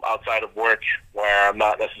outside of work where I'm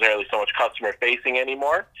not necessarily so much customer facing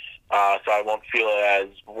anymore. So I won't feel as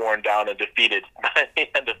worn down and defeated by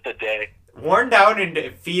the end of the day. Worn down and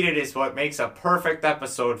defeated is what makes a perfect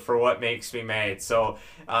episode for What Makes Me Mad. So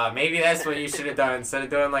maybe that's what you should have done instead of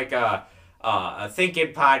doing like a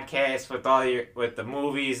thinking podcast with the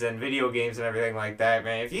movies and video games and everything like that,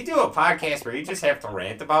 man. If you do a podcast where you just have to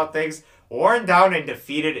rant about things, worn down and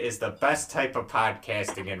defeated is the best type of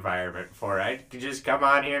podcasting environment for it. I could just come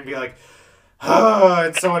on here and be like, oh,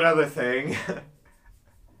 and so another thing.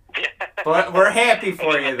 But we're happy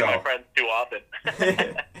for you, though. My friends too often.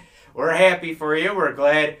 We're happy for you. We're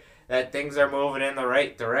glad that things are moving in the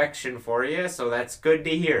right direction for you, so that's good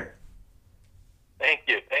to hear. Thank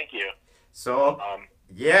you. So,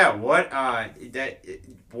 yeah, what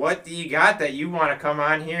do you got that you want to come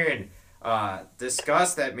on here and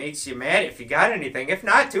discuss that makes you mad? If you got anything, if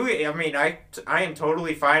not, too, I mean, I am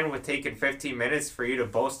totally fine with taking 15 minutes for you to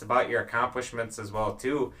boast about your accomplishments as well,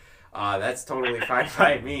 too. That's totally fine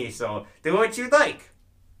by me. So do what you like.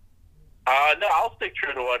 No, I'll stick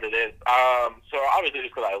true to what it is. So obviously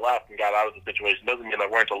just because I left and got out of the situation doesn't mean there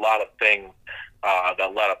weren't a lot of things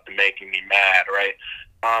that led up to making me mad, right?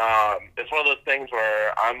 It's one of those things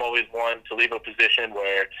where I'm always one to leave a position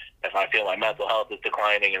where if I feel my mental health is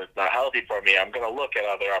declining and it's not healthy for me, I'm going to look at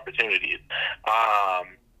other opportunities.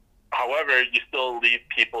 However, you still leave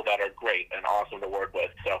people that are great and awesome to work with.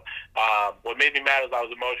 So what made me mad is I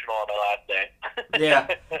was emotional on my last day. Yeah,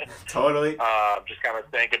 totally. Just kind of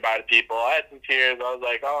saying goodbye to people. I had some tears. I was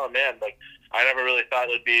like, oh, man, like I never really thought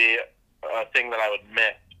it would be a thing that I would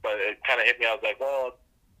miss. But it kind of hit me. I was like, well,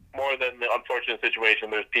 more than the unfortunate situation,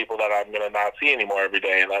 there's people that I'm going to not see anymore every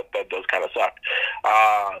day, and that does kind of suck.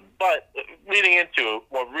 But leading into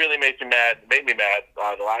what really made me mad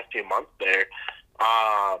the last few months there,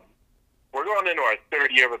 we're going into our third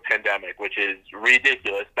year of a pandemic, which is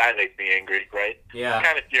ridiculous. That makes me angry, right? Yeah. I'm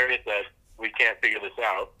kind of furious that we can't figure this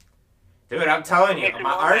out. Dude, I'm telling you,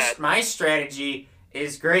 my strategy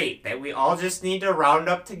is great. That we all just need to round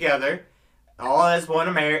up together, all as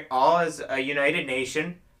all as a united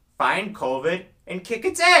nation, find COVID, and kick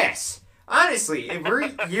its ass. Honestly, if we're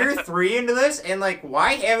year 3 into this, and like,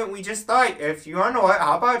 why haven't we just thought, if you want to know what,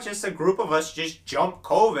 how about just a group of us just jump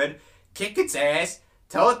COVID, kick its ass,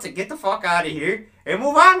 tell it to get the fuck out of here, and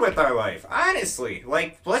move on with our life. Honestly,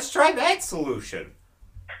 like, let's try that solution.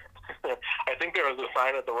 I think there was a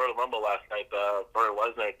sign at the Royal Rumble last night for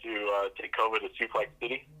Lesnar to take COVID to Suplex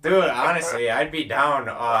City. Dude, honestly, I'd be down.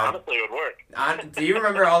 Honestly, it would work. Do you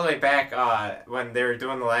remember all the way back when they were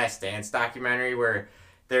doing the Last Dance documentary where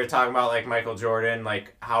they were talking about, like, Michael Jordan,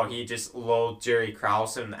 like, how he just lulled Jerry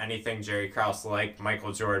Krause, and anything Jerry Krause liked,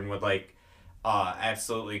 Michael Jordan would, like,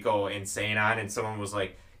 absolutely go insane on, and someone was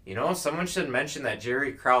like, you know, someone should mention that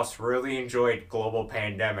Jerry Krause really enjoyed global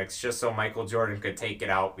pandemics just so Michael Jordan could take it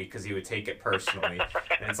out because he would take it personally.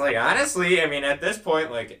 And it's like, honestly, I mean, at this point,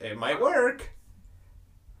 like, it might work.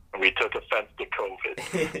 We took offense to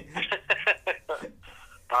COVID.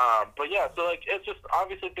 But yeah, so like, it's just,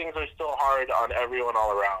 obviously things are still hard on everyone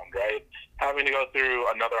all around, right? Having to go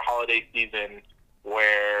through another holiday season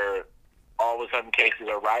where all of a sudden cases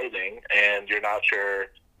are rising and you're not sure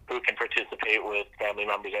who can participate with family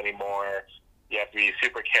members anymore. You have to be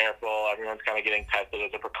super careful. Everyone's kind of getting tested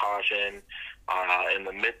as a precaution in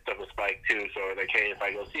the midst of a spike too. So like, hey, if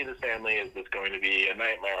I go see this family, is this going to be a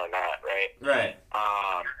nightmare or not, right? Right.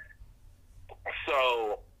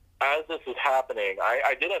 So as this is happening,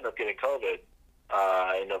 I did end up getting COVID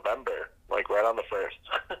in November, like right on the 1st.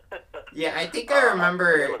 Yeah, I think I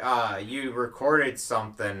remember you recorded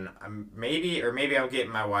something, maybe I'm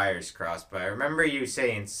getting my wires crossed, but I remember you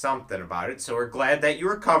saying something about it, so we're glad that you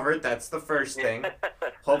recovered. That's the first thing.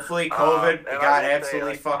 Hopefully COVID got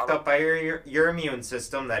absolutely fucked up by your immune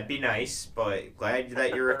system. That'd be nice, but glad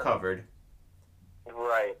that you recovered.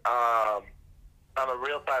 Right. On the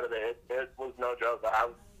real side of it was no joke.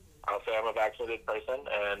 I'll say I'm a vaccinated person,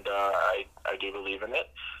 and I do believe in it.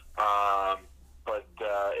 But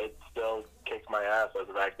it still kicks my ass as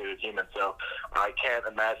a vaccinated human. So I can't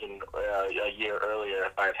imagine a year earlier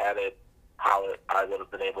if I'd had it, how I would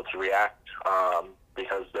have been able to react.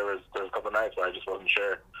 Because there was a couple of nights where I just wasn't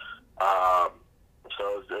sure.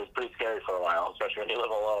 So it was pretty scary for a while, especially when you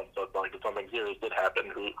live alone. So it's like if something serious did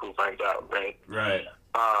happen, who finds out, right? Right.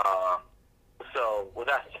 So with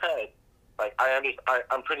that said, like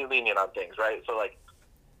I'm pretty lenient on things, right? So like,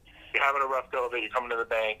 you're having a rough go of it, you're coming to the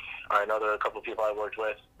bank. I know there are a couple of people I worked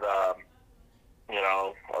with,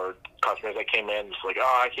 or customers that came in just like,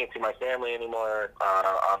 oh, I can't see my family anymore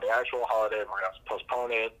on the actual holiday. We're going to have to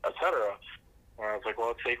postpone it, etc. And I was like,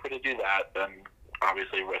 well, it's safer to do that than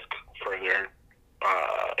obviously risk further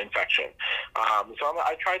infection. So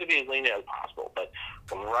I tried to be as lenient as possible. But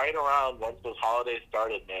right around once those holidays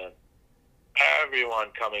started, man, everyone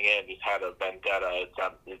coming in just had a vendetta. It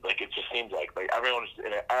just seems like everyone was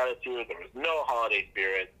in an attitude. There was no holiday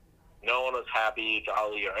spirit. No one was happy,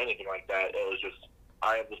 jolly, or anything like that. It was just,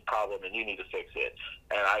 I have this problem and you need to fix it.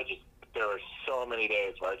 And there were so many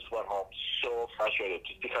days where I just went home so frustrated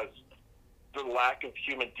just because the lack of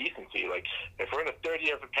human decency. Like, if we're in the third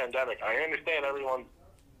year of a pandemic, I understand everyone's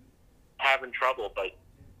having trouble, but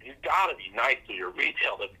you gotta be nice to your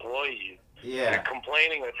retail employees. Yeah. You're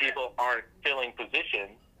complaining that people aren't filling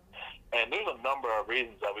positions, and there's a number of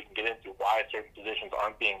reasons that we can get into why certain positions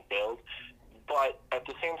aren't being filled. But at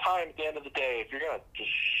the same time, at the end of the day, if you're gonna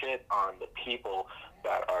just shit on the people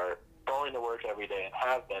that are going to work every day and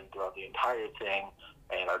have been throughout the entire thing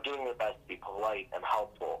and are doing their best to be polite and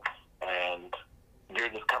helpful, and you're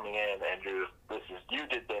just coming in and you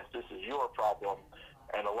did this is your problem.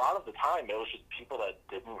 And a lot of the time, it was just people that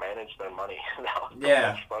didn't manage their money. That was the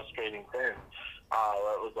most frustrating thing. It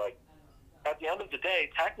was like, at the end of the day,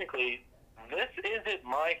 technically, this isn't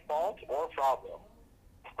my fault or problem.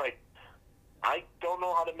 Like, I don't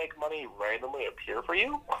know how to make money randomly appear for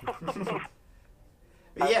you.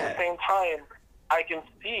 At the same time, I can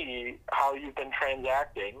see how you've been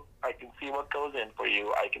transacting. I can see what goes in for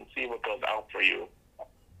you. I can see what goes out for you.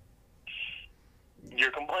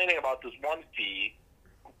 You're complaining about this one fee,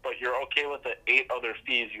 but you're okay with the 8 other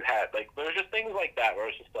fees you had. Like, there's just things like that where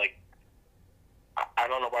it's just like, I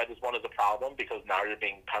don't know why this one is a problem because now you're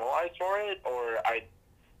being penalized for it, or I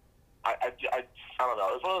don't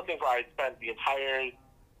know. It's one of those things where I spent the entire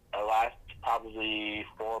last probably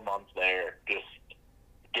 4 months there just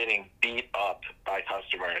getting beat up by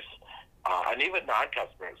customers, and even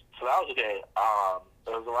non-customers. So that was a day. It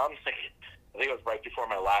was around, I think it was right before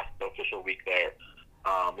my last official week there.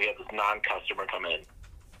 We had this non-customer come in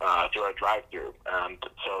through our drive-through, and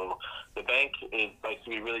so the bank likes to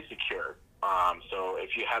be really secure. So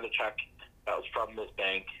if you had a check that was from this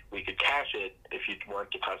bank, we could cash it if you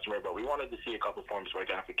weren't a customer, but we wanted to see a couple forms of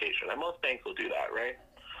identification, and most banks will do that, right?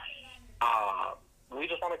 We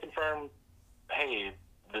just want to confirm, hey,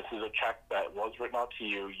 this is a check that was written out to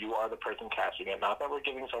you. You are the person cashing it, not that we're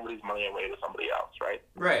giving somebody's money away to somebody else, right?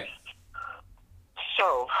 Right.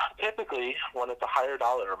 So typically, when it's a higher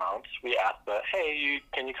dollar amount, we ask that, hey,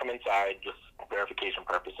 can you come inside, just verification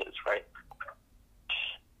purposes, right?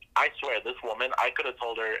 I swear, this woman, I could have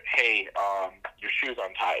told her, hey, your shoe's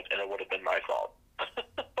untied, and it would have been my fault.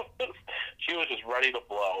 She was just ready to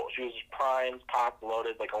blow. She was just primed, cocked,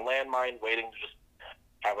 loaded, like a landmine waiting to just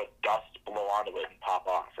have a dust blow onto it and pop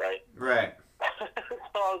off, right? Right.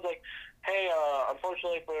 So I was like, hey,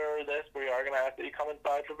 unfortunately for this, we are going to ask that you come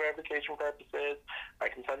inside for verification purposes.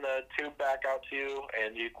 I can send the tube back out to you,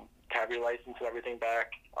 and you can have your license and everything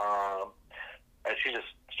back. And she just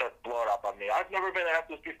started blowing up on me. I've never been asked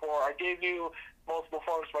this before. I gave you multiple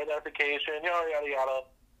forms for identification, yada, yada, yada.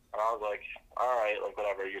 And I was like, all right, like,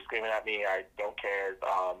 whatever. You're screaming at me. I don't care.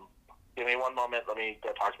 Give me one moment. Let me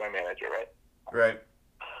go talk to my manager, right? Right.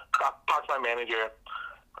 Talk to my manager.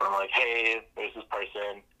 I'm like, hey, there's this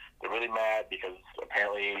person. They're really mad because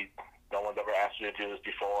apparently no one's ever asked you to do this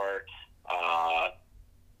before. Are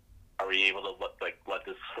we able to let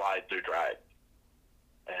this slide through drive?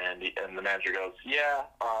 And the manager goes, yeah,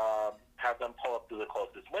 have them pull up to the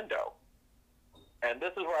closest window. And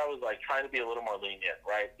this is where I was like trying to be a little more lenient,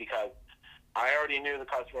 right? Because I already knew the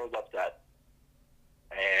customer was upset.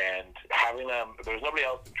 And having them, there was nobody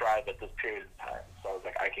else to drive at this period of time. So I was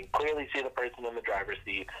like, I can clearly see the person in the driver's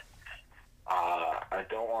seat. I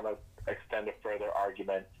don't want to extend a further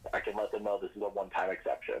argument. I can let them know this is a one-time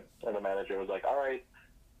exception. And the manager was like, all right,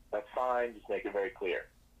 that's fine. Just make it very clear.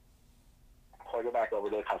 So I go back over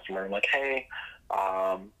to the customer. I'm like, hey,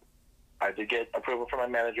 I did get approval from my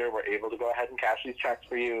manager. We're able to go ahead and cash these checks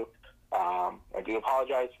for you. I do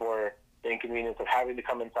apologize for the inconvenience of having to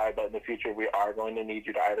come inside, but in the future we are going to need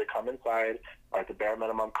you to either come inside or at the bare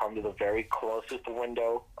minimum come to the very closest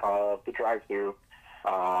window of the drive-through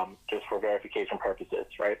just for verification purposes,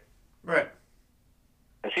 right? Right.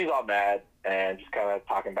 And she's all mad and just kind of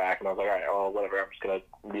talking back, and I was like, all right, well, whatever, I'm just going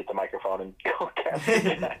to mute the microphone and go cash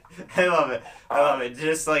the check. I love it. I love it.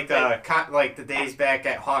 Just like the days back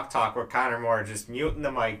at Hawk Talk where Connor Moore just muting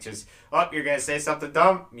the mic, just, oh, you're going to say something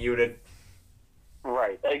dumb? Muted.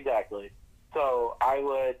 Right, exactly. So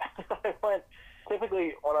I went,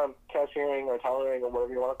 typically when I'm cashiering or tellering or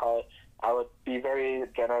whatever you want to call it, I would be very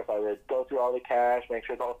generous. I would go through all the cash, make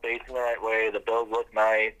sure it's all facing the right way, the bills look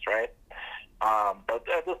nice, right? But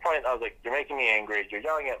at this point, I was like, you're making me angry, you're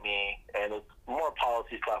yelling at me, and it's more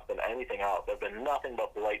policy stuff than anything else. I've been nothing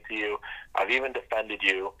but polite to you. I've even defended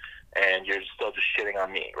you, and you're still just shitting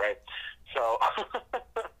on me, right? So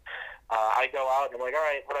I go out, and I'm like, all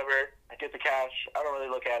right, whatever. I get the cash. I don't really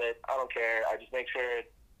look at it. I don't care. I just make sure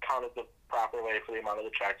it counted the proper way for the amount of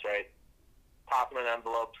the checks, right? Pop them in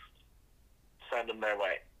envelopes, send them their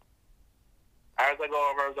way. As I go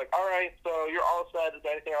over, I was like, all right, so you're all set. Is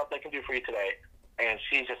there anything else I can do for you today? And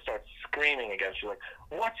she just starts screaming again. She's like,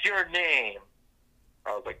 what's your name?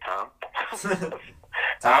 I was like, Tom.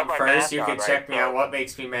 Tom, first, you can check me on what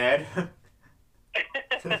makes me mad.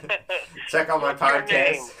 Check out my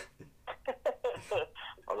podcast.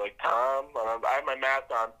 I was like, Tom, I have my mask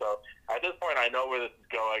on, so at this point I know where this is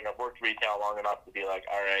going. I've worked retail long enough to be like,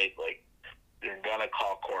 all right, like, you're gonna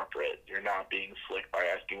call corporate. You're not being slick by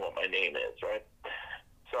asking what my name is, right?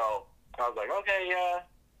 So I was like, okay, yeah.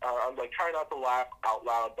 I'm like trying not to laugh out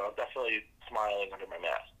loud, but I'm definitely smiling under my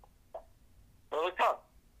mask. I was like, Tom.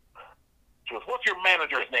 She goes, what's your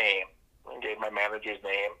manager's name? I gave my manager's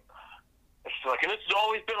name. And she's like, and this has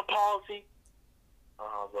always been a policy?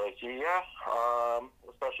 I was like, yeah,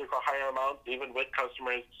 especially for higher amounts, even with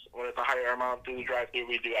customers, when it's a higher amount through the drive-thru,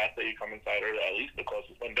 we do ask that you come inside or at least the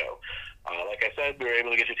closest window. Like I said, we were able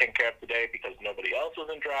to get you taken care of today because nobody else was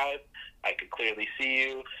in drive. I could clearly see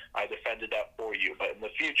you. I defended that for you. But in the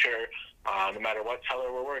future, no matter what teller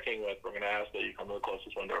we're working with, we're going to ask that you come to the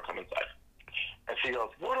closest window or come inside. And she goes,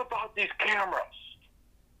 what about these cameras?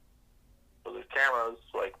 So there's cameras,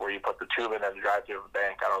 like, where you put the tube in and drive through a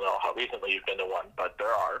bank. I don't know how recently you've been to one, but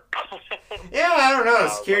there are. Yeah, I don't know.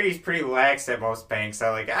 Security's pretty lax at most banks. I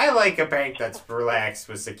like a bank that's relaxed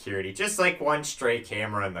with security. Just like one stray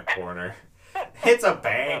camera in the corner. It's a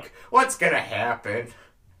bank. What's going to happen?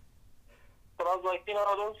 But I was like,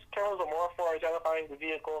 those cameras are more for identifying the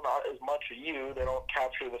vehicle, not as much you. They don't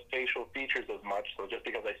capture the facial features as much. So just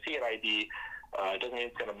because I see an ID, it doesn't mean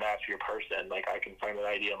it's going to match your person. Like, I can find an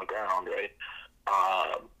ID on the ground, right?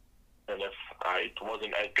 And if I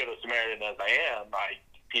wasn't as good a Samaritan as I am,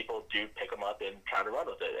 people do pick them up and try to run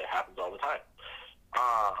with it. It happens all the time.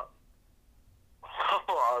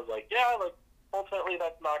 So I was like, yeah, like, ultimately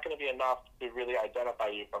that's not going to be enough to really identify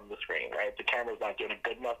you from the screen, right? The camera's not doing a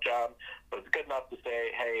good enough job, but it's good enough to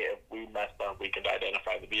say, hey, if we messed up, we can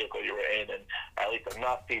identify the vehicle you were in, and at least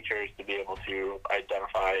enough features to be able to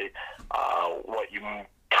identify what you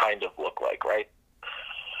kind of look like, right?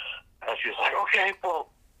 And she was like, okay, well,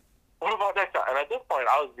 what about next time? And at this point,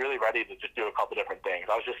 I was really ready to just do a couple different things.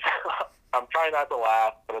 I was just, I'm trying not to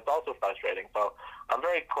laugh, but it's also frustrating. So I'm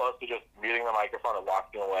very close to just muting the microphone and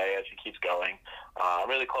walking away as she keeps going. I'm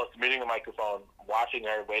really close to muting the microphone, watching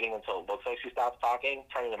her, waiting until it looks like she stops talking,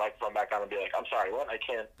 turning the microphone back on and be like, I'm sorry, what? I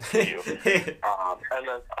can't see you. And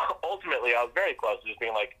then ultimately, I was very close to just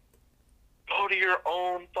being like, go to your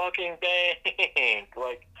own fucking bank.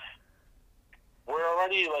 Like, we're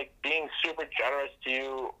already, like, being super generous to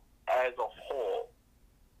you as a whole.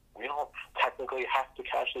 We don't technically have to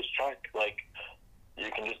cash this check. Like,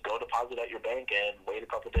 you can just go deposit at your bank and wait a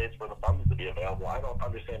couple of days for the funds to be available. I don't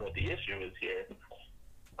understand what the issue is here.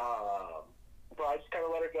 But I just kind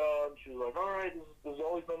of let her go, and she was like, all right, this has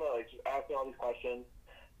always been like, just asking all these questions.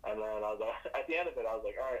 And then I was like, at the end of it, I was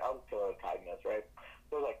like, all right, I'll just kill her with kindness, right?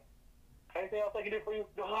 So I was like, anything else I can do for you?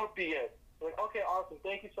 No, that'll be it. Like, okay, awesome.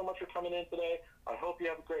 Thank you so much for coming in today. I hope you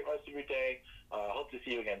have a great rest of your day. Hope to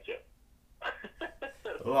see you again soon.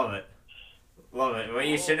 Love it. Love it. What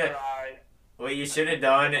you should have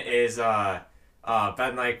done is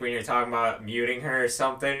been like when you're talking about muting her or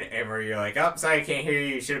something, and where you're like, oh, sorry, I can't hear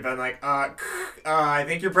you. You should have been like, I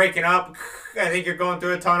think you're breaking up. I think you're going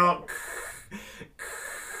through a tunnel.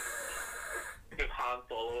 Just Han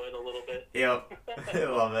Solo it a little bit. Yep. I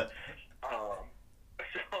love it.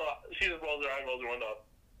 So she just rolls her eye, rolls her window up,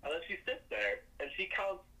 and then she sits there and she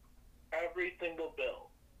counts every single bill.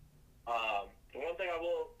 One thing I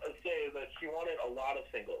will say is that she wanted a lot of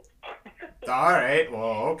singles. All right.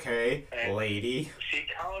 Well, okay, and lady. She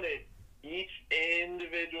counted each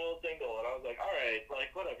individual single, and I was like, all right,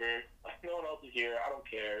 like, whatever. No one else is here. I don't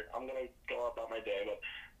care. I'm going to go about my day. But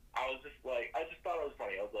I was just like, I just thought it was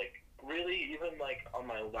funny. I was like, really? Even, like, on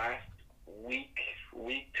my last week, 2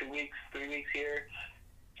 weeks, 3 weeks here,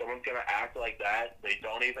 someone's going to act like that? They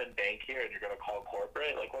don't even bank here, and you're going to call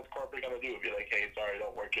corporate? Like, what's corporate going to do? Be like, hey, sorry,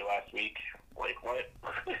 don't work your last week? Like, what?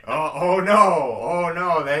 Oh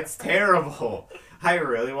no, that's terrible. I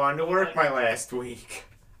really wanted to work my last week.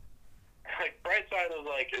 Like, bright side is,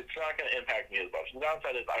 like, it's not going to impact me as much. The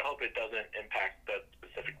downside is I hope it doesn't impact that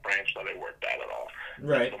specific branch that I worked at all.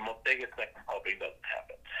 Right. That's the biggest thing I'm hoping doesn't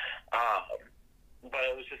happen. But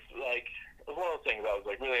it was just, like, it was one of those things that was,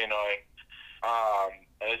 like, really annoying.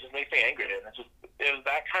 And it just makes me getting angry, and it was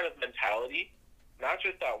that kind of mentality, not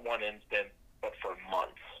just that one instant, but for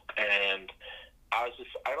months. And I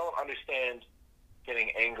don't understand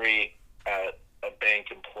getting angry at a bank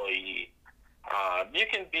employee. You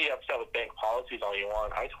can be upset with bank policies all you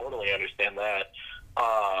want. I totally understand that.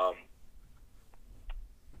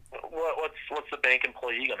 What's the bank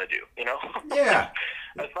employee gonna do? You know? Yeah.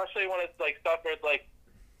 Especially when it's like stuff where it's like,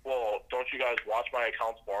 well, don't you guys watch my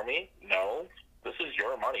accounts for me? No, this is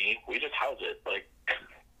your money. We just house it. Like,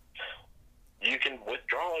 you can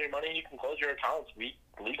withdraw all your money. You can close your accounts. We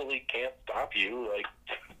legally can't stop you. Like,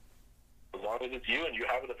 as long as it's you and you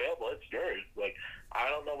have it available, it's yours. Like, I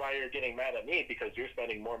don't know why you're getting mad at me because you're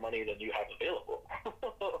spending more money than you have available.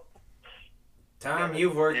 Tom,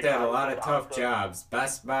 you've worked at a lot of tough jobs.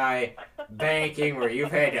 Best Buy, banking, where you've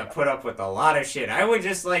had to put up with a lot of shit. I would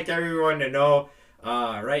just like everyone to know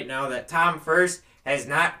right now that Tom First has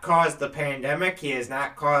not caused the pandemic. He has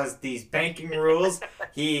not caused these banking rules.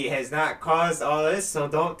 He has not caused all this, so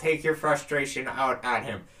don't take your frustration out on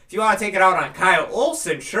him. If you want to take it out on Kyle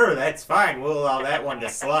Olson, sure, that's fine. We'll allow that one to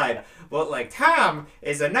slide. But, like, Tom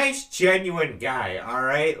is a nice, genuine guy, all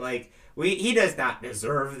right? Like, he does not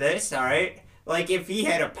deserve this, all right? Like, if he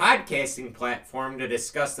had a podcasting platform to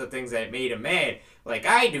discuss the things that made him mad, like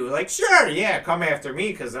I do, like, sure, yeah, come after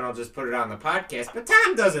me, because then I'll just put it on the podcast. But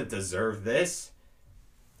Tom doesn't deserve this.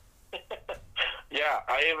 Yeah,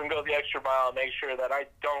 I even go the extra mile and make sure that I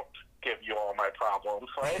don't give you all my problems.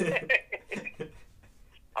 Right?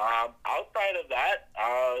 Outside of that,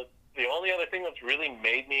 the only other thing that's really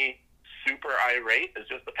made me super irate is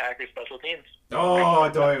just the Packers special teams. Oh,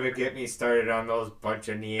 don't even get me started on those bunch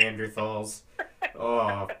of Neanderthals.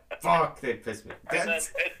 Oh, fuck, they piss me. And then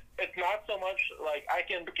it's not so much like I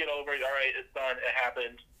can get over it, all right, it's done, it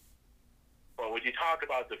happened. But when you talk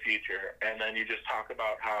about the future, and then you just talk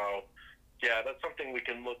about how, yeah, that's something we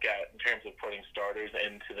can look at in terms of putting starters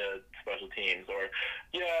into the special teams. Or,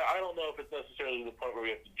 yeah, I don't know if it's necessarily the point where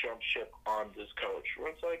we have to jump ship on this coach.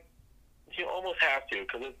 Where it's like, you almost have to,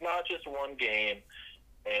 because it's not just one game.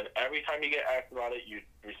 And every time you get asked about it, you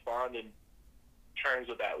respond in terms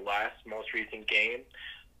of that most recent game.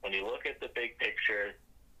 When you look at the big picture,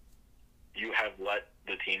 you have let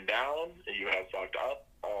the team down. You have fucked up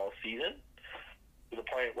all season, to the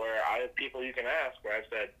point where I have people you can ask where I've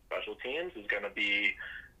said special teams is going to be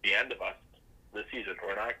the end of us this season.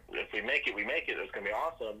 We're not. If we make it, we make it. It's going to be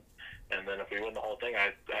awesome. And then if we win the whole thing,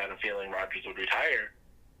 I had a feeling Rodgers would retire.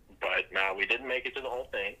 But now we didn't make it to the whole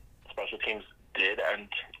thing. Special teams did end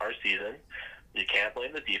our season. You can't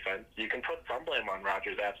blame the defense. You can put some blame on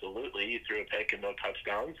Rodgers, absolutely. He threw a pick and no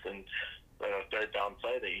touchdowns, and third down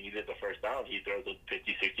play that you needed the first down, he throws a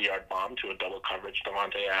 50, 60-yard bomb to a double coverage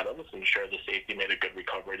Devontae Adams, and sure, the safety made a good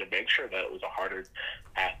recovery to make sure that it was a harder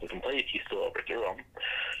pass to complete. He still overthrew him.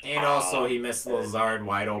 And also, he missed Lazard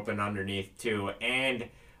wide open underneath, too. And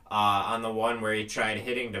on the one where he tried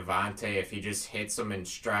hitting Devontae, if he just hits him in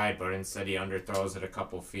stride, but instead he underthrows it a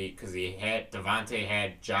couple feet, because Devontae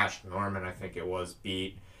had Josh Norman, I think it was,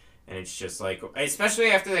 beat. And it's just like,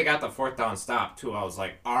 especially after they got the fourth down stop, too, I was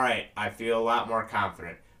like, all right, I feel a lot more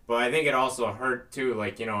confident. But I think it also hurt, too,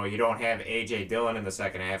 like, you know, you don't have A.J. Dillon in the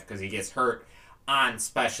second half because he gets hurt on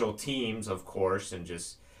special teams, of course, and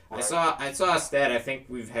just, right. I saw a stat, I think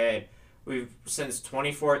we've since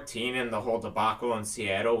 2014 and the whole debacle in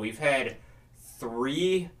Seattle, we've had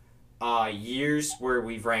 3 years where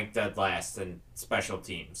we've ranked dead last in special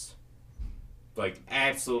teams. Like,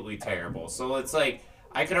 absolutely terrible. So it's like,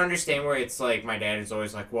 I can understand where it's like, my dad is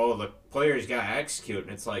always like, well, the players got to execute.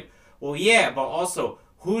 And it's like, well, yeah, but also,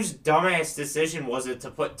 whose dumbass decision was it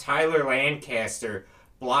to put Tyler Lancaster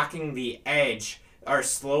blocking the edge, our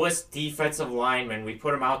slowest defensive lineman? We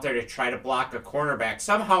put him out there to try to block a cornerback.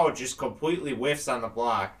 Somehow it just completely whiffs on the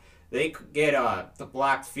block. They could get the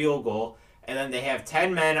blocked field goal, and then they have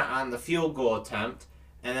 10 men on the field goal attempt.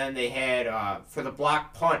 And then they had, for the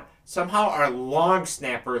block punt, somehow our long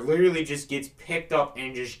snapper literally just gets picked up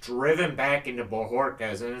and just driven back into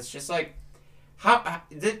Bojorquez. And it's just like,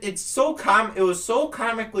 it was so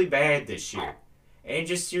comically bad this year. And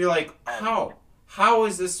just, you're like, how? How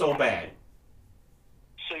is this so bad?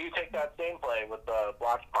 So you take that same play with the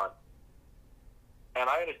blocked punt. And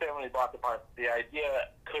I understand when you block the punt, the idea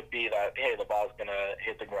could be that, hey, the ball's going to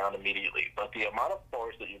hit the ground immediately. But the amount of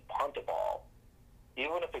force that you punt a ball,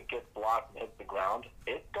 even if it gets blocked and hits the ground,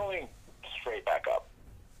 it's going straight back up.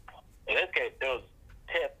 In this case, it was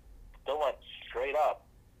tipped, still went straight up.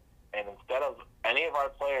 And instead of any of our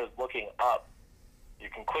players looking up, you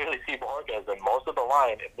can clearly see Borges and most of the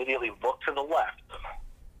line immediately look to the left,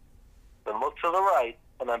 then look to the right,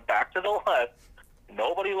 and then back to the left,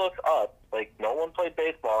 nobody looks up. Like, no one played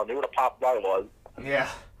baseball and knew what a pop fly was. Yeah.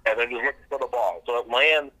 And then just looking for the ball. So it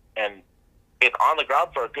lands, and it's on the ground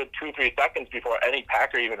for a good 2-3 seconds before any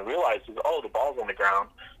Packer even realizes, oh, the ball's on the ground.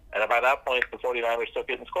 And by that point, the 49ers still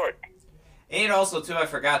getting scored. And also, too, I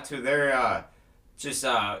forgot, too, they're just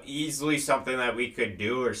easily something that we could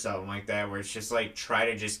do or something like that, where it's just, like, try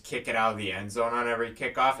to just kick it out of the end zone on every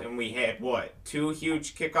kickoff. And we had, 2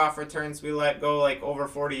 huge kickoff returns we let go, like, over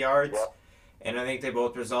 40 yards? Yep. And I think they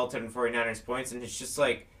both resulted in 49ers points. And it's just,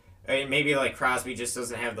 like, I mean, maybe, like, Crosby just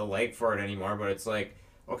doesn't have the leg for it anymore, but it's like,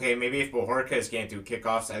 okay, maybe if Bojorquez can't do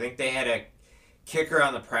kickoffs, I think they had a kicker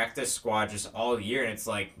on the practice squad just all year, and it's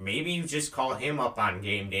like, maybe you just call him up on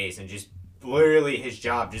game days and just literally his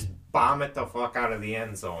job, just bomb it the fuck out of the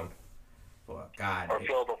end zone. But, God. Or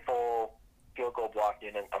fill the full field goal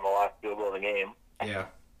blocking on the last field goal of the game. Yeah.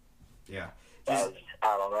 Yeah. I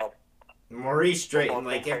don't know. Maurice Drayton,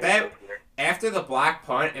 like, if that, after the block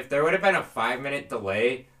punt, if there would have been a 5-minute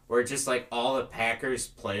delay where just, like, all the Packers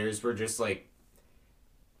players were just, like,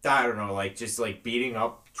 I don't know, like, just, like, beating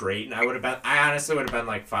up Drayton, I honestly would have been,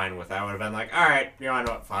 like, fine with that. I would have been like, all right, you know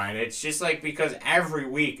what, fine. It's just, like, because every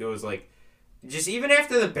week it was, like, just even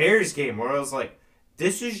after the Bears game where it was, like,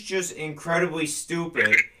 this is just incredibly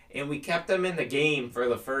stupid, and we kept them in the game for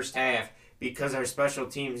the first half because our special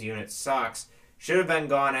teams unit sucks. Should have been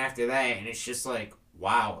gone after that, and it's just, like,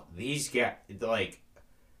 wow, these guys, like,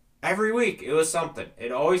 every week it was something.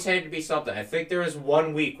 It always had to be something. I think there was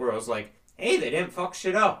one week where it was like, hey, they didn't fuck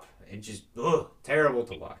shit up. It just, terrible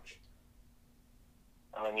to watch.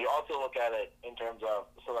 And then you also look at it in terms of,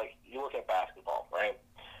 so, like, you look at basketball, right?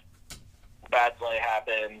 Bad play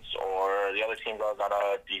happens, or the other team goes on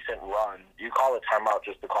a decent run. You call a timeout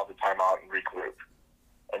just to call the timeout and regroup.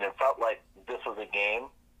 And it felt like this was a game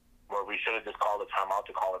where we should have just called a timeout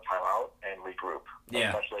to call a timeout and regroup. Yeah.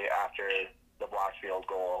 Especially after the blocked field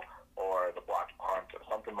goal or the blocked punt or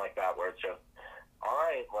something like that, where it's just, all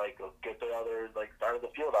right, like, let's get the other, like, side of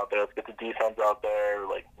the field out there. Let's get the defense out there.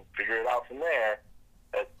 Like, figure it out from there.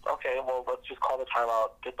 It's, okay, well, let's just call the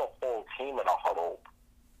timeout, get the whole team in a huddle,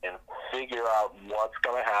 and figure out what's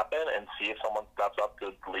going to happen and see if someone steps up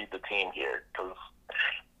to lead the team here. Because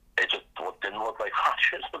it just didn't look like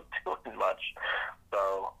Rodgers was doing much.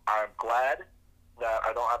 So I'm glad that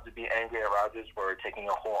I don't have to be angry at Rodgers for taking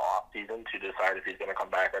a whole off season to decide if he's going to come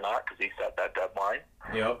back or not, because he set that deadline.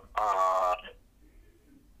 Yep.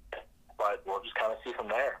 But we'll just kind of see from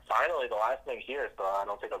there. Finally, the last thing here, so I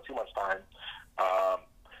don't take up too much time.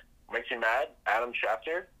 Makes you mad, Adam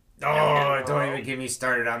Schefter. Oh, don't even get me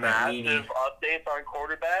started on that massive meanie. Updates on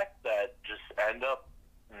quarterbacks that just end up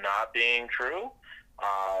not being true.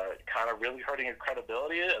 Kind of really hurting his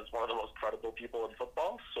credibility as one of the most credible people in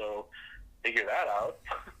football. So figure that out.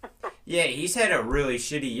 Yeah, he's had a really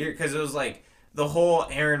shitty year because it was like the whole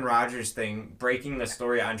Aaron Rodgers thing, breaking the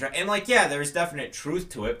story on draft. And, like, yeah, there's definite truth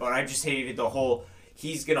to it, but I just hated the whole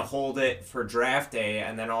he's going to hold it for draft day,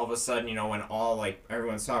 and then all of a sudden, you know, when all, like,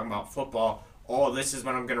 everyone's talking about football, oh, this is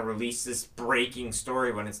when I'm going to release this breaking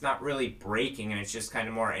story, when it's not really breaking, and it's just kind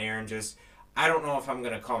of more Aaron just, I don't know if I'm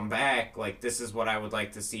going to come back, like, this is what I would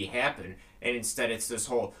like to see happen. And instead it's this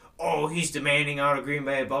whole, oh, he's demanding out of Green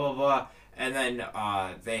Bay, blah, blah, blah. And then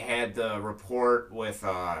they had the report with...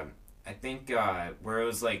 I think where it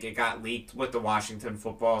was like it got leaked with the Washington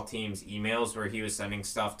football team's emails where he was sending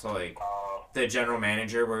stuff to like the general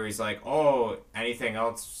manager where he's like, oh, anything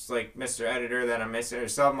else like Mr. Editor that I'm missing or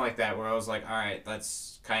something like that, where I was like, all right,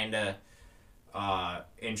 that's kind of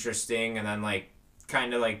interesting. And then like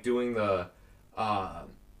kind of like doing the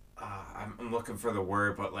I'm looking for the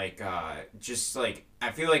word, but like just like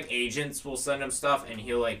I feel like agents will send him stuff and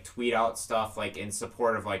he'll like tweet out stuff like in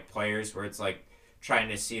support of like players where it's like trying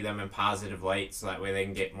to see them in positive light so that way they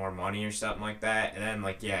can get more money or something like that. And then,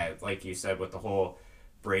 like, yeah, like you said with the whole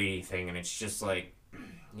Brady thing, and it's just, like,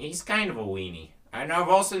 he's kind of a weenie. And I've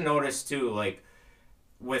also noticed, too, like,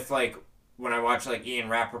 with, like, when I watch, like, Ian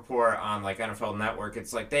Rappaport on, like, NFL Network,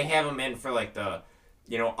 it's like they have him in for, like, the,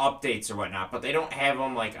 you know, updates or whatnot, but they don't have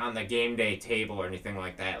him, like, on the game day table or anything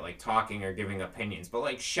like that, like, talking or giving opinions. But,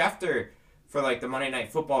 like, Schefter... for, like, the Monday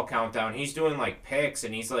Night Football countdown, he's doing, like, picks,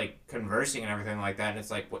 and he's, like, conversing and everything like that, and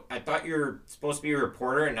it's like, what, I thought you were supposed to be a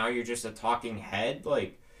reporter, and now you're just a talking head?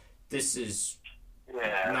 Like, this is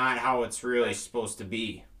not how it's really supposed to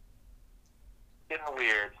be. Getting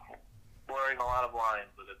weird. Blurring a lot of lines,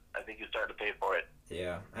 but I think you start to pay for it.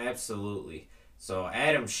 Yeah, absolutely. So,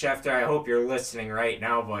 Adam Schefter, I hope you're listening right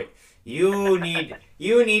now, but you need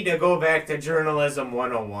to go back to Journalism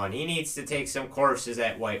 101. He needs to take some courses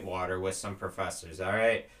at Whitewater with some professors, all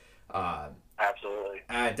right? Absolutely.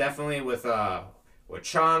 Definitely with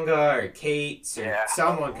Wachonga or Cates or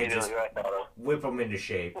someone could just immediately I thought of. whip them into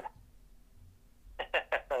shape.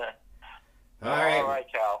 All right,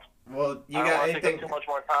 Cal. Well, you I don't got want to anything? take up too much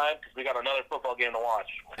more time because we got another football game to watch.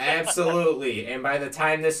 Absolutely. And by the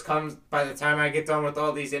time I get done with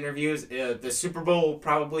all these interviews, the Super Bowl will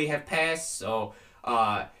probably have passed. So,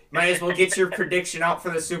 might as well get your prediction out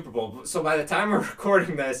for the Super Bowl. So by the time we're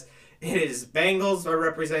recording this, it is Bengals are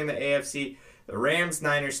representing the AFC. The Rams,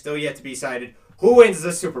 Niners still yet to be decided. Who wins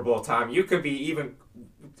the Super Bowl, Tom? You could even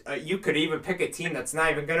pick a team that's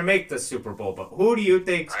not even going to make the Super Bowl. But who do you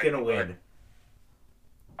think's going to win?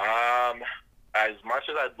 As much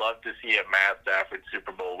as I'd love to see a Matt Stafford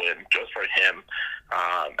Super Bowl win, just for him,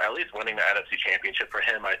 at least winning the NFC Championship for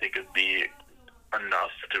him, I think would be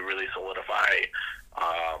enough to really solidify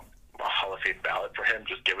a Hall of Fame ballot for him,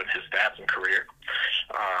 just given his stats and career.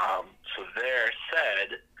 So there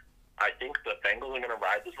said, I think the Bengals are going to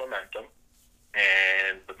ride this momentum,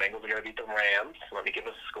 and the Bengals are going to beat the Rams. Let me give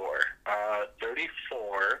a score.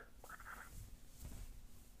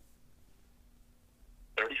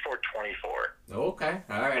 34-24. Okay.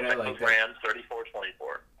 All right. I like that. Rams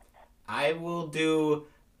 34-24. I will do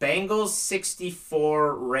Bengals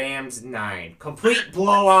 64, Rams 9. Complete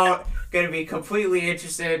blowout. Going to be completely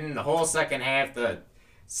interested in the whole second half. The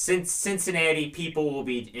Cincinnati people will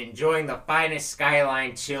be enjoying the finest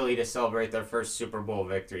Skyline chili to celebrate their first Super Bowl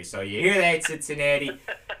victory. So you hear that, Cincinnati?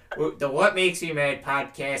 The What Makes Me Mad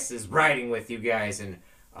podcast is riding with you guys, and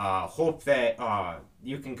hope that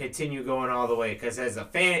you can continue going all the way. Because as a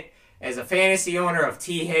fantasy owner of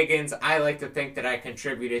T. Higgins, I like to think that I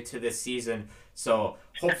contributed to this season. So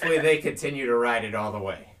hopefully they continue to ride it all the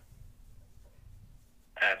way.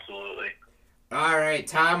 Absolutely. All right,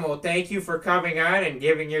 Tom. Well, thank you for coming on and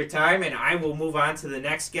giving your time. And I will move on to the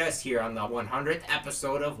next guest here on the 100th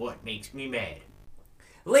episode of What Makes Me Mad.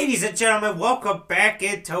 Ladies and gentlemen, welcome back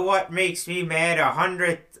into What Makes Me Mad,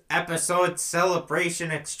 100th episode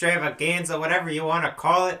celebration extravaganza, whatever you want to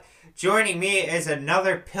call it. Joining me is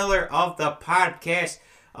another pillar of the podcast.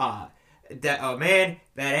 A man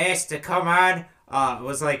that asked to come on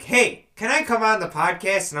was like, hey, can I come on the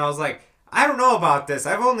podcast? And I was like, I don't know about this.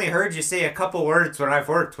 I've only heard you say a couple words when I've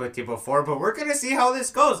worked with you before, but we're going to see how this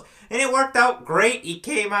goes. And it worked out great. He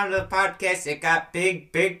came onto the podcast. It got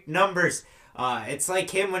big numbers. It's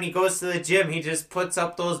like him when he goes to the gym. He just puts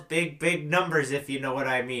up those big numbers, if you know what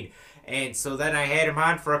I mean. And so then I had him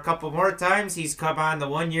on for a couple more times. He's come on the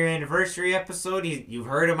 1-year anniversary episode. You've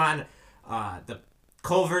heard him on the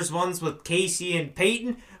Culver's ones with Casey and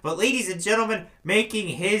Peyton. But ladies and gentlemen, making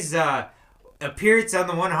his appearance on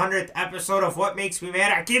the 100th episode of What Makes Me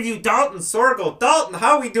Mad, I give you Dalton Sorgel. Dalton,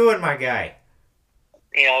 how we doing, my guy?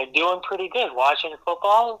 Doing pretty good. Watching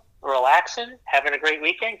football, relaxing, having a great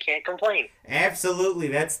weekend. Can't complain. Absolutely,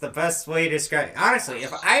 that's the best way to describe it. Honestly,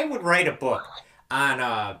 if I would write a book on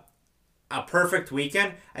a perfect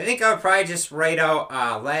weekend, I think I would probably just write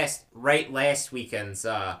out last weekend's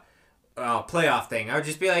playoff thing. I would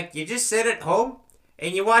just be like, you just sit at home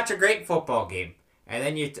and you watch a great football game, and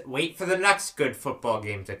then you wait for the next good football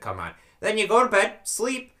game to come on. Then you go to bed,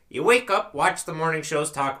 sleep, you wake up, watch the morning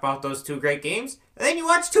shows, talk about those 2 great games, and then you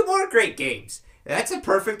watch 2 more great games. That's a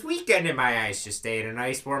perfect weekend in my eyes. Just stay in a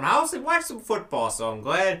nice warm house and watch some football. So I'm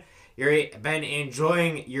glad you've been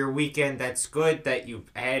enjoying your weekend. That's good that you've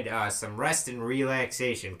had some rest and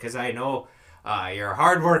relaxation, because I know you're a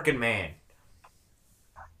hard-working man.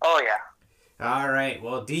 Oh, yeah. All right.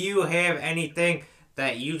 Well, do you have anything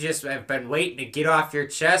that you just have been waiting to get off your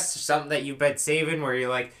chest, something that you've been saving where you're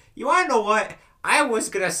like, you want to know what? I was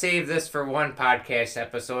going to save this for one podcast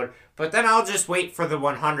episode, but then I'll just wait for the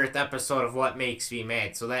 100th episode of What Makes Me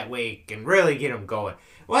Mad, so that way you can really get them going.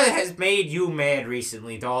 What has made you mad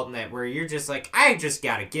recently, Dalton, that where you're just like, I just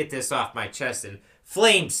got to get this off my chest and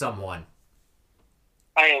flame someone?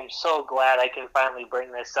 I am so glad I can finally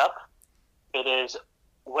bring this up. It is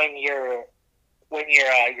when your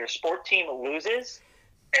sport team loses,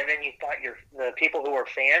 and then you've got the people who are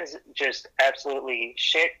fans just absolutely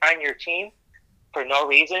shit on your team for no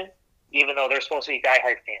reason, even though they're supposed to be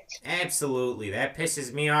diehard fans. Absolutely. That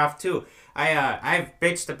pisses me off, too. I've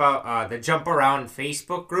bitched about the Jump Around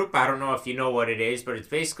Facebook group. I don't know if you know what it is, but it's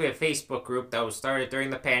basically a Facebook group that was started during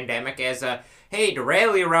the pandemic as hey, to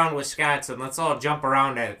rally around Wisconsin, let's all jump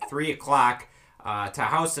around at 3 o'clock to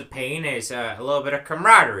House of Pain as a little bit of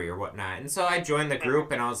camaraderie or whatnot. And so I joined the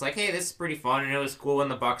group, and I was like, hey, this is pretty fun, and it was cool when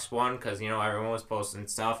the Bucks won because, everyone was posting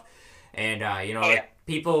stuff. And,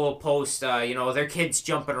 people will post, their kids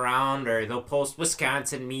jumping around, or they'll post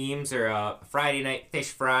Wisconsin memes, or Friday night fish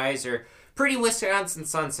fries, or pretty Wisconsin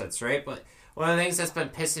sunsets, right? But one of the things that's been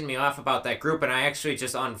pissing me off about that group, and I actually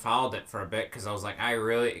just unfollowed it for a bit because I was like,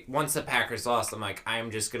 once the Packers lost, I'm like,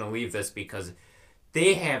 I'm just going to leave this because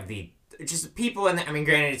they have just people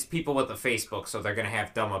granted, it's people with a Facebook, so they're going to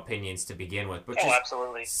have dumb opinions to begin with. But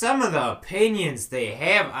absolutely. Some of the opinions they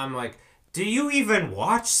have, I'm like, do you even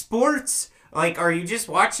watch sports? Like, are you just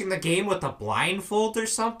watching the game with a blindfold or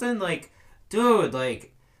something? Like, dude,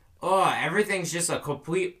 like, everything's just a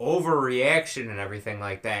complete overreaction and everything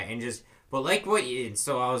like that. And just, but like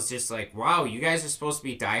so I was just like, wow, you guys are supposed to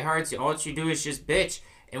be diehards. All you do is just bitch.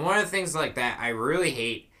 And one of the things like that I really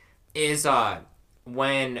hate is,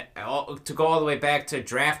 when, to go all the way back to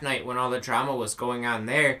draft night when all the drama was going on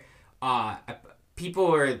there,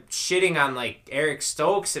 people were shitting on, like, Eric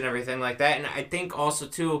Stokes and everything like that. And I think also,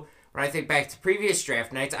 too, when I think back to previous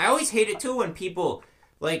draft nights, I always hate it, too, when people,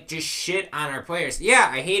 like, just shit on our players. Yeah,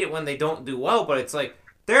 I hate it when they don't do well, but it's like,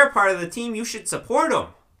 they're a part of the team, you should support them.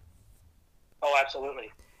 Oh,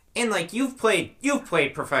 absolutely. And, like, you've played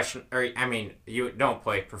professional, you don't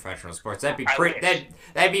play professional sports. That'd be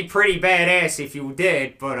pretty badass if you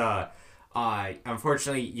did, but,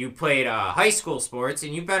 unfortunately, you played, high school sports,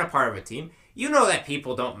 and you've been a part of a team. You know that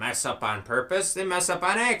people don't mess up on purpose, they mess up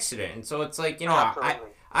on accident. And so it's like,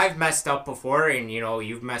 I've messed up before, and,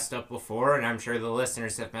 you've messed up before, and I'm sure the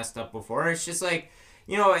listeners have messed up before. It's just like,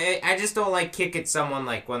 I just don't like kicking someone,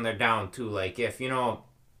 like, when they're down, too. Like,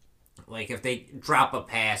 if they drop a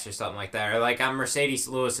pass or something like that, or like on Mercedes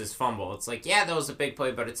Lewis's fumble, it's like, yeah, that was a big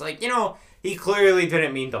play, but it's like, he clearly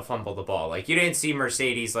didn't mean to fumble the ball. Like, you didn't see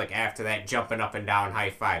Mercedes, like, after that, jumping up and down,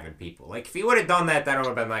 high-fiving people. Like, if he would have done that, that would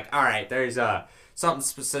have been like, all right, there's something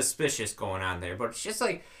suspicious going on there. But it's just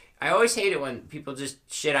like, I always hate it when people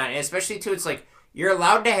just shit on it, especially, too, it's like, you're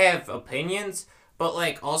allowed to have opinions, but,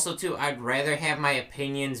 like, also, too, I'd rather have my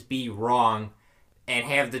opinions be wrong and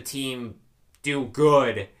have the team do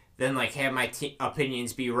good than, like, have my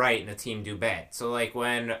opinions be right and the team do bad. So, like,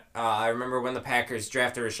 when, I remember when the Packers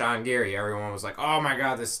drafted Rashawn Gary, everyone was like, oh my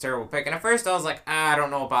god, this is a terrible pick. And at first I was like, I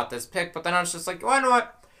don't know about this pick, but then I was just like, well, you know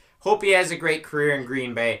what? Hope he has a great career in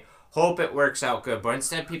Green Bay. Hope it works out good. But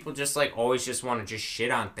instead, people just, like, always just want to just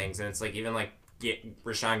shit on things. And it's like, even, like,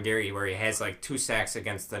 Rashawn Gary, where he has, like, 2 sacks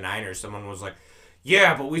against the Niners, someone was like,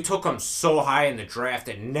 yeah, but we took him so high in the draft,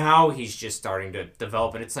 and now he's just starting to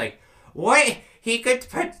develop. And it's like, what? He could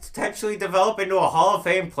potentially develop into a Hall of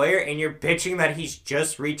Fame player, and you're bitching that he's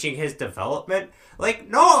just reaching his development? Like,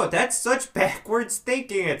 no, that's such backwards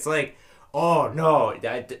thinking. It's like, oh, no,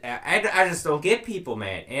 I just don't get people,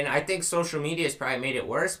 man. And I think social media has probably made it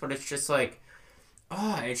worse, but it's just like,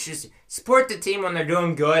 it's just, support the team when they're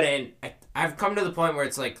doing good, and I've come to the point where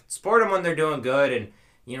it's like, support them when they're doing good, and,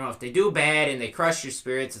 if they do bad and they crush your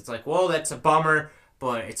spirits, it's like, well, that's a bummer,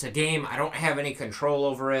 but it's a game. I don't have any control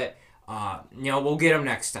over it. We'll get them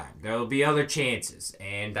next time. There'll be other chances,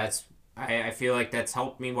 and I feel like that's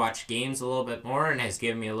helped me watch games a little bit more and has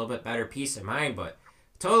given me a little bit better peace of mind. But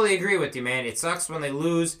totally agree with you, man. It sucks when they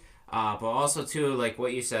lose, but also too, like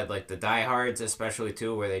what you said, like the diehards, especially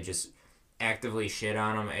too, where they just actively shit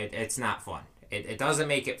on them. It's not fun. It doesn't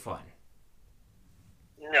make it fun.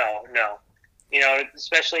 No.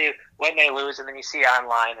 Especially when they lose, and then you see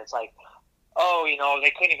online, it's like, oh,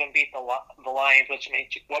 they couldn't even beat the Lions,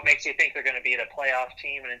 what makes you think they're going to be the playoff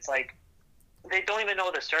team? And it's like, they don't even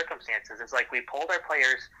know the circumstances. It's like, we pulled our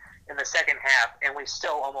players in the second half, and we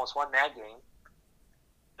still almost won that game.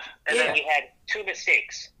 And then we had 2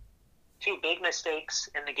 big mistakes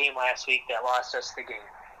in the game last week that lost us the game.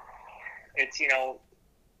 It's,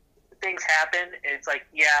 things happen. It's like,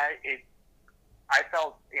 I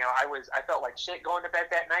felt like shit going to bed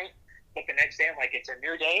that night, but the next day I'm like, it's a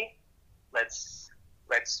new day. Let's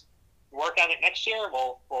work on it next year.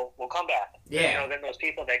 We'll come back. Yeah. And, then those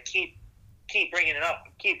people that keep bringing it up.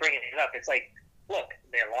 It's like, look,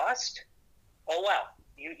 they lost. Oh well,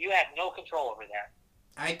 you have no control over that.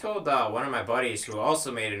 I told one of my buddies who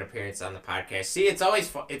also made an appearance on the podcast. See, it's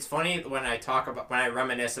always it's funny when I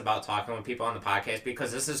reminisce about talking with people on the podcast,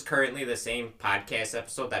 because this is currently the same podcast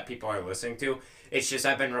episode that people are listening to. It's just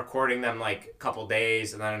I've been recording them like a couple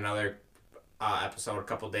days and then another episode a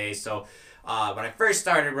couple days. So when I first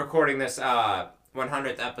started recording this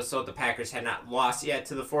 100th episode, the Packers had not lost yet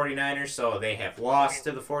to the 49ers, so they have lost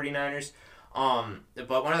to the 49ers.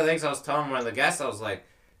 But one of the things I was telling one of the guests, I was like,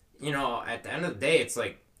 at the end of the day, it's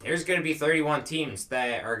like, there's going to be 31 teams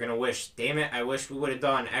that are going to wish, damn it, I wish we would have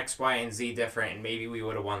done X, Y, and Z different, and maybe we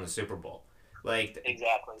would have won the Super Bowl. Like,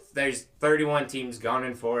 exactly. There's 31 teams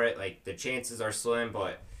gunning for it. Like, the chances are slim,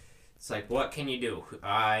 but it's like, what can you do?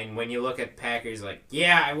 And when you look at Packers, like,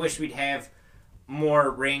 yeah, I wish we'd have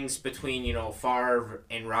more rings between, Favre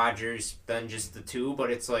and Rodgers than just the 2,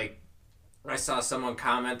 but it's like, I saw someone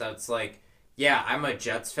comment that's like, yeah, I'm a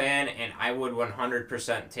Jets fan, and I would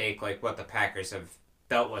 100% take, like, what the Packers have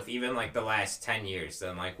dealt with, even, like, the last 10 years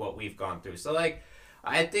than, like, what we've gone through. So, like,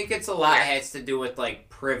 I think it's a lot has to do with, like,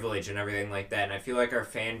 privilege and everything like that, and I feel like our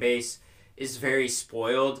fan base is very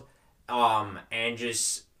spoiled, and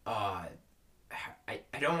just, I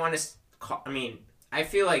don't want to call, I mean, I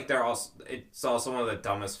feel like it's also one of the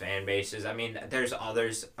dumbest fan bases. I mean, there's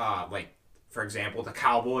others, like, for example, the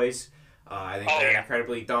Cowboys. I think they're an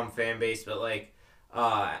incredibly dumb fan base, but, like,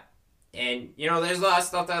 and, you know, there's a lot of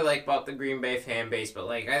stuff that I like about the Green Bay fan base, but,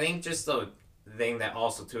 like, I think just the thing that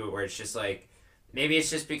also, too, where it's just, like, maybe it's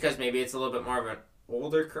just because maybe it's a little bit more of an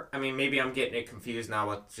older, I mean, maybe I'm getting it confused now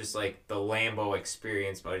with just, like, the Lambeau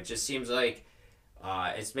experience, but it just seems like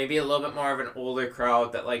it's maybe a little bit more of an older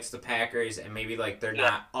crowd that likes the Packers, and maybe, like, they're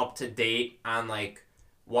not up to date on, like,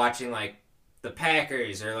 watching, like, the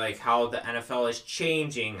Packers, or, like, how the NFL is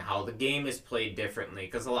changing, how the game is played differently,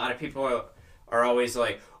 because a lot of people are always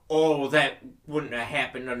like, oh, that wouldn't have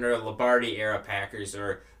happened under a Lombardi-era Packers,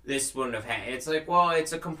 or this wouldn't have happened. It's like, well,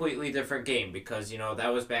 it's a completely different game, because, you know,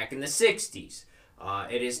 that was back in the 60s.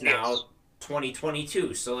 It is now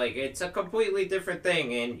 2022, so, like, it's a completely different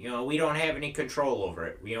thing, and, you know, we don't have any control over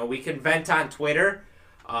it. You know, we can vent on Twitter.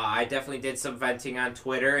 I definitely did some venting on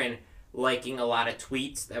Twitter, and liking a lot of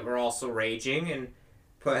tweets that were also raging,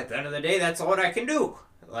 but at the end of the day, that's all I can do.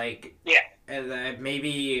 Like, and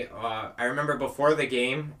maybe I remember before the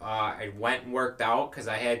game, I went and worked out because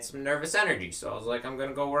I had some nervous energy, so I was like, I'm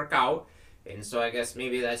gonna go work out, and so I guess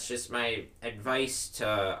maybe that's just my advice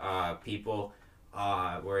to people,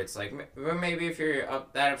 where it's like, maybe if you're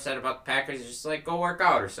that upset about the Packers, just like go work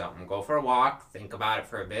out or something, go for a walk, think about it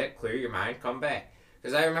for a bit, clear your mind, come back.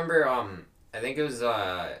 Because I remember I think it was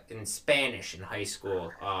in Spanish in high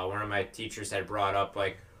school. One of my teachers had brought up,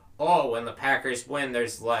 like, oh, when the Packers win,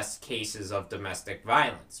 there's less cases of domestic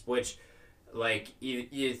violence. Which, like,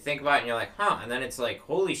 you think about it and you're like, huh. And then it's like,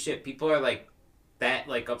 holy shit, people are, like, that,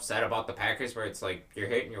 like, upset about the Packers where it's like, you're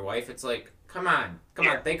hitting your wife. It's like, come on,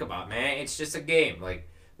 think about it, man. It's just a game. Like,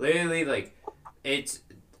 literally, like,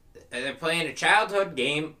 they're playing a childhood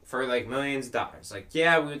game for, like, millions of dollars. Like,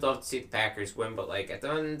 yeah, we would love to see the Packers win, but, like, at the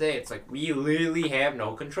end of the day, it's like, we literally have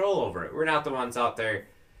no control over it. We're not the ones out there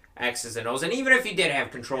X's and O's. And even if you did have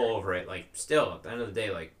control over it, like, still, at the end of the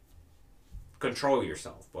day, like, control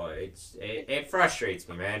yourself. But it frustrates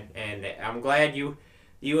me, man. And I'm glad you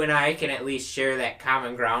and I can at least share that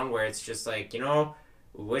common ground where it's just like, you know,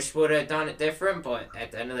 we wish we would have done it different, but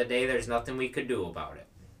at the end of the day, there's nothing we could do about it.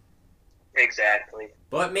 Exactly.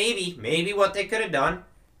 But maybe what they could have done,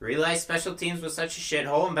 realized special teams was such a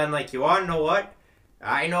shithole and been like, you want to know what?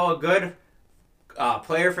 I know a good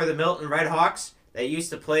player for the Milton Redhawks that used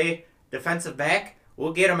to play defensive back.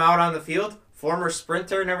 We'll get him out on the field, former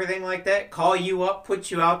sprinter and everything like that, call you up,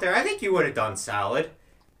 put you out there. I think you would have done solid.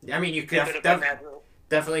 I mean, you could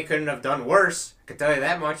definitely couldn't have done worse. I can tell you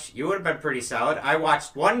that much. You would have been pretty solid. I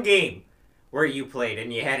watched one game where you played,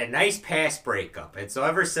 and you had a nice pass breakup. And so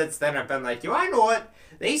ever since then, I've been like, I know what?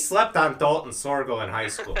 They slept on Dalton Sorgel in high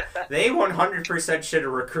school. They 100% should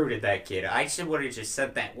have recruited that kid. I would have just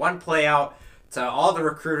sent that one play out to all the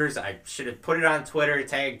recruiters. I should have put it on Twitter,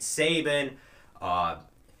 tagged Saban,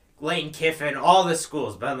 Lane Kiffin, all the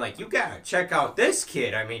schools. Been like, you got to check out this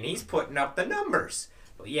kid. I mean, he's putting up the numbers.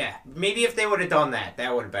 But yeah, maybe if they would have done that,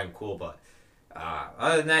 that would have been cool. But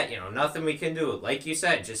other than that, you know, nothing we can do. Like you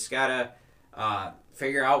said, just got to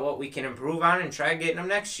figure out what we can improve on and try getting them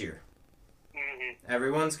next year. Mm-hmm.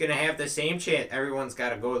 Everyone's going to have the same chance. Everyone's got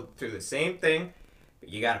to go through the same thing.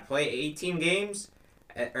 You got to play 18 games,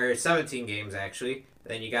 or 17 games actually.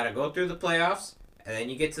 Then you got to go through the playoffs, and then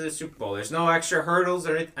you get to the Super Bowl. There's no extra hurdles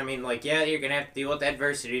or anything. I mean, like, yeah, you're going to have to deal with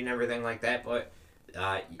adversity and everything like that, but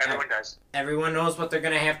everyone does. Everyone knows what they're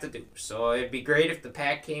going to have to do. So it'd be great if the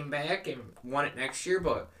Pack came back and won it next year,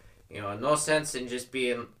 but, you know, no sense in just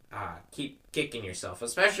being keep kicking yourself.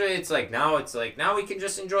 Especially now we can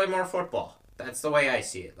just enjoy more football. That's the way I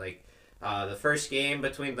see it. Like, the first game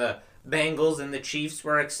between the Bengals and the Chiefs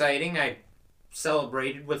were exciting. I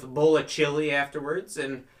celebrated with a bowl of chili afterwards,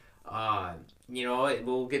 and you know,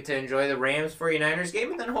 we'll get to enjoy the Rams 49ers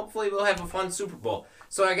game, and then hopefully we'll have a fun Super Bowl.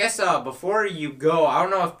 So I guess before you go, I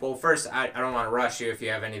don't know if, well, first, I don't want to rush you if you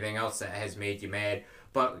have anything else that has made you mad,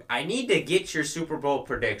 but I need to get your Super Bowl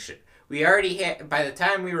prediction. We already had, by the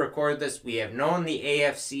time we record this, we have known the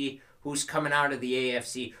AFC, who's coming out of the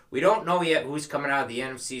AFC. We don't know yet who's coming out of the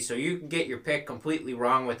NFC, so you can get your pick completely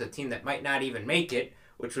wrong with a team that might not even make it,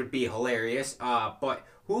 which would be hilarious. But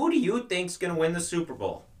who do you think's going to win the Super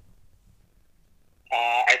Bowl?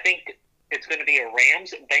 I think it's going to be a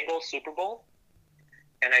Rams-Bengals Super Bowl,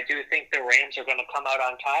 and I do think the Rams are going to come out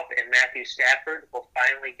on top, and Matthew Stafford will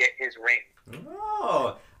finally get his ring.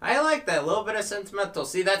 Oh, I like that. A little bit of sentimental.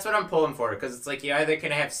 See, that's what I'm pulling for, because it's like you either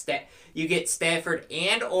can have you get Stafford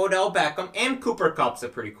and Odell Beckham, and Cooper Kupp's a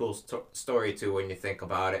pretty cool story, too, when you think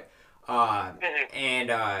about it.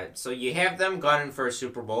 So you have them gunning for a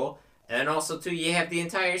Super Bowl, and also, too, you have the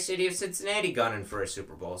entire city of Cincinnati gunning for a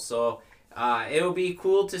Super Bowl. So it'll be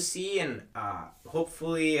cool to see, and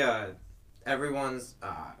hopefully everyone's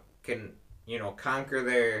can, conquer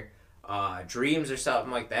their dreams or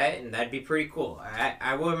something like that, and that'd be pretty cool.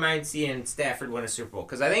 I wouldn't mind seeing Stafford win a Super Bowl,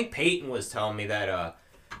 because I think Peyton was telling me that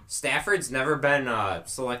Stafford's never been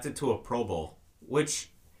selected to a Pro Bowl, which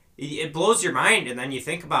it blows your mind, and then you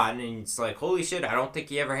think about it, and it's like, holy shit, I don't think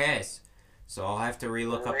he ever has. So I'll have to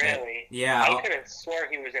relook up that. Yeah, I could have swore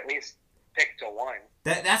he was at least picked to one.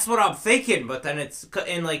 That's what I'm thinking, but then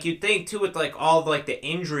and like you'd think too with like all of like the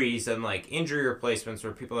injuries and like injury replacements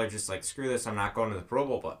where people are just like, screw this, I'm not going to the Pro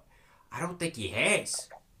Bowl, but I don't think he has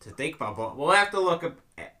to think about. But we'll have to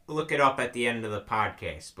look it up at the end of the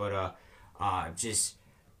podcast. But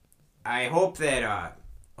I hope that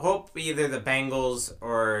hope either the Bengals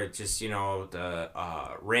or just the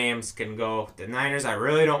Rams can go. The Niners I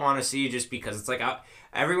really don't want to see, just because it's like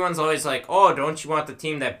everyone's always like, oh, don't you want the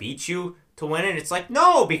team that beat you to win it? It's like,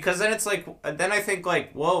 no, because then it's like, then I think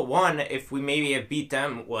like, well, one, if we maybe have beat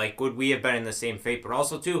them, like, would we have been in the same fate? But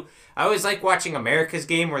also, two, I always like watching America's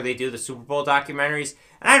Game where they do the Super Bowl documentaries,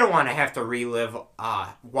 and I don't want to have to relive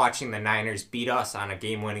watching the Niners beat us on a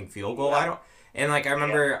game-winning field goal. I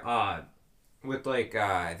remember with like,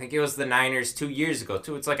 I think it was the Niners 2 years ago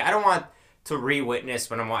too. It's like, I don't want to re-witness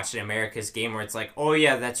when I'm watching America's Game where it's like, oh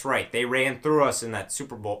yeah, that's right, they ran through us in that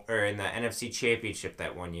Super Bowl or in the NFC Championship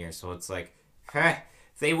that one year. So it's like, if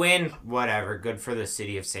they win, whatever, good for the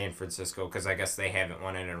city of San Francisco, because I guess they haven't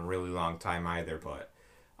won it in a really long time either. But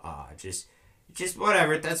just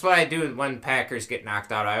whatever. That's what I do when Packers get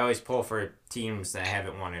knocked out. I always pull for teams that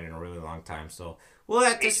haven't won it in a really long time. So we'll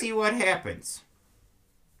have to see what happens.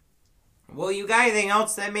 Well, you got anything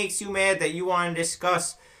else that makes you mad that you want to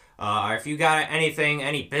discuss? Or if you got anything,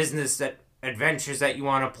 any business adventures that you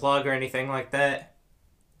want to plug or anything like that?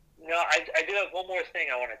 No, I do have one more thing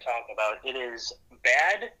I want to talk about. It is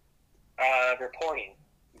bad reporting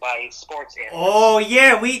by sports analysts. Oh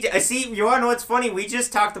yeah, see. You want to know what's funny? We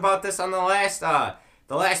just talked about this on the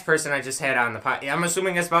last person I just had on the pod. I'm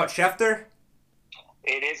assuming it's about Schefter.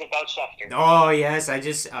 It is about Schefter. Oh yes, I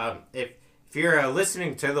just If you're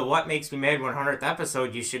listening to the What Makes Me Mad 100th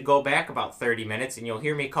episode, you should go back about 30 minutes and you'll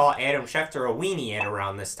hear me call Adam Schefter a weenie at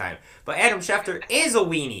around this time. But Adam Schefter is a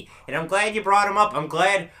weenie, and I'm glad you brought him up. I'm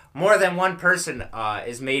glad more than one person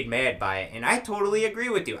is made mad by it, and I totally agree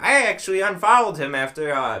with you. I actually unfollowed him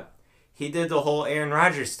after he did the whole Aaron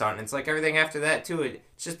Rodgers stunt. It's like everything after that, too.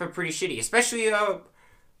 It's just been pretty shitty, especially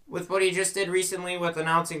with what he just did recently with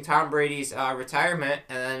announcing Tom Brady's retirement,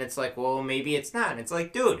 and then it's like, well, maybe it's not. And it's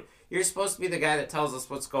like, dude, you're supposed to be the guy that tells us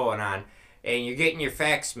what's going on, and you're getting your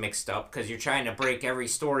facts mixed up because you're trying to break every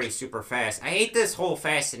story super fast. I hate this whole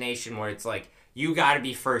fascination where it's like, you got to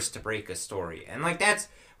be first to break a story. And like, that's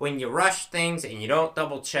when you rush things and you don't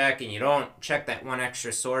double check and you don't check that one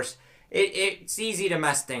extra source. It's easy to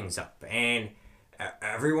mess things up. And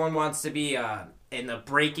everyone wants to be in the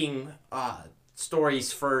breaking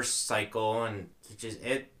stories first cycle, and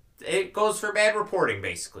it goes for bad reporting,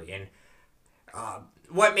 basically. And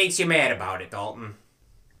what makes you mad about it, Dalton?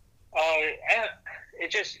 It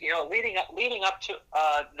just, leading up to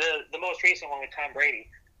the most recent one with Tom Brady,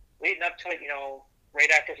 leading up to it, right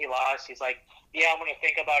after he lost, he's like, yeah, I'm going to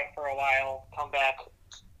think about it for a while, come back,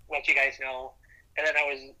 let you guys know. And then I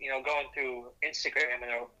was, going through Instagram,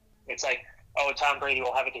 and it's like, oh, Tom Brady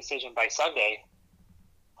will have a decision by Sunday.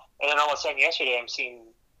 And then all of a sudden yesterday I'm seeing,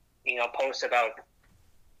 posts about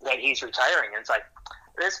that he's retiring. And it's like,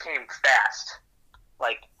 this came fast.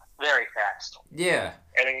 Like, very fast. Yeah.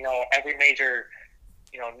 And then, every major,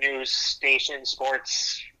 news station,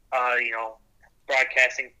 sports,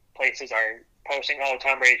 broadcasting places are posting, oh,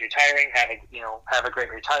 Tom Brady's retiring, have a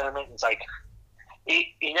great retirement. It's like,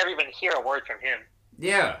 you never even hear a word from him.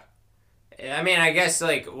 Yeah. I mean, I guess,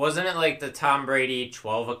 like, wasn't it like the Tom Brady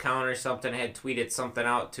 12 account or something had tweeted something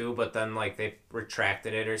out too, but then, like, they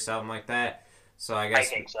retracted it or something like that? So I guess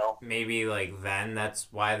think so. Maybe, like, then that's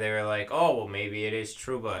why they were like, oh, well, maybe it is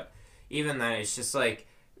true. But even then, it's just like,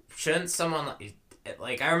 shouldn't someone,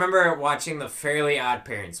 like, I remember watching the Fairly Odd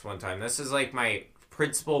Parents one time. This is, like, my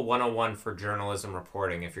principle 101 for journalism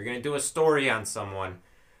reporting. If you're going to do a story on someone,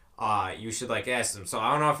 you should, like, ask them. So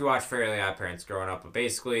I don't know if you watched Fairly Odd Parents growing up, but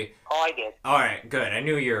basically... Oh, I did. All right, good. I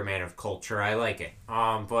knew you were a man of culture. I like it.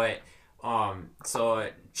 But So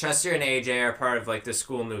Chester and AJ are part of like the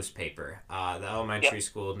school newspaper, the elementary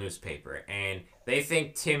school newspaper, and they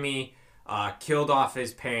think Timmy killed off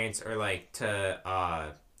his parents or like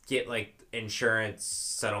to get like insurance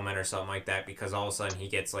settlement or something like that because all of a sudden he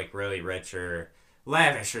gets like really rich or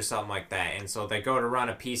lavish or something like that, and so they go to run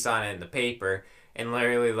a piece on it in the paper, and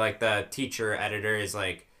literally like the teacher editor is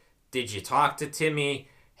like, did you talk to Timmy?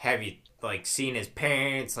 Have you like seen his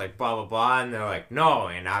parents? Like blah blah blah, and they're like no,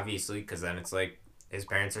 and obviously because then it's like his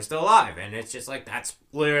parents are still alive, and it's just like that's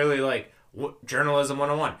literally like journalism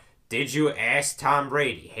 101. Did you ask Tom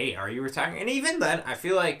Brady, hey, are you retiring? And even then, I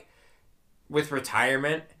feel like with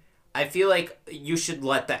retirement, I feel like you should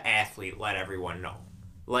let the athlete let everyone know.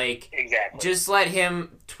 Like, Exactly. just let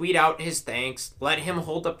him tweet out his thanks. Let him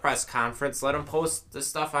hold a press conference. Let him post the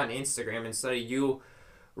stuff on Instagram instead of you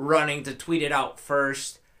running to tweet it out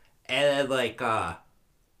first. And then, like,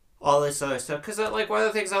 all this other stuff. Because, like, one of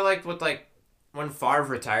the things I liked with, like, when Favre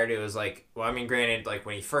retired, it was like, well, I mean, granted, like,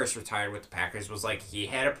 when he first retired with the Packers, was like, he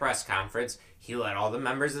had a press conference. He let all the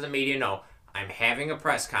members of the media know, I'm having a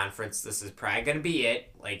press conference. This is probably going to be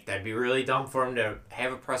it. Like, that'd be really dumb for him to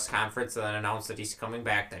have a press conference and then announce that he's coming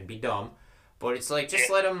back. That'd be dumb. But it's like, just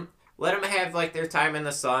let them have, like, their time in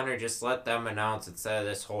the sun, or just let them announce instead of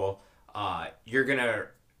this whole, you're going to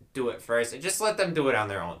do it first. And just let them do it on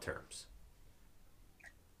their own terms.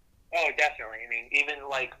 Oh, definitely. I mean, even,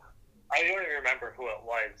 like, I don't even remember who it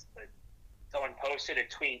was, but someone posted a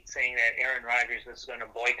tweet saying that Aaron Rodgers was going to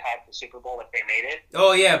boycott the Super Bowl if they made it.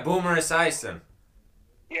 Oh, yeah, Boomer Esiason.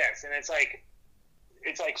 Yes, and it's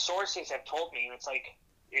like sources have told me, and it's like,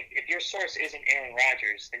 if your source isn't Aaron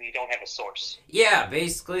Rodgers, then you don't have a source. Yeah,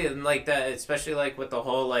 basically, and like that, especially like with the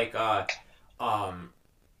whole like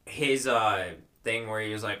his thing where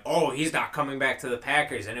he was like, oh, he's not coming back to the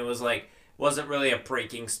Packers, and it was like wasn't really a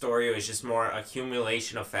breaking story. It was just more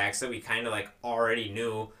accumulation of facts that we kind of like already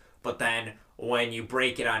knew. But then when you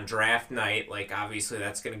break it on draft night, like obviously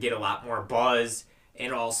that's gonna get a lot more buzz,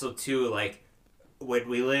 and also too like when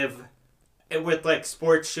we live with like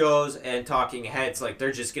sports shows and talking heads, like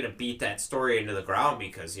they're just gonna beat that story into the ground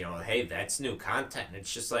because you know, hey, that's new content.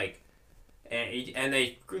 It's just like, and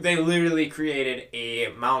they literally created a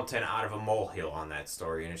mountain out of a molehill on that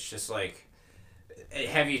story, and it's just like,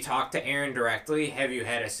 have you talked to Aaron directly? Have you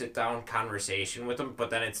had a sit down conversation with him? But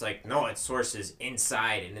then it's like, no, it's sources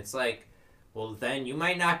inside, and it's like, well, then you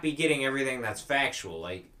might not be getting everything that's factual.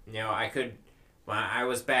 Like, you know, when I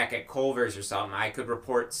was back at Culver's or something, I could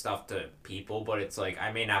report stuff to people, but it's like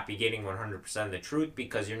I may not be getting 100% of the truth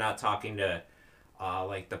because you're not talking to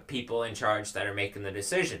like the people in charge that are making the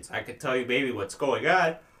decisions. I could tell you maybe what's going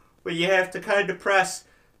on, but you have to kind of press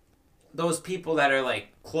those people that are like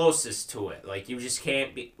closest to it. Like you just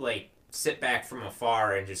can't be like sit back from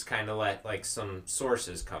afar and just kind of let like some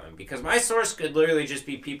sources come in, because my source could literally just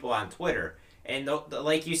be people on Twitter. And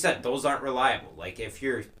like you said, those aren't reliable. Like if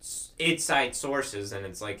you're inside sources, and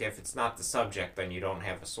it's like if it's not the subject, then you don't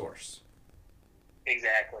have a source.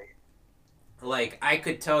 Exactly. Like I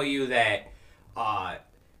could tell you that,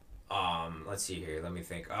 let's see here. Let me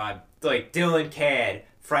think. Like Dylan Cad,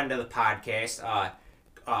 friend of the podcast,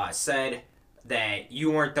 said that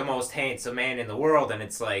you weren't the most handsome man in the world, and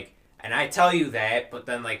it's like, and I tell you that, but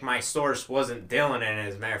then like my source wasn't Dylan, and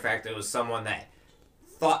as a matter of fact, it was someone that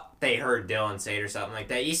thought they heard Dylan say it or something like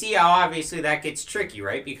that. You see how obviously that gets tricky,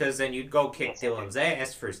 right? Because then you'd go kick Dylan's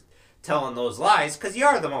ass for telling those lies, because you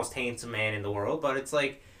are the most handsome man in the world, but it's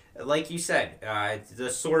like you said,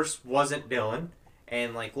 the source wasn't Dylan,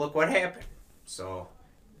 and like look what happened. So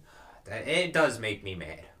it does make me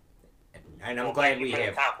mad, and I'm glad we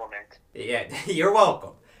have. Compliment. Yeah, you're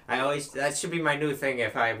welcome. That should be my new thing.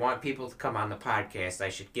 If I want people to come on the podcast, I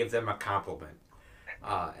should give them a compliment.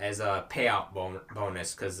 As a payout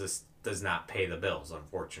bonus, because this does not pay the bills,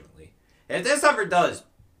 unfortunately. If this ever does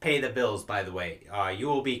pay the bills, by the way, you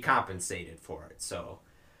will be compensated for it. So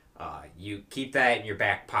you keep that in your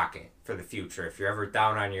back pocket for the future. If you're ever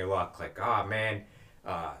down on your luck, like, oh man,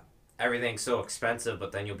 everything's so expensive,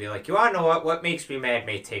 but then you'll be like, you want to know what? What makes me mad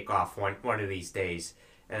may take off one of these days,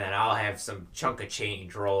 and then I'll have some chunk of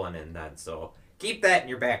change rolling in then. So keep that in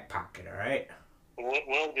your back pocket, all right?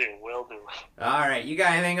 Will do. All right, you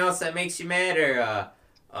got anything else that makes you mad, or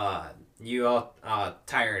you all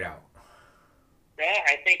tired out? Yeah,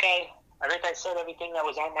 I think I said everything that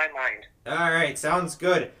was on my mind. All right, sounds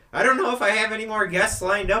good. I don't know if I have any more guests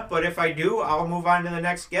lined up, but if I do, I'll move on to the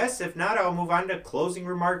next guest. If not, I'll move on to closing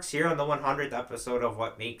remarks here on the 100th episode of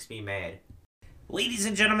What Makes Me Mad. Ladies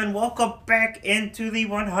and gentlemen, welcome back into the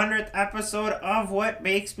 100th episode of What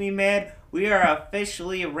Makes Me Mad. We are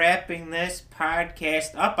officially wrapping this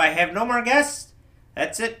podcast up. I have no more guests.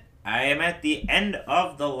 That's it. I am at the end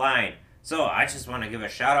of the line. So I just want to give a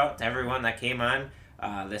shout out to everyone that came on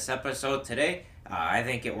this episode today. I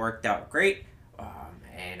think it worked out great.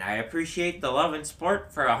 And I appreciate the love and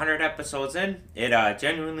support for 100 episodes in. It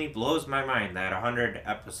genuinely blows my mind that 100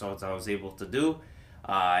 episodes I was able to do.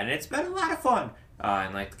 And it's been a lot of fun.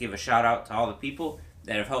 I'd like to give a shout out to all the people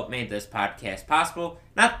that have helped make this podcast possible.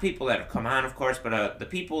 Not the people that have come on, of course, but the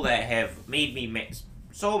people that have made me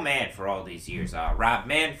so mad for all these years. Rob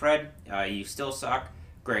Manfred, you still suck.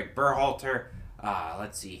 Greg Berhalter,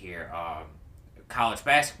 let's see here, college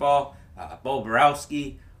basketball, Bo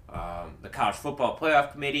Borowski, the College Football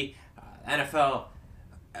Playoff Committee, NFL,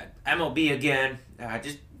 MLB again,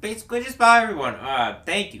 just about everyone.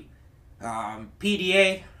 Thank you.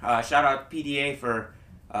 PDA, shout out to PDA for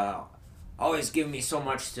always giving me so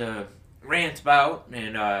much to rant about,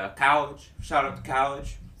 and college, shout out to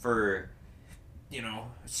college for,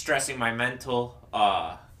 stressing my mental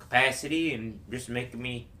capacity and just making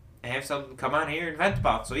me have something to come on here and vent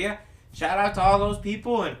about. So yeah, shout out to all those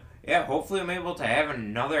people, and yeah, hopefully I'm able to have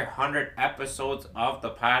another 100 episodes of the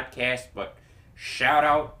podcast. But shout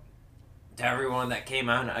out to everyone that came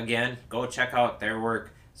on again. Go check out their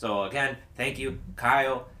work. So again, thank you,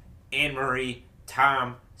 Kyle, AnnMarie,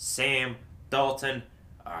 Tom, Sam, Dalton,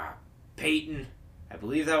 Peyton. I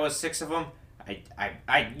believe that was 6 of them.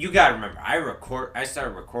 You gotta remember, I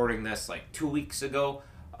started recording this like 2 weeks ago,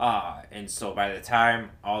 and so by the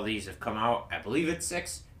time all these have come out, I believe it's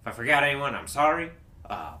 6. If I forgot anyone, I'm sorry.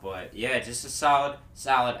 But yeah, just a solid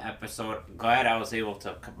episode. Glad I was able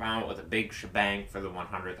to come out with a big shebang for the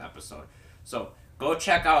 100th episode. So go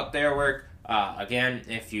check out their work. Again,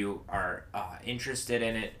 if you are interested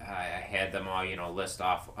in it, I had them all, list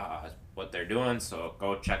off what they're doing. So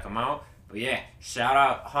go check them out. But yeah, shout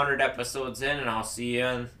out 100 episodes in, and I'll see you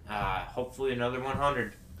in hopefully another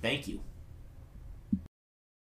 100. Thank you.